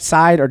it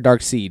Darkseid or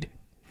Darkseid?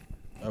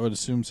 I would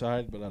assume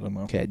side, but I don't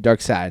know. Okay,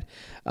 Darkseid.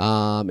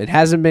 It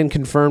hasn't been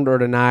confirmed or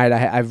denied.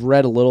 I've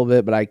read a little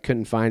bit, but I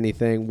couldn't find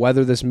anything.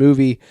 Whether this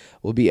movie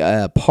will be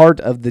a part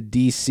of the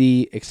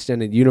DC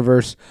extended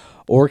universe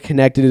or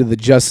connected to the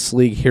Justice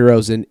League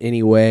heroes in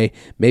any way.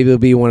 Maybe it'll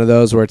be one of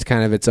those where it's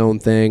kind of its own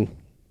thing.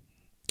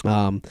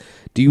 Do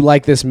you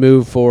like this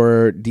move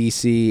for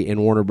DC and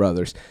Warner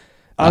Brothers?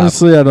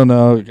 Honestly, I don't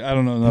know. I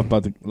don't know enough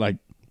about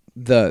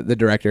the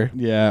director.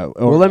 Yeah.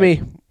 Well, let me.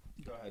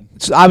 Go ahead.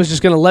 So I was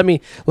just gonna let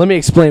me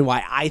explain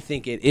why I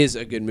think it is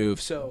a good move.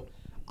 So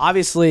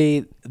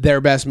obviously, their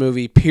best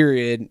movie,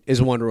 period,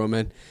 is Wonder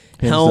Woman,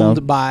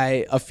 helmed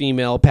by a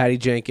female, Patty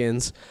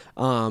Jenkins.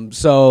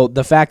 So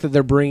the fact that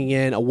they're bringing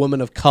in a woman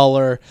of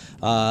color,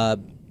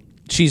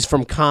 she's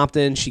from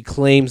Compton. She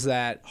claims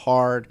that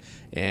hard.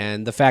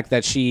 And the fact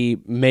that she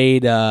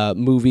made a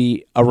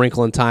movie, A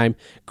Wrinkle in Time,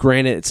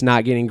 granted it's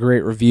not getting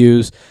great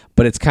reviews,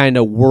 but it's kind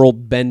of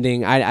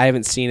world-bending. I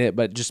haven't seen it,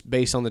 but just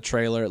based on the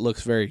trailer, it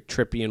looks very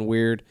trippy and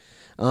weird.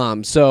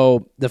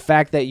 So the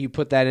fact that you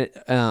put that in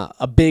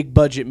a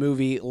big-budget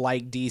movie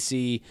like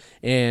DC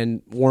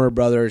and Warner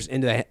Brothers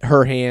into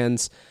her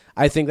hands,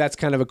 I think that's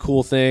kind of a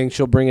cool thing.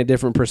 She'll bring a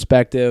different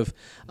perspective.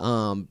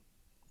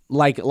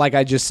 Like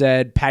I just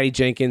said, Patty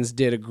Jenkins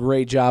did a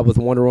great job with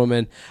Wonder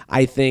Woman.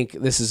 I think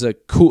this is a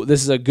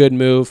good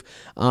move.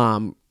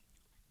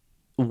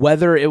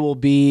 Whether it will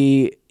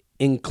be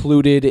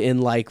included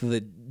in like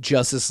the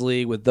Justice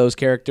League with those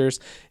characters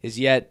is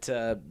yet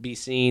to be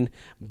seen.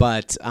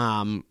 But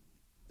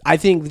I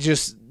think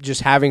just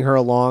having her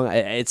along,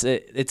 it's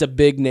a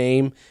big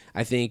name.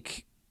 I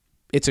think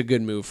it's a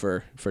good move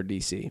for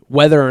DC,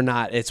 whether or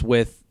not it's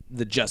with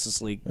the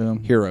Justice League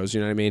heroes, you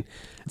know what I mean?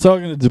 It's all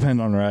going to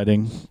depend on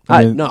writing.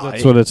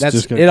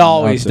 It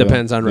always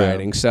depends on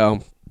writing. So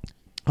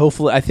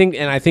hopefully, I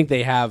think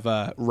they have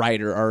a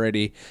writer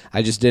already.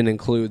 I just didn't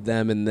include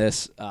them in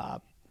this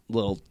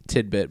little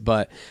tidbit,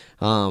 but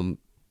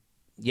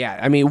yeah,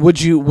 I mean,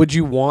 would you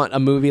want a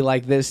movie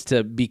like this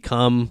to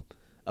become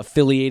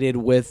affiliated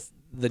with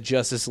the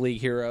Justice League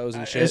heroes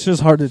and shit? It's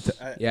just hard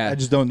to. I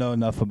just don't know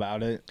enough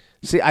about it.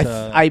 See,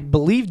 I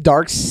believe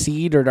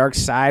Darkseid or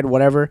Darkseid,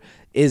 whatever,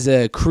 is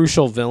a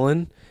crucial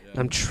villain.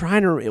 Yeah. I'm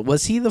trying to.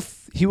 Was he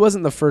he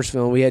wasn't the first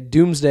villain. We had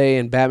Doomsday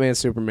and Batman,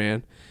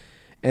 Superman,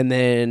 and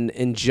then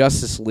in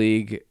Justice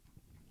League,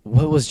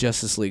 what was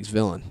Justice League's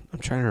villain? I'm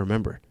trying to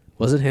remember.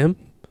 Was it him?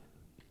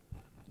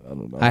 I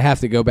don't know. I have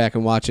to go back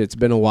and watch it. It's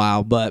been a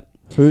while, but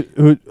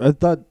who I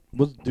thought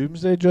was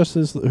Doomsday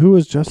Justice. Who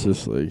was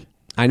Justice League?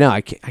 I know.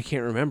 I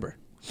can't remember.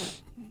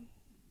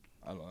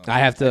 I don't know. I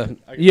have to.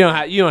 You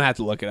don't have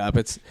to look it up.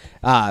 It's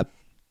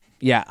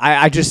yeah.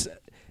 I just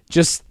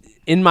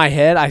in my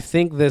head, I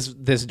think this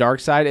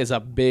Darkseid is a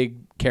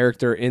big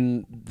character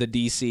in the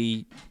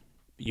DC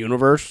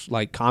universe,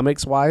 like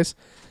comics wise.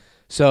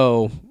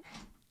 So,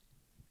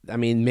 I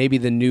mean, maybe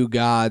the New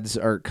Gods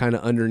are kind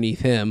of underneath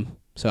him.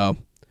 So,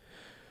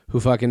 who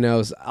fucking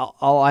knows?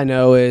 All I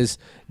know is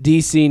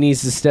DC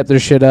needs to step their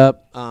shit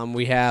up.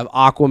 We have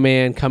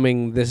Aquaman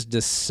coming this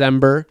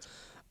December.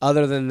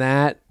 Other than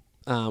that,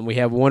 we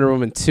have Wonder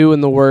Woman 2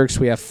 in the works.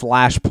 We have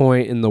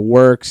Flashpoint in the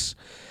works.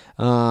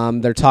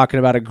 They're talking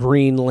about a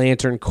Green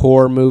Lantern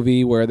Corps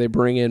movie where they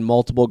bring in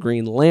multiple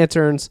Green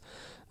Lanterns.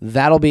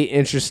 That'll be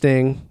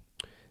interesting.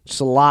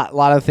 Just a lot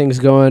of things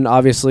going.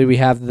 Obviously, we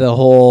have the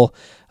whole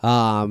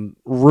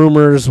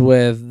rumors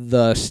with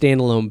the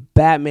standalone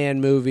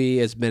Batman movie.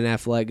 Is Ben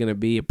Affleck going to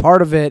be a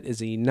part of it? Is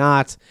he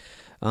not?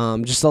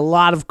 Just a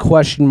lot of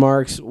question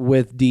marks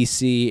with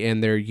DC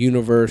and their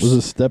universe. Was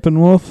it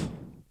Steppenwolf?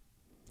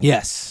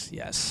 Yes,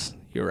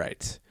 you're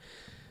right.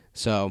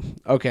 So,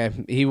 okay,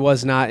 he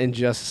was not in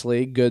Justice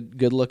League.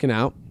 Good looking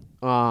out.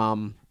 But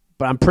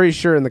I'm pretty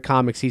sure in the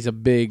comics he's a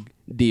big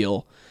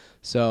deal.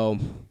 So,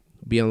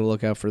 be on the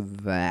lookout for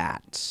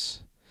that.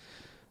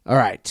 All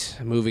right,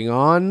 moving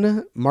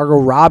on. Margot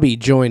Robbie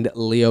joined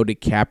Leo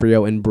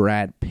DiCaprio and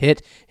Brad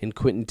Pitt in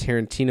Quentin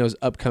Tarantino's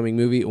upcoming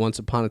movie, Once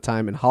Upon a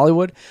Time in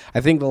Hollywood.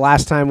 I think the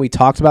last time we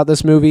talked about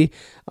this movie,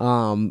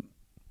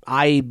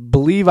 I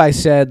believe I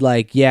said,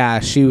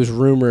 she was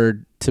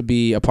rumored to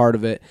be a part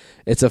of it.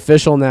 It's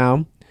official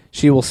now.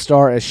 She will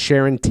star as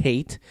Sharon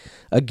Tate.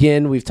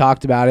 Again, we've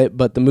talked about it,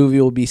 but the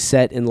movie will be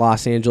set in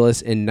Los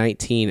Angeles in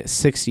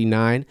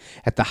 1969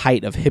 at the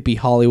height of hippie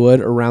Hollywood,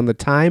 around the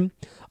time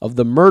of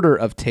the murder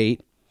of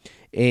Tate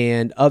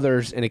and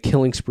others in a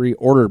killing spree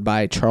ordered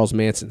by Charles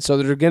Manson. So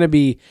there are going to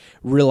be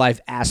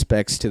real-life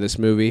aspects to this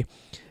movie.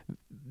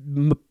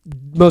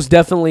 Most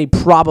definitely,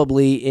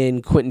 probably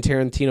in Quentin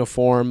Tarantino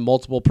form,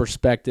 multiple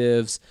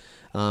perspectives.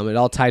 It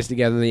all ties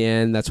together in the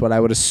end. That's what I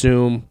would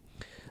assume.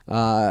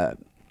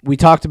 We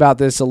talked about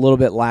this a little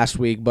bit last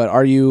week, but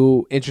are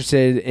you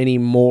interested any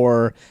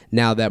more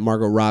now that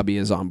Margot Robbie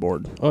is on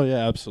board? Oh,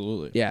 yeah,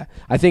 absolutely. Yeah,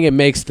 I think it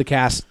makes the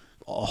cast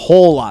a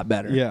whole lot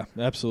better. Yeah,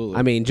 absolutely.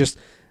 I mean, just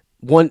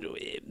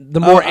the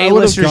more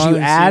A-listers you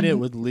add. Seen it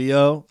with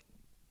Leo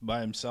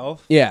by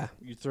himself. Yeah.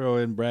 You throw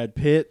in Brad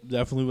Pitt,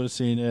 definitely would have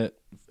seen it.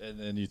 And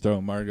then you throw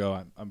in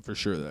Margot, I'm for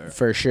sure there.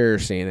 For sure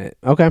seeing it.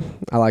 Okay,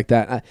 I like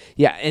that.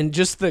 Yeah, and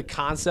just the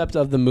concept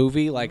of the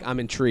movie, I'm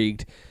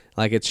intrigued.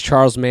 It's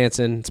Charles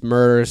Manson, it's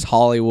murders,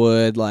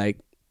 Hollywood,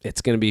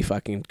 it's going to be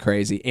fucking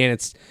crazy. And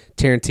it's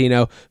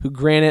Tarantino, who,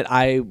 granted,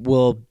 I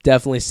will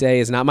definitely say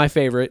is not my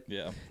favorite.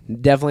 Yeah.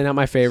 Definitely not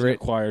my favorite.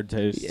 It's acquired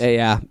taste.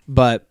 Yeah,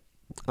 but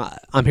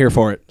I'm here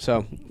for it.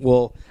 So,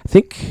 I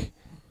think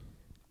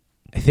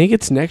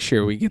it's next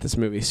year we get this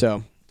movie,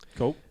 so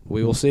cool.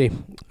 We will see.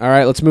 All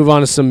right, let's move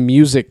on to some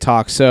music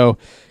talk. So,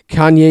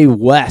 Kanye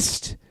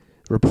West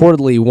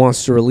reportedly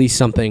wants to release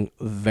something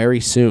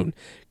very soon.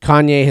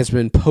 Kanye has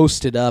been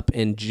posted up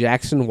in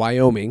Jackson,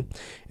 Wyoming,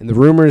 and the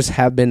rumors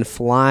have been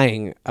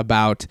flying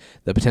about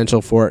the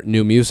potential for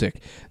new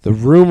music. The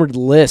rumored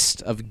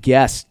list of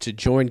guests to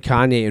join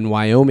Kanye in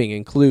Wyoming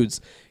includes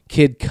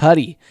Kid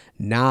Cudi,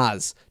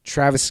 Nas,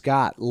 Travis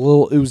Scott,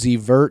 Lil Uzi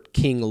Vert,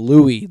 King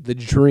Louie, The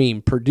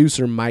Dream,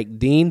 producer Mike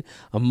Dean,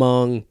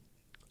 among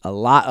a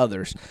lot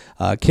others.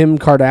 Kim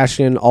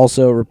Kardashian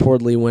also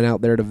reportedly went out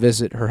there to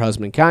visit her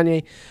husband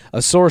Kanye.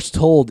 A source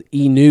told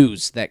E!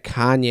 News that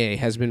Kanye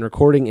has been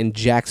recording in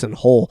Jackson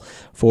Hole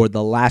for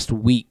the last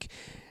week.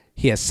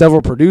 He has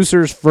several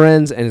producers,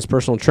 friends, and his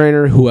personal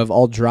trainer who have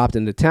all dropped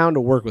into town to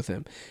work with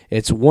him.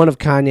 It's one of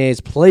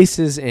Kanye's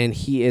places, and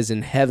he is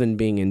in heaven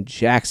being in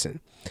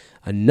Jackson.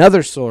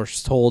 Another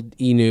source told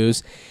E!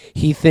 News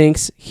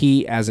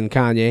he, as in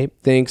Kanye,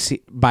 thinks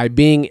by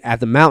being at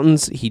the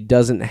mountains, he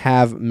doesn't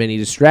have many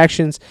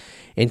distractions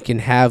and can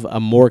have a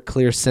more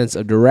clear sense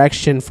of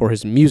direction for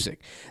his music.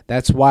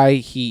 That's why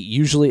he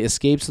usually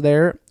escapes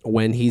there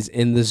when he's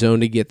in the zone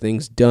to get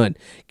things done.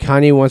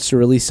 Kanye wants to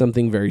release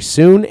something very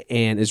soon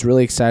and is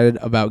really excited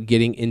about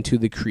getting into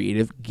the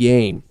creative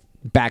game,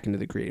 back into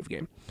the creative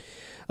game.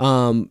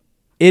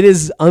 It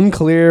is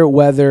unclear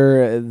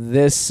whether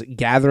this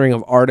gathering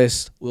of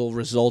artists will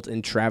result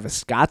in Travis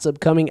Scott's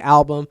upcoming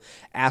album,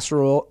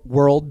 Astro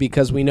World,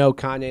 because we know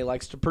Kanye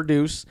likes to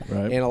produce,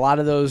 right. And a lot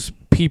of those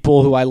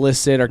people who I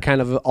listed are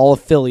kind of all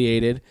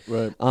affiliated.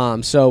 Right.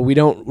 So we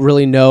don't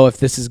really know if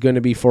this is going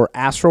to be for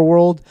Astro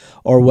World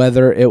or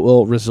whether it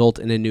will result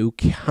in a new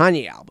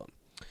Kanye album.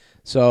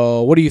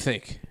 So what do you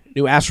think?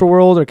 New Astro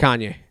World or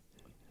Kanye?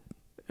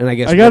 And I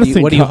guess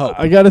what do you hope?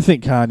 I gotta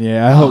think Kanye.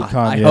 I hope Kanye.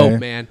 I hope,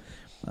 man.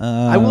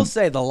 I will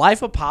say The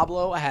Life of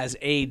Pablo has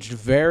aged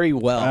very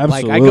well.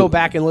 Absolutely. I go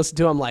back and listen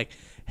to it, I'm like,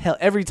 hell,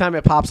 every time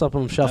it pops up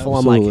on shuffle,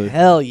 Absolutely. I'm like,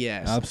 hell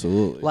yes.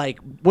 Absolutely.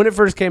 When it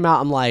first came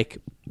out, I'm like,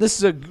 this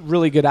is a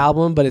really good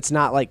album, but it's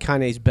not like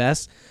Kanye's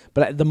best.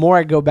 But the more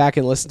I go back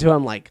and listen to it,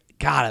 I'm like,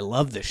 God, I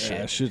love this shit.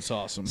 Yeah, shit's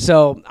awesome.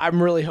 So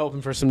I'm really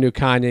hoping for some new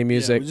Kanye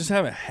music. Yeah, we just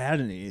haven't had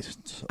any.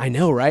 I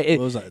know, right?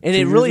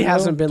 It really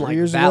hasn't been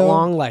that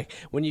long.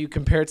 When you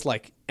compare it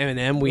to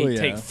Eminem, we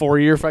take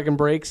 4-year fucking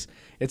breaks.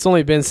 It's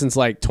only been since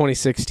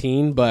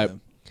 2016, but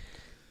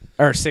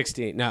or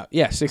 16. No,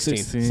 yeah,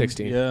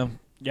 16. Yeah.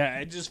 Yeah,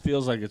 it just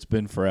feels like it's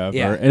been forever.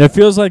 Yeah. And it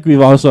feels like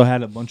we've also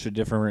had a bunch of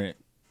different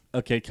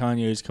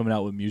Kanye's coming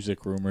out with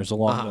music rumors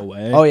along the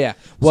way. Oh yeah.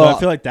 Well, so I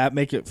feel like that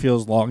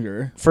feels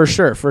longer. For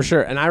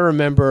sure. And I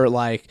remember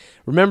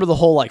the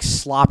whole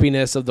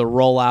sloppiness of the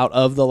rollout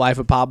of The Life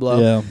of Pablo.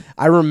 Yeah.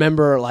 I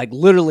remember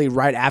literally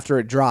right after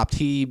it dropped,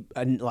 he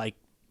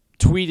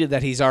tweeted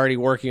that he's already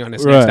working on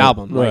his next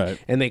album.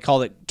 And they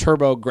called it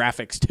Turbo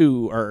Graphics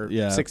 2 or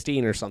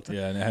 16 or something.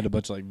 Yeah, and it had a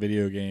bunch of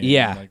video games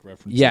and,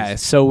 references. Yeah,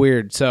 it's so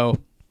weird. So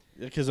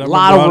because a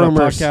lot of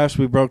rumors. Podcast,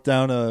 we broke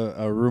down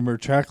a rumor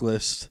track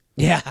list.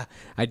 Yeah,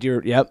 I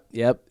do. Yep.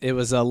 It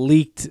was a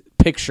leaked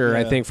picture,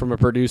 I think, from a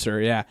producer.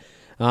 Yeah.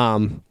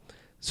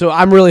 So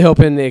I'm really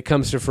hoping it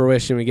comes to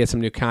fruition. We get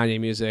some new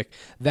Kanye music.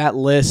 That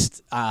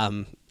list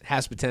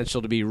has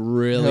potential to be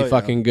really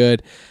fucking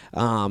good.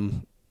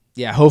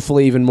 Yeah,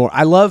 hopefully even more.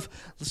 I love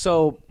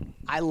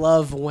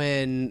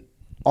when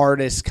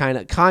artists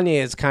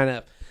Kanye has kind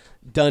of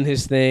done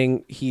his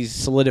thing. He's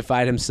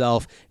solidified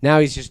himself. Now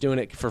he's just doing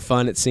it for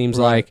fun, it seems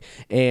like.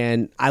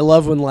 And I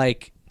love when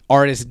like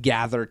artists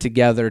gather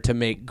together to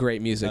make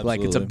great music. Absolutely.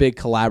 Like it's a big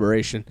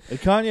collaboration. And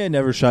Kanye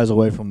never shies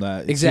away from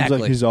that. It seems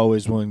like he's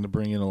always willing to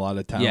bring in a lot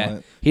of talent. Yeah.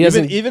 He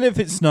doesn't even if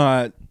it's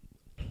not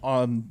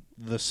on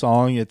the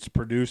song, it's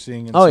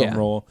producing in some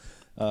role.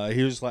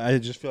 He was like, I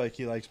just feel like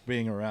he likes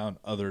being around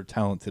other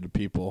talented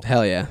people.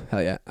 Hell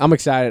yeah. I'm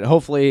excited.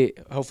 Hopefully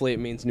it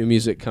means new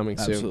music coming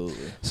soon.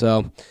 Absolutely.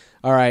 So,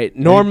 all right.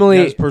 Normally,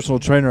 he has personal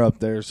trainer up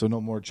there, so no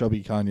more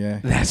chubby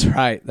Kanye.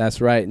 That's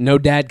right. No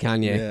dad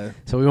Kanye. Yeah.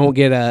 So we won't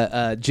get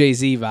a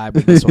Jay-Z vibe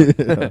with this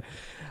one.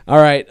 All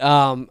right.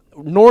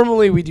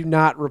 Normally we do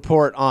not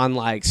report on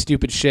like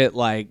stupid shit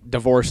like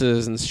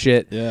divorces and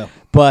shit. Yeah.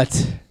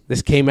 But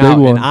this came out,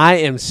 and I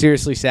am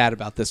seriously sad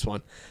about this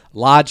one.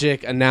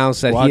 Logic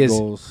announced that he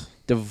is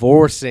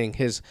divorcing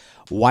his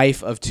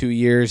wife of 2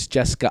 years,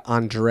 Jessica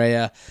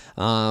Andrea.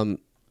 I'm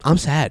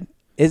sad.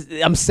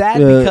 I'm sad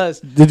because...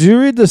 Did you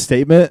read the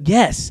statement?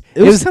 Yes.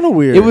 It was kind of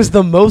weird. It was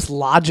the most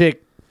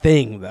Logic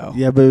thing, though.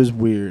 Yeah, but it was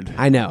weird.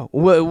 I know.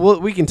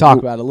 We can talk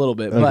about it a little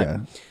bit. Okay.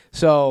 But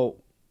so,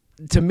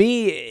 to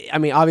me, I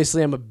mean,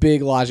 obviously I'm a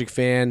big Logic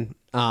fan.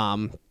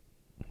 But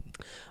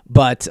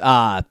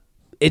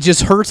it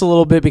just hurts a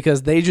little bit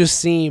because they just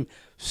seem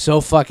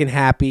so fucking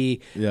happy.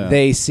 Yeah.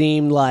 They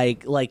seem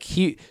like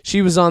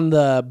she was on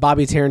the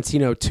Bobby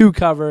Tarantino 2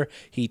 cover.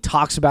 He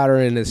talks about her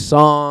in his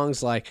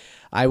songs. Like,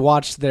 I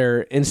watched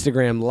their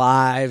Instagram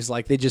lives.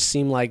 Like, they just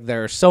seem like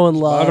they're so in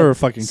love. Bought her a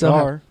fucking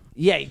car.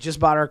 Yeah, he just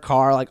bought her a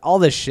car. Like, all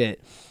this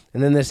shit.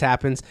 And then this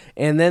happens.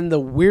 And then the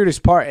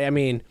weirdest part, I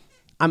mean,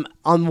 I'm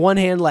on one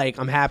hand, like,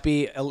 I'm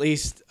happy, at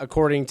least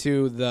according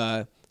to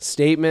the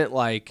statement,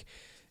 like,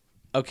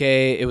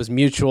 okay, it was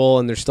mutual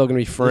and they're still going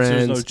to be friends.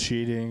 There's no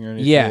cheating or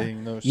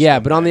anything. Yeah,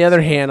 but on the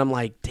other hand, I'm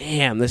like,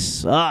 damn,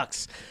 this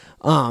sucks.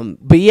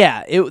 But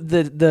yeah,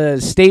 the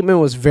statement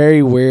was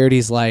very weird.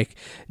 He's like,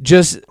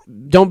 just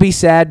don't be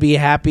sad, be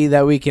happy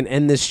that we can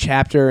end this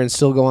chapter and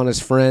still go on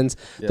as friends.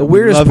 Yeah, the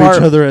weirdest part,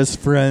 each other as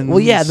friends. Well,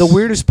 yeah, the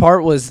weirdest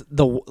part was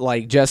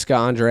Jessica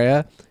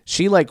Andrea.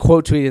 She like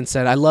quote tweeted and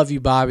said, "I love you,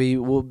 Bobby.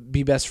 We'll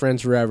be best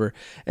friends forever."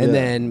 And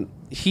then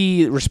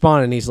he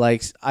responded and he's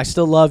like, "I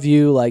still love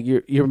you. Like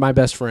you're my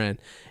best friend."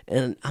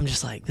 And I'm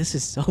just like, this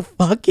is so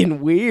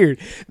fucking weird.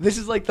 This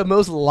is like the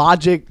most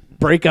Logic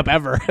breakup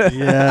ever.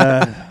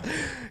 Yeah.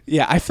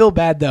 Yeah, I feel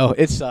bad though.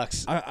 It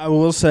sucks. I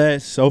will say,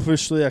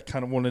 selfishly, I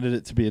kind of wanted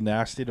it to be a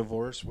nasty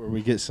divorce where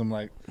we get some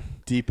like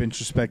deep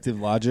introspective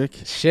Logic.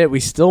 Shit, we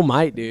still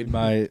might, dude.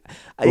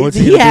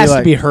 He has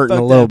to be hurting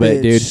a little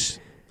bit, dude.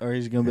 Or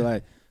he's gonna be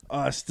like, "Oh,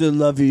 I still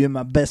love you. You're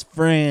my best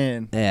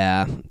friend."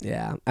 Yeah.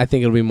 I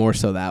think it'll be more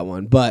so that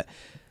one, but.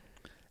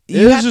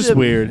 It was just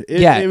weird.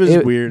 It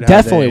was weird.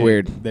 Definitely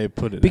weird. They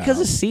put it because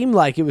out. It seemed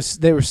like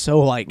they were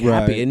so like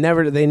happy.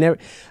 Right. They never.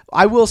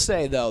 I will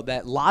say though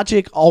that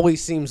Logic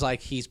always seems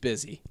like he's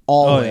busy.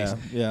 Always. Oh,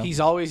 yeah. He's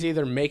always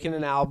either making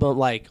an album.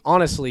 Like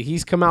honestly,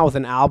 he's come out with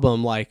an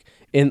album like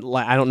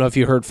I don't know if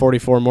you heard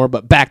 44 More,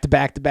 but back to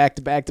back to back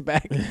to back to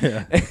back.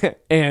 Yeah.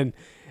 And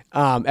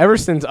ever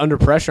since Under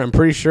Pressure, I'm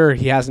pretty sure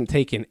he hasn't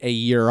taken a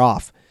year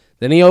off.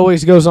 Then he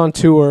always goes on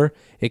tour.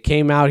 It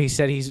came out. He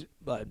said he's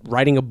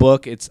writing a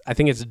book. I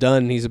think it's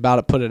done. He's about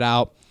to put it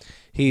out.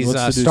 He's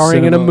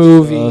starring in a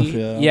movie.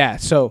 Stuff, yeah.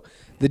 So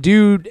the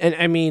dude, and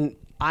I mean,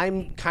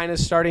 I'm kind of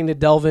starting to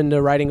delve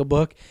into writing a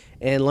book,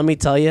 and let me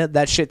tell you,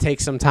 that shit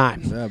takes some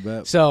time. Yeah, I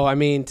bet. So I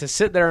mean, to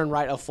sit there and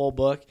write a full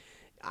book,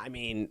 I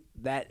mean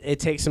that it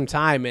takes some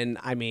time, and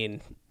I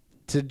mean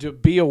to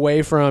be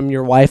away from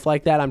your wife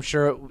like that, I'm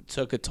sure it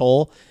took a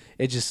toll.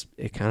 It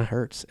kind of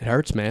hurts. It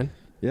hurts, man.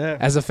 Yeah,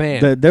 as a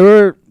fan, they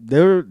were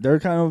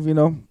kind of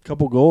a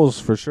couple goals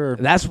for sure.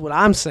 That's what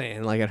I'm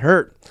saying. Like it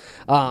hurt.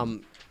 But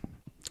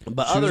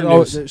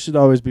she should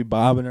always be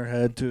bobbing her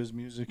head to his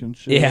music and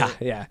shit.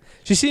 Yeah.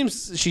 She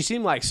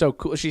seemed like so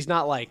cool. She's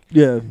not like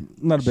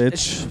not a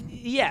bitch.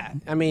 Yeah,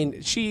 I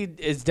mean she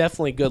is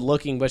definitely good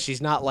looking, but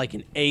she's not like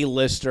an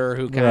A-lister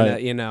who kind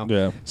of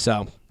Yeah.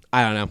 So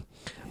I don't know.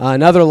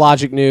 Another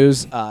Logic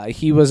news,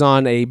 he was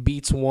on a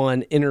Beats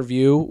One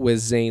interview with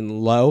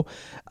Zane Lowe.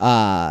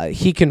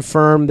 He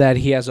confirmed that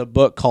he has a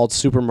book called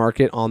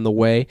Supermarket on the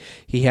way.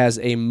 He has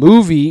a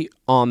movie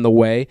on the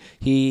way.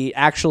 He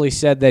actually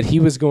said that he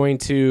was going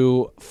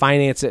to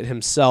finance it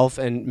himself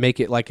and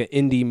make it like an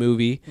indie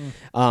movie.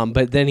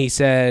 But then he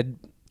said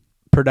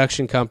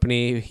production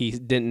company, he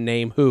didn't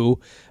name who,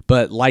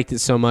 but liked it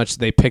so much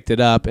they picked it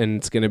up and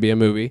it's going to be a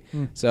movie.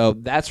 So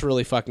that's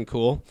really fucking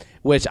cool,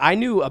 which I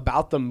knew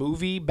about the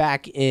movie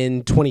back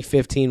in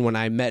 2015 when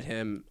I met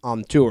him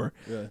on tour.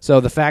 Yeah.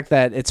 So the fact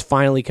that it's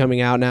finally coming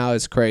out now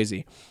is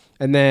crazy.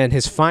 And then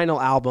his final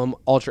album,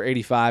 Ultra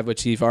 85,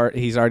 which he's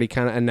already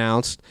kind of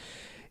announced,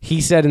 he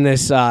said in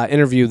this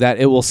interview that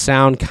it will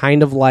sound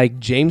kind of like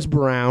James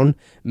Brown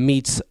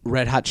meets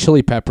Red Hot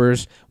Chili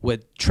Peppers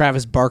with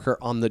Travis Barker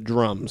on the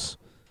drums.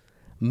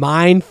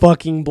 Mind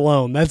fucking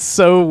blown. That's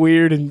so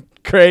weird and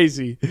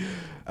crazy.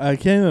 I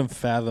can't even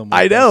fathom what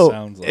I know. that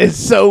sounds like. It's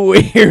so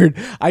weird.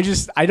 I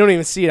don't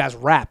even see it as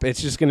rap.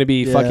 It's just going to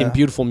be fucking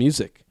beautiful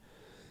music.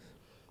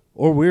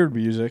 Or weird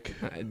music.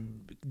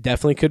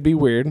 Definitely could be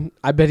weird.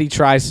 I bet he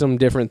tries some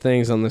different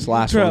things on this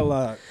last one. A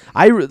lot.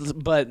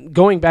 But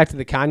going back to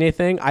the Kanye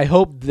thing, I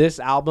hope this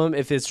album,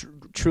 if it's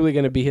truly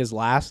going to be his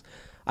last,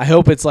 I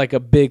hope it's like a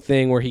big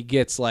thing where he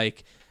gets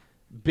like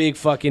big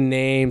fucking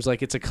names.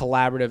 Like it's a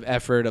collaborative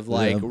effort of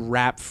like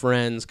rap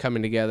friends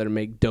coming together to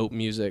make dope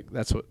music.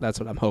 That's what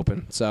I'm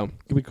hoping. So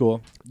it'd be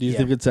cool. Do you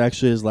think it's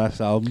actually his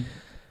last album?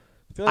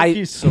 I feel like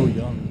he's so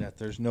young that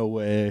there's no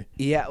way.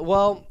 Yeah.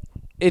 Well,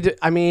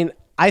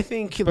 I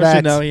think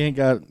especially now he ain't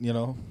got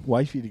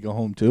wifey to go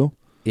home to.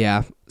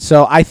 Yeah.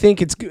 So I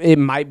think it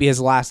might be his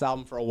last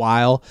album for a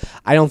while.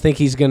 I don't think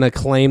he's going to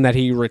claim that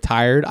he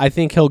retired. I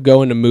think he'll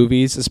go into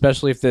movies,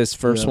 especially if this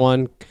first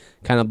one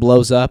kind of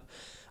blows up.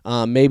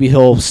 Maybe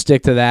he'll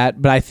stick to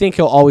that, but I think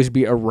he'll always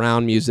be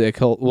around music.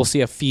 We'll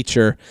see a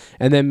feature,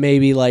 and then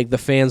maybe like the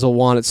fans will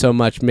want it so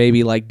much,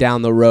 maybe like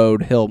down the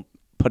road he'll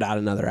put out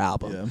another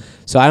album. Yeah.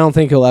 So I don't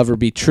think he'll ever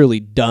be truly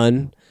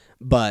done,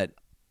 but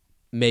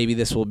maybe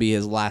this will be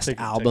his last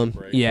album.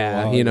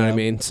 Yeah, you know what I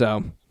mean?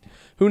 So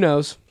who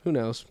knows? Who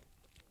knows?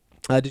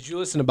 Did you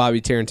listen to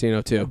Bobby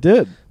Tarantino too? I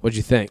did. What'd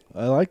you think?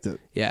 I liked it.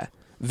 Yeah.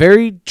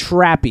 Very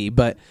trappy,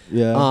 but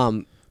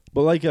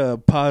but like a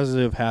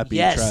positive, happy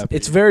trappy.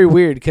 It's very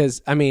weird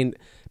because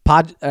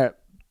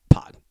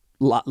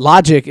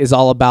Logic is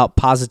all about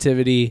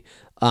positivity,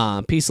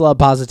 peace, love,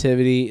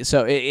 positivity.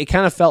 So it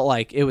kind of felt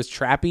like it was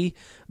trappy,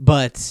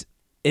 but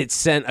it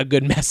sent a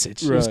good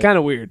message. Right. It was kind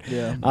of weird.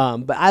 Yeah.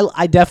 But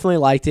I definitely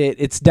liked it.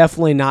 It's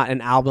definitely not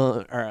an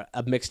album or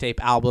a mixtape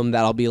album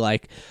that'll be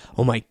like,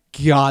 oh my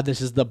God, this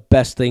is the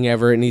best thing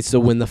ever. It needs to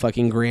win the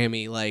fucking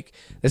Grammy. Like,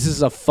 this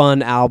is a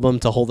fun album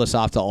to hold us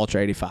off to Ultra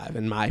 85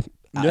 in my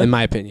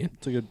opinion.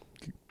 It's a good,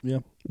 yeah.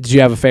 Did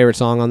you have a favorite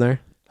song on there?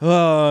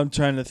 Oh, I'm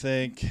trying to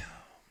think. I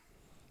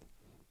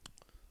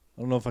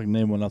don't know if I can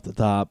name one off the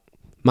top.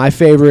 My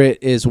favorite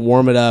is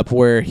 "Warm It Up,"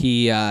 where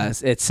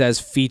it says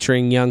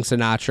featuring Young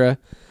Sinatra.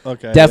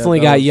 Okay, definitely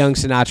got Young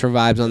Sinatra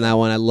vibes on that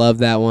one. I love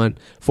that one.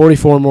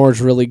 44 More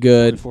is really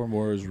good. 44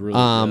 More is really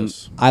good.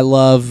 I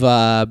love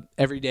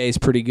Every Day is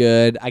pretty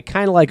good. I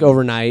kind of like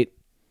Overnight.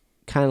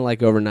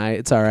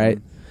 It's all right.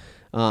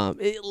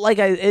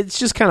 It's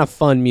just kind of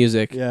fun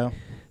music. Yeah.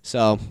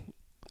 So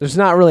there's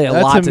not really a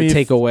lot to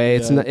take away.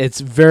 Yeah.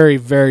 It's very,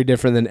 very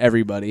different than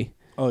Everybody.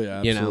 Oh yeah,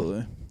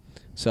 absolutely.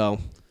 So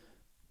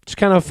it's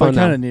kind of fun. It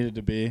kind of needed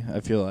to be, I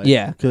feel like.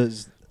 Yeah.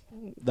 Because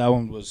that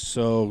one was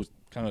so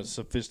kind of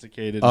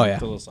sophisticated and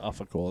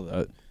philosophical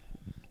that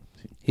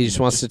he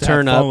just wants to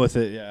turn up with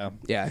it. Yeah.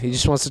 Yeah, he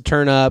just wants to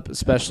turn up,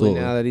 especially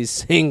now that he's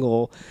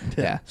single.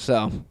 Yeah.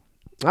 So,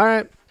 all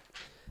right,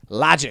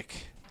 Logic.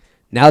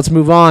 Now let's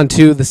move on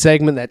to the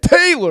segment that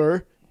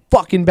Taylor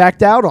fucking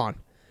backed out on.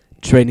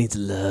 Trey needs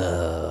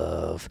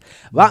love.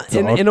 Well,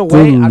 in a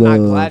way, I'm not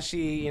glad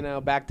she,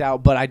 backed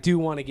out, but I do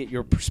want to get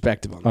your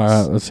perspective on this. All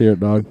right, let's hear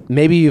it, dog.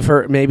 Maybe you've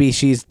heard, maybe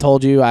she's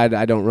told you. I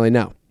don't really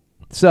know.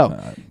 So,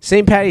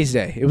 St. Patty's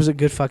Day. It was a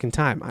good fucking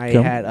time. I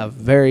had a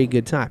very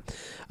good time.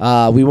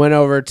 We went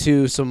over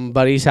to some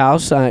buddy's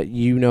house.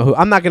 You know who?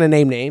 I'm not going to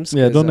name names.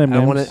 Yeah, don't name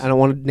names. I don't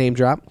want to name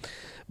drop.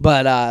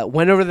 But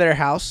went over to their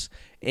house,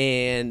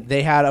 and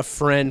they had a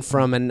friend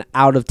from an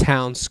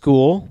out-of-town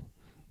school.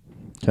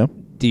 Okay.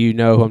 Do you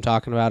know who I'm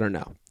talking about or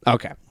no?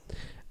 Okay.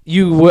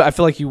 I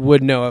feel like you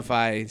would know if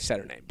I said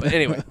her name. But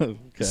anyway,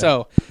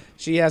 So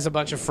she has a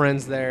bunch of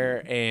friends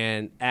there,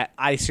 and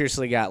I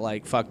seriously got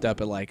like fucked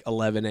up at like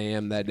 11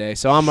 a.m. that day.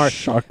 So I'm our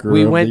shocker.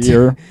 We went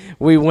to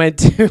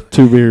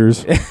 2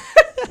 beers.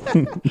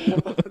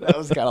 That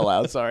was kind of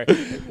loud. Sorry.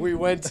 We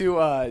went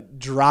to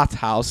Draft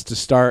House to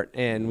start,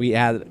 and we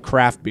had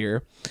craft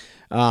beer.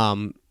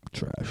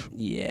 Trash.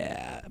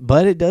 Yeah,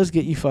 but it does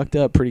get you fucked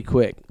up pretty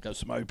quick. Got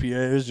some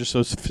IPAs. You're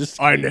so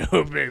sophisticated. I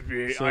know,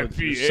 baby. IPAs.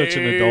 You're such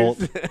an adult.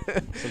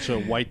 Such a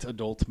white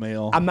adult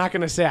male. I'm not going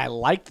to say I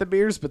liked the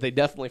beers, but they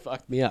definitely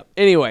fucked me up.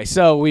 Anyway,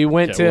 so we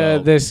went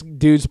to this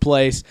dude's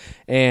place,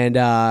 and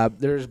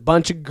there's a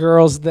bunch of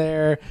girls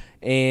there,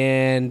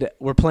 and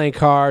we're playing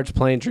cards,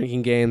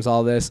 drinking games,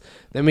 all this.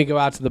 Then we go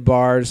out to the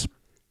bars.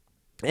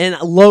 And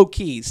low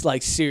keys,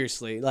 like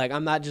seriously, like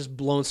I'm not just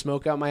blowing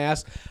smoke out my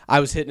ass.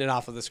 I was hitting it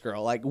off with this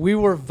girl. Like we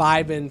were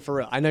vibing for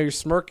real. I know you're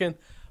smirking.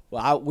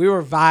 Well, we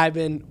were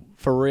vibing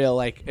for real.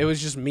 Like it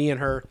was just me and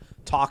her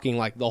talking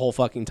like the whole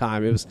fucking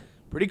time. It was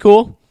pretty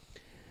cool.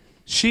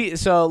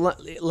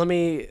 Let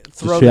me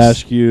throw. Did she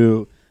ask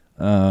you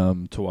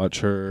to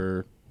watch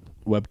her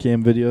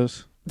webcam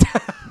videos?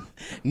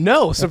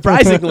 No,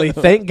 surprisingly,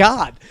 thank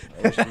God.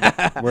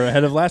 We're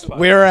ahead of last podcast.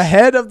 We're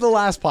ahead of the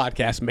last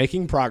podcast,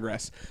 making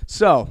progress.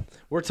 So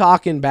we're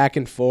talking back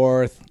and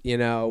forth,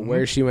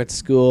 where she went to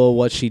school,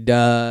 what she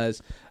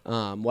does,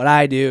 what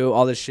I do,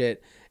 all this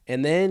shit.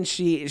 And then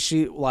she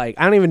like,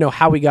 I don't even know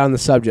how we got on the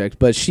subject,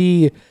 but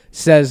she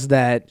says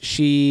that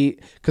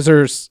because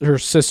her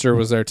sister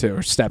was there too,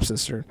 her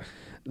stepsister.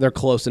 They're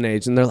close in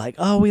age, and they're like,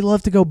 "Oh, we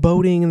love to go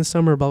boating in the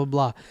summer, blah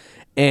blah blah."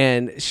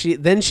 And she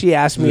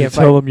asked me if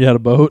tell them you had a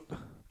boat.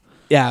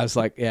 Yeah, I was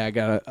like, "Yeah, I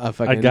got a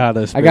fucking,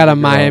 I got a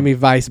Miami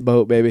Vice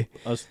boat, baby."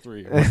 Us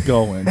three, we're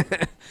going.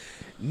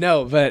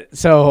 No, but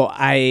so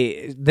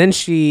then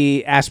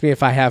she asked me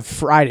if I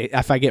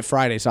get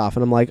Fridays off,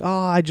 and I'm like,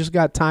 "Oh, I just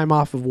got time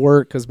off of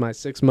work because my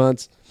 6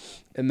 months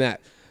and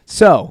that."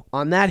 So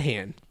on that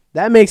hand.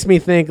 That makes me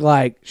think,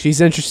 like,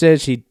 she's interested.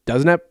 She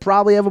doesn't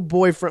probably have a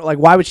boyfriend. Like,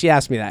 why would she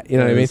ask me that? You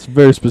know what I mean? It's a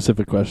very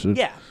specific question.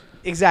 Yeah,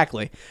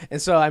 exactly.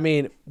 And so, I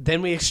mean,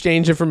 then we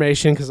exchange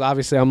information because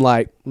obviously I'm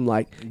like,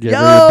 give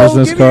her your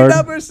business give card. Me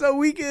your number so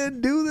we can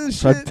do this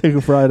so shit. I take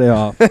a Friday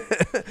off.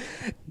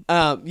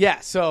 Yeah,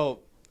 so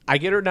I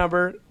get her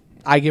number.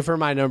 I give her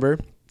my number.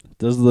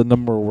 Does the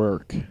number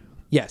work?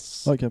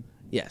 Yes. Okay.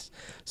 Yes.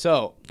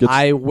 So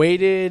I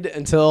waited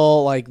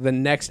until like the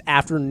next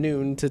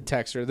afternoon to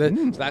text her. So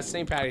that's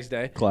St. Patty's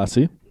Day.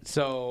 Classy.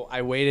 So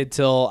I waited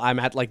till I'm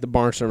at like the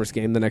Barnstormers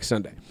game the next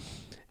Sunday.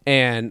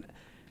 And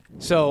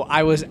so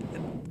I was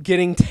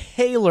getting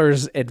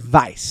Taylor's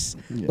advice.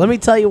 Yeah. Let me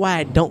tell you why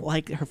I don't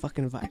like her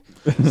fucking advice.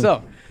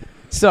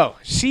 So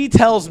she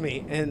tells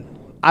me, and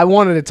I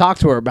wanted to talk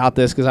to her about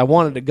this because I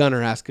wanted to gun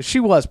her ass because she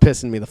was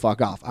pissing me the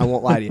fuck off. I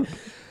won't lie to you.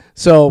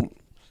 So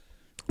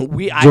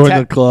join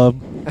the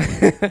club.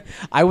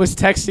 I was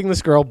texting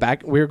this girl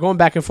back. We were going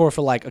back and forth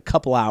for like a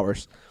couple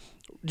hours.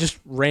 Just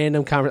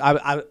random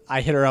conversation.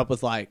 I hit her up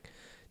with like,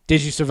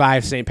 "Did you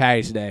survive St.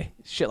 Patty's Day?"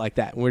 Shit like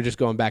that. And we're just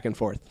going back and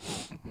forth.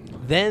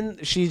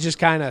 Then she just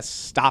kind of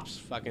stops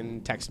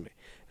fucking texting me.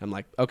 I'm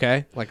like,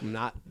 okay. Like, I'm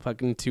not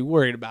fucking too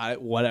worried about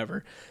it.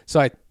 Whatever.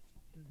 So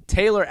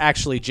Taylor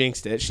actually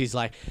jinxed it. She's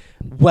like,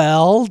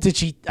 "Well,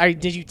 did you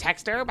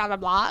text her? Blah, blah,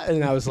 blah."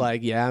 And I was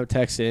like, "Yeah, I'm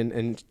texting."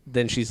 And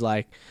then she's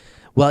like,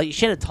 "Well, you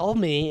should have told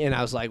me." And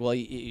I was like, "Well,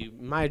 you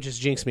might have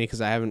just jinxed me because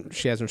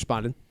she hasn't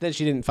responded." Then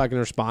she didn't fucking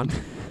respond.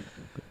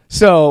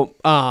 So,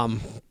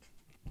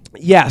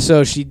 yeah,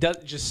 so she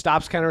just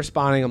stops kind of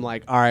responding. I'm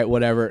like, all right,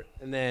 whatever.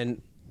 And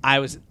then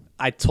I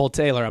told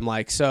Taylor, I'm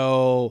like,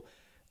 so,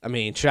 I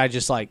mean, should I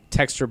just like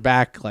text her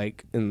back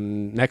like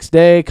in the next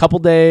day, couple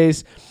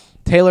days?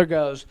 Taylor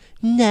goes,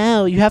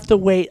 "No, you have to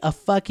wait a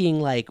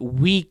fucking like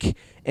week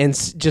and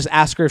just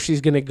ask her if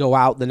she's going to go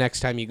out the next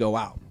time you go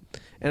out."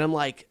 And I'm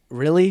like,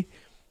 really?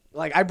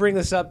 Like, I bring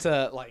this up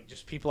to like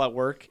just people at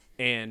work,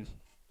 and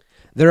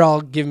they're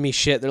all giving me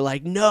shit. They're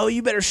like, "No,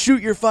 you better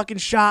shoot your fucking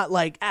shot.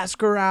 Like, ask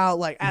her out.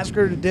 Like, ask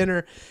her to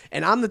dinner."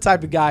 And I'm the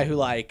type of guy who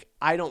like,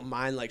 I don't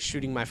mind like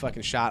shooting my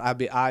fucking shot.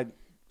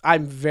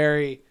 I'm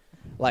very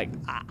like,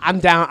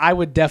 I'm down. I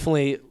would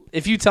definitely,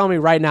 if you tell me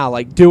right now,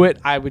 like, do it,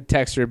 I would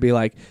text her and be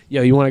like,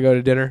 "Yo, you want to go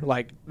to dinner?"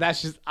 Like,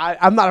 that's just,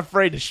 I'm not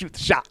afraid to shoot the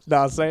shot. You know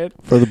what I'm saying?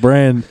 For the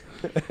brand.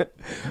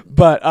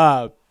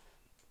 But,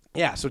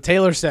 yeah, so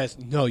Taylor says,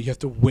 "No, you have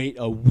to wait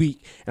a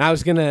week." And I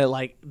was going to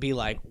like be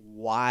like,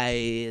 "Why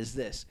is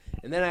this?"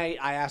 And then I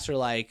asked her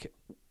like,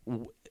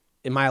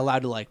 "Am I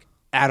allowed to like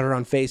add her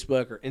on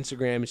Facebook or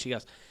Instagram?" And she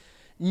goes,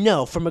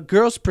 "No, from a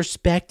girl's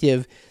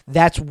perspective,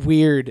 that's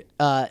weird.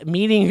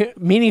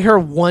 Meeting her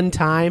one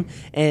time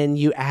and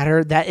you add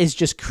her, that is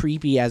just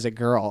creepy as a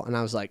girl." And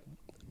I was like,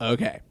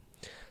 okay.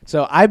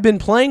 So I've been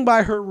playing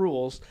by her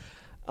rules.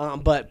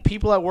 But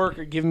people at work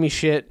are giving me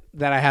shit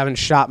that I haven't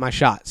shot my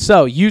shot.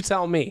 So you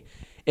tell me,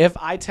 if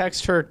I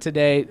text her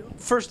today,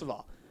 first of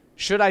all,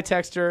 should I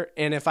text her?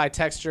 And if I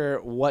text her,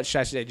 what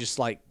should I say? Just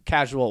like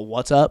casual,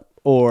 "What's up?"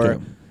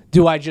 Or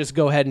do I just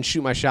go ahead and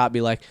shoot my shot?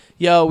 Be like,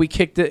 "Yo, we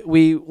kicked it.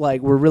 We're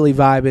really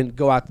vibing.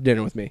 Go out to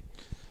dinner with me."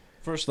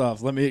 First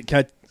off,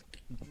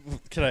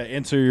 can I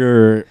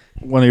answer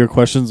one of your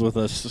questions with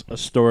a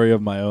story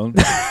of my own?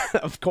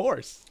 Of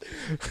course.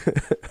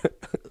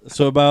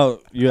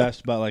 So you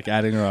asked about like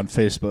adding her on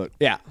Facebook.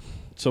 Yeah.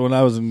 So when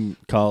I was in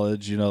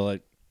college,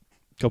 like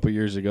a couple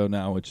years ago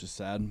now, which is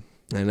sad.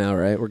 I know,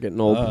 right? We're getting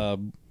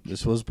old.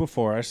 This was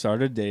before I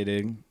started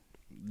dating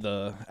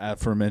the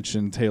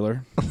aforementioned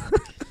Taylor.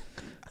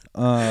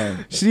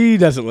 She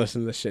doesn't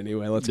listen to this shit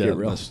anyway. Let's get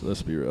real.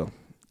 Let's be real.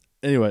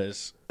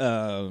 Anyways,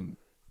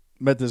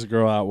 met this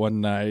girl out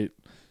one night,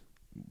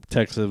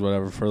 texted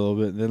whatever for a little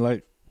bit, and then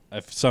like I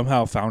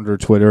somehow found her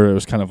Twitter. It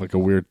was kind of like a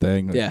weird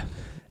thing. Yeah.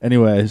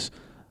 Anyways,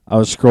 I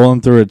was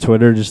scrolling through her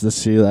Twitter just to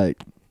see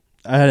like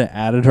I hadn't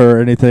added her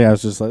or anything. I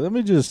was just like, let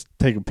me just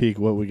take a peek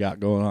what we got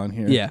going on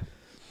here. Yeah.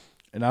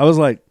 And I was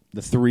like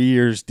the 3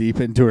 years deep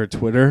into her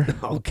Twitter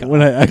God.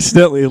 when I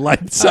accidentally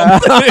liked something.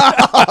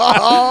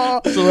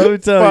 So let me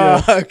tell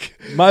you,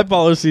 my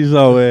policy is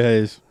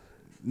always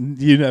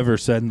you never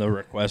send the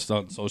request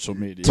on social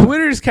media.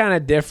 Twitter's kind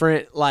of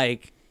different.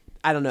 Like,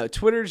 I don't know.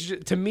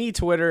 To me,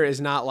 Twitter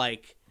is not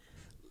like,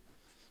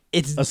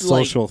 it's a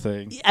social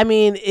thing. I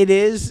mean, it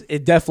is.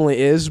 It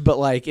definitely is. But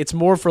like, it's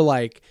more for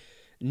like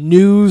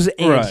news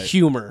and Right.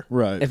 humor,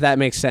 Right. if that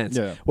makes sense.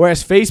 Yeah.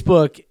 Whereas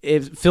Facebook,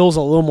 it feels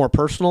a little more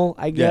personal,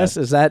 I guess.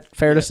 Is that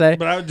fair to say?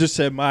 But I would just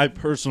say my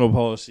personal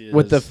policy is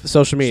With the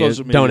social media,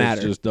 don't add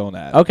her. Just don't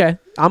add. Okay,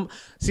 I'm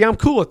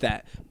cool with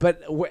that.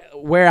 But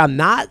where I'm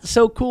not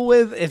so cool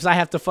with is I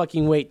have to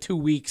fucking wait 2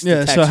 weeks. Yeah. to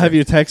text So have her.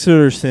 you texted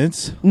her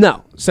since?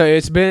 No. So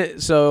it's been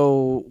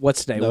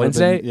what's today? That would've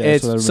Wednesday. been- yeah,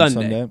 It's so that would've been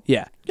Sunday. Sunday.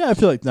 Yeah. Yeah, I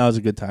feel like now's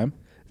a good time.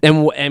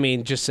 And I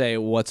mean, just say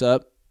what's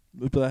up.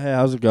 We'd be like, hey,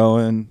 how's it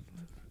going?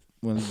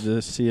 Wanted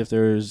to see if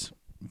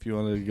you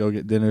wanted to go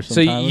get dinner So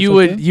sometime.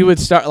 you would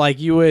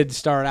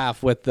start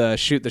off with the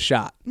shoot the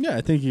shot. Yeah,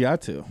 I think you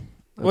got to.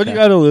 What do Okay. you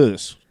got to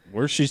lose?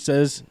 Where she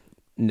says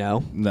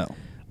No. no.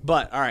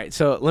 But all right,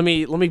 so let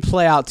me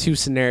play out 2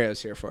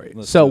 scenarios here for you.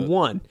 Let's So do it.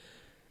 one,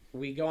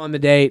 we go on the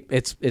date.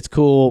 It's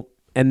cool,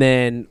 and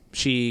then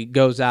she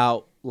goes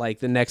out like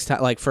the next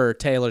time, like for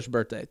Taylor's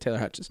birthday, Taylor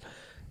Hutchins.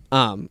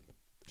 Shout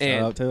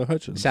out Taylor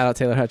Hutchins. Shout out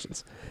Taylor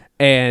Hutchins,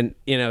 and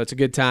it's a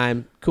good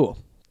time. Cool.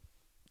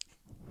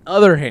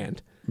 Other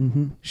hand,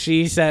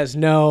 she says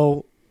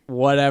no,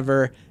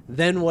 whatever.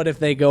 Then what if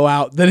they go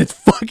out? Then it's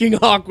fucking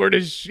awkward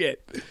as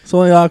shit. It's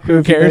only awkward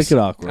if you cares? make it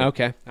awkward.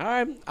 Okay, all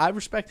right, I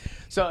respect.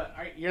 So all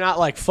right, you're not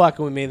like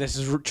fucking with me. This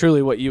is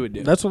truly what you would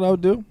do. That's what I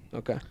would do.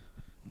 Okay.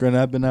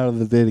 Granted, I've been out of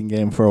the dating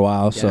game for a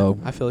while, Yeah, so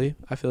I feel you.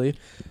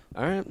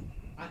 All right.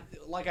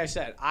 Like I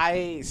said,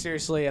 I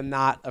seriously am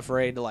not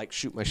afraid to like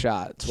shoot my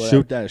shot. It's whatever.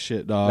 shoot that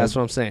shit, dog. That's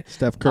what I'm saying.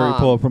 Steph Curry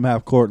pull up from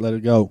half court, let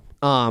it go.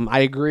 I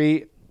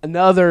agree.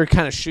 Another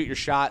kind of shoot your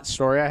shot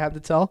story I have to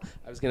tell.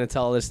 I was gonna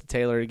tell this to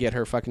Taylor to get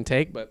her fucking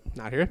take, but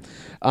not here.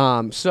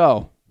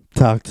 So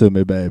Talk to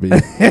me, baby.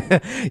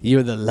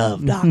 you're the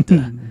love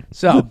doctor.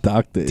 So The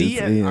doctor is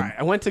in. all right,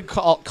 I went to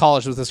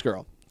college with this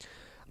girl.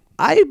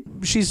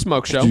 She's a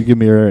smoke show. Could you give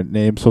me her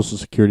name, social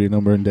security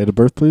number, and date of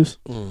birth, please?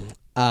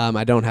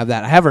 I don't have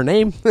that. I have her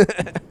name.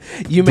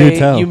 you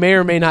tell. may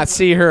or may not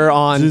see her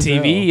on Do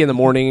TV tell. in the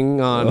morning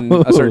on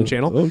a certain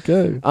channel.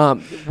 Okay.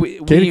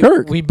 Katie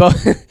Kirk. We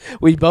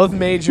both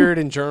majored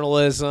in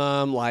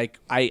journalism. Like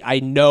I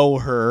know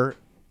her.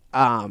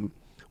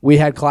 We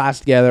had class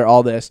together.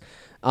 All this.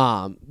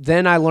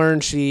 Then I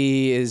learned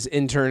she is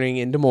interning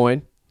in Des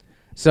Moines.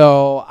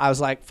 So I was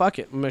like, "Fuck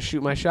it, I'm gonna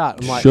shoot my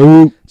shot." I'm like,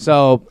 Shoot.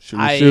 so Shoot.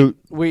 I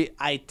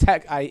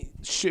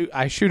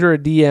shoot her a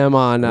DM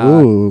on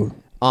Ooh.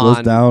 on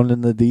Goes down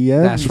in the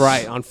DMs. That's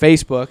right, on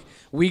Facebook.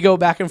 We go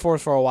back and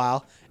forth for a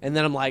while, and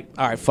then I'm like,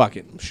 all right, fuck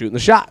it, I'm shooting the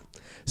shot.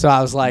 So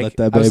I was like, Let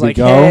that baby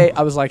go. hey,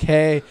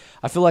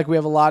 I feel like we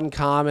have a lot in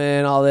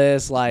common, all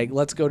this, like,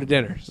 let's go to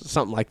dinner,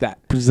 something like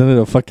that. Presented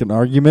a fucking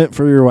argument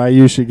for why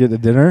you should get a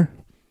dinner.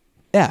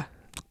 Yeah,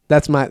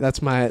 that's my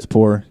It's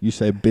poor. You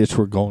say, bitch,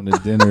 we're going to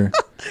dinner.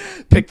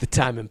 pick the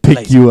time and place.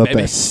 Pick you up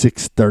baby. at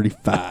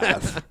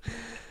 6:35.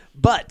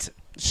 But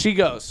she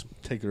goes,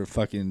 Take her to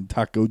fucking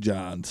Taco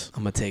John's.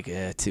 I'm gonna take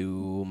her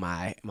to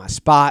my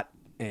spot,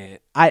 and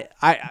I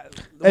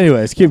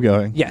Anyways, keep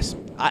going. yes,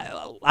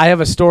 I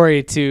have a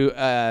story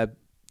to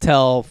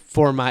tell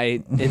for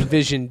my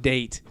envisioned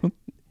date.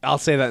 I'll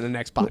say that in the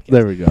next podcast.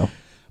 There we go.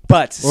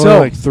 But We're so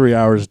like 3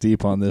 hours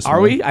deep on this. are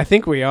one. we? I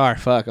think we are.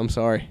 Fuck, I'm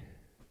sorry.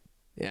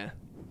 Yeah,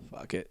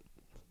 fuck it.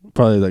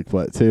 Probably like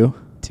what, 2?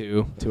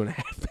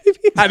 2.5, maybe.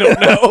 I don't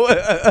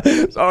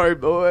know.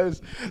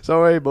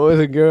 Sorry, boys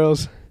and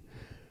girls.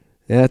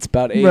 Yeah, it's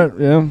about 8. Right,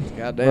 yeah.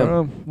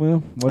 Goddamn.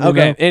 Well, what do you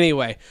Okay. know?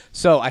 Anyway,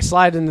 so I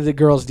slide into the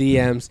girl's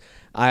DMs.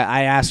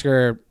 I ask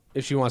her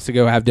if she wants to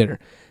go have dinner.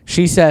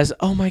 She says,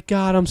 "Oh my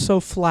God, I'm so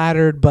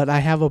flattered, but I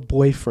have a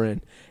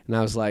boyfriend." And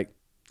I was like,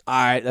 "All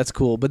right, that's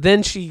cool." But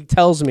then she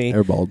tells me,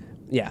 Airballed.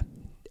 yeah,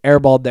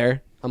 airballed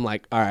there. I'm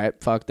like, all right,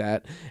 fuck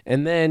that.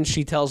 And then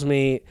she tells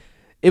me,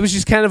 it was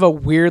just kind of a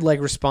weird like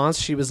response.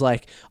 She was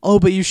like, "Oh,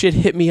 but you should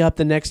hit me up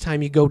the next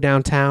time you go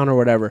downtown or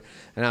whatever."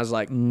 And I was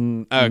like, okay,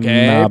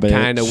 nah, bitch.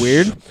 kind of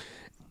weird.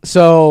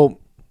 So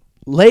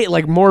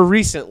like more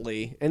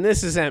recently, and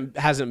this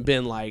hasn't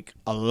been like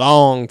a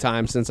long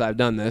time since I've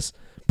done this.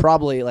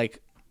 Probably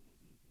like,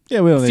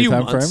 Yeah, we don't need Few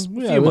time months. frame.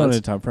 Few Yeah, we don't months.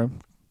 need time frame.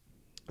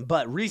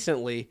 but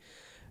recently,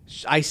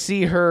 I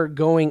see her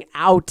going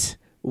out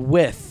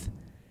with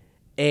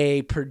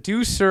a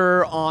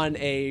producer on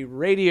a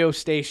radio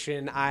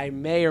station I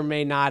may or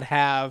may not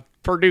have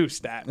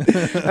produced at.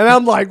 And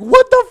I'm like,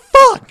 what the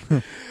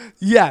fuck?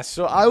 Yeah,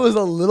 so I was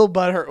a little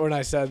butthurt when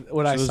I saw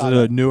Was it that.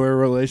 a newer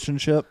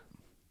relationship?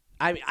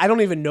 I don't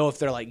even know if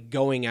they're like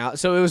going out.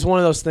 So it was one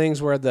of those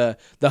things where the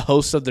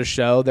hosts of the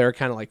show, they're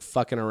kind of like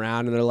fucking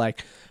around and they're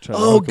like, Try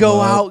to "Oh, hook 'em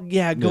go up." out.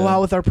 Yeah, go Yeah.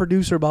 out with our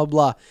producer, blah,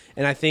 blah."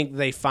 And I think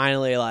they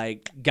finally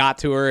like got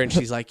to her and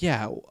she's like,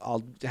 "Yeah,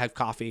 I'll have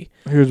coffee."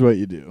 Here's what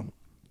you do.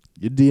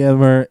 You DM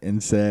her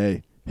and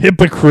say,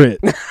 hypocrite.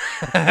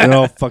 In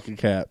all fucking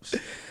caps.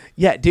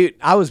 Yeah, dude,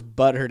 I was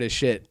butthurt as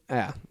shit.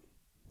 Yeah.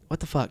 What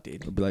the fuck,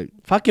 dude? I'll be like,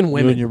 Fucking you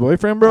women. and your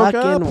boyfriend broke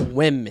Fucking up?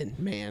 women,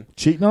 man.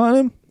 Cheating on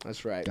him?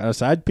 That's right. Got a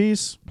side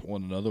piece?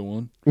 Want another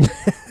one?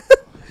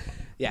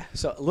 Yeah,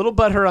 so a little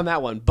butthurt on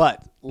that one.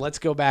 But let's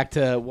go back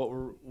to what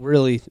we're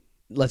really,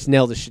 let's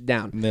nail this shit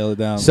down. Nail it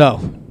down.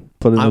 So,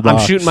 Put it in the I'm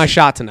box. shooting my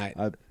shot tonight.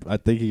 I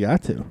think you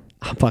got to.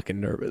 I'm fucking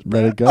nervous.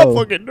 Let it go. I'm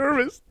fucking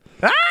nervous.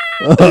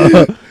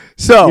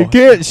 So you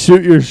can't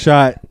shoot your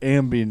shot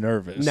and be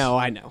nervous. No,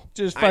 I know.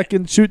 Just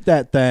fucking shoot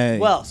that thing.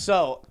 Well,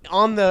 so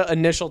on the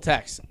initial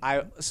text,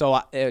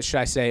 should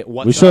I say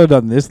what's we should have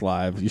done this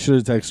live. You should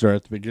have texted her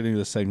at the beginning of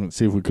the segment,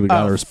 see if we could have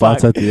got a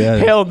response at the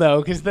end. Hell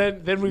no, because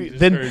then we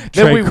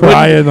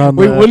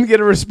wouldn't get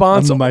a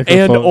response, on the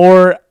microphone. and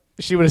or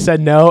she would have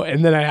said no,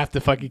 and then I have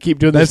to fucking keep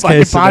doing this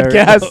fucking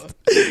podcast.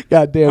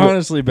 God damn it!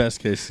 Honestly, best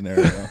case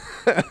scenario.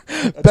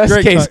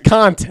 Best case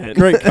content.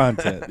 Great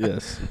content.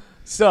 Yes.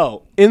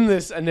 So, in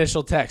this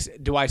initial text,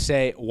 do I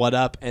say what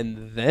up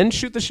and then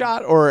shoot the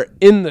shot? Or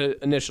in the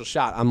initial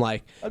shot, I'm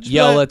like,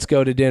 yo, let's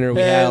go to dinner.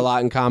 We had a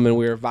lot in common.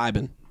 We were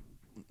vibing.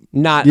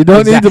 Not You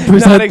don't need to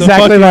present not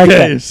exactly the like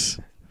case.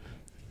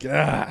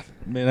 God.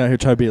 Man, out here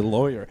trying to be a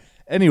lawyer.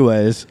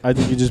 Anyways, I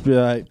think you just be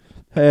like,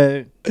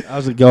 hey,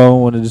 how's it going?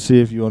 Wanted to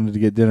see if you wanted to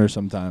get dinner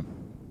sometime.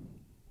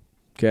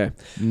 Okay.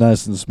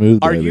 Nice and smooth,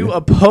 Are baby. you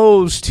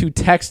opposed to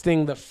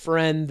texting the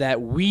friend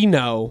that we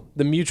know,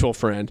 the mutual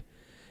friend,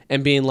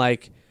 and being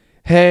like,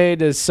 hey,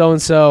 does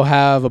so-and-so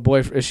have a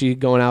boyfriend? Is she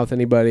going out with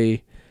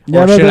anybody?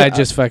 Yeah, or should I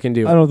just fucking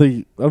do it? I don't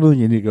think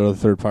you need to go to the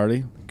third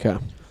party. Okay.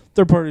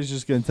 Third party's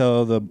just gonna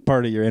tell the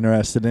party you're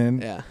interested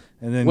in. Yeah.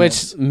 And then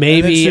Which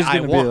maybe she's I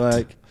gonna want. be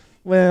like,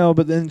 well,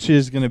 but then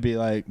she's gonna be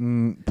like,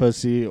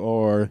 pussy,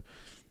 or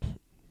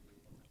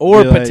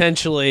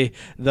potentially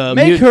the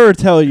make her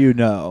tell you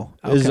no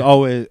is Okay.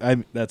 always.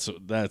 That's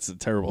a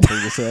terrible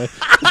thing to say.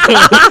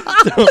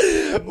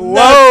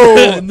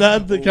 Whoa.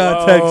 Not the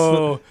context.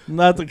 Whoa.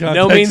 Not the context.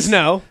 No means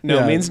no. No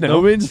Yeah, means no.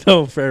 No means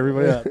no for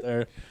everybody out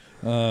there.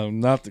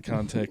 Not the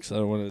context. I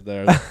don't want it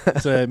there.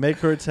 So make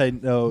her say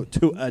no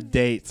to a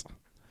date.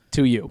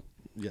 To you.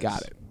 Yes.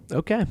 Got it.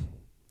 Okay.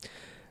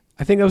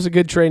 I think that was a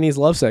good trainees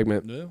love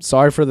segment. Yeah.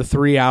 Sorry for the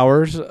 3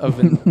 hours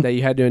that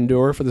you had to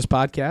endure for this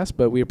podcast,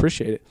 but we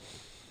appreciate it.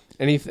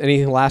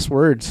 Any last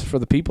words for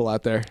the people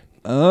out there?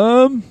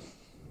 March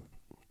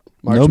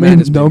March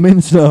means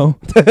no.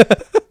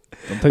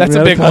 That's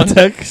a big one.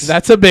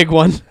 That's a big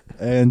one.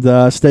 And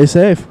stay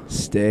safe.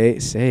 Stay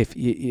safe.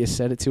 You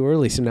said it too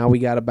early, so now we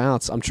got to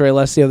bounce. I'm Trey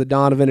Leslie of the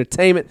Dawn of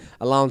Entertainment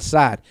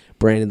alongside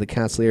Brandon the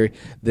Consigliere.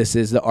 This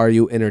is the Are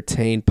You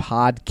Entertained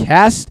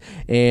podcast.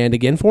 And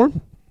again for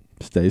him?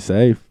 Stay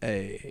safe.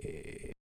 Hey.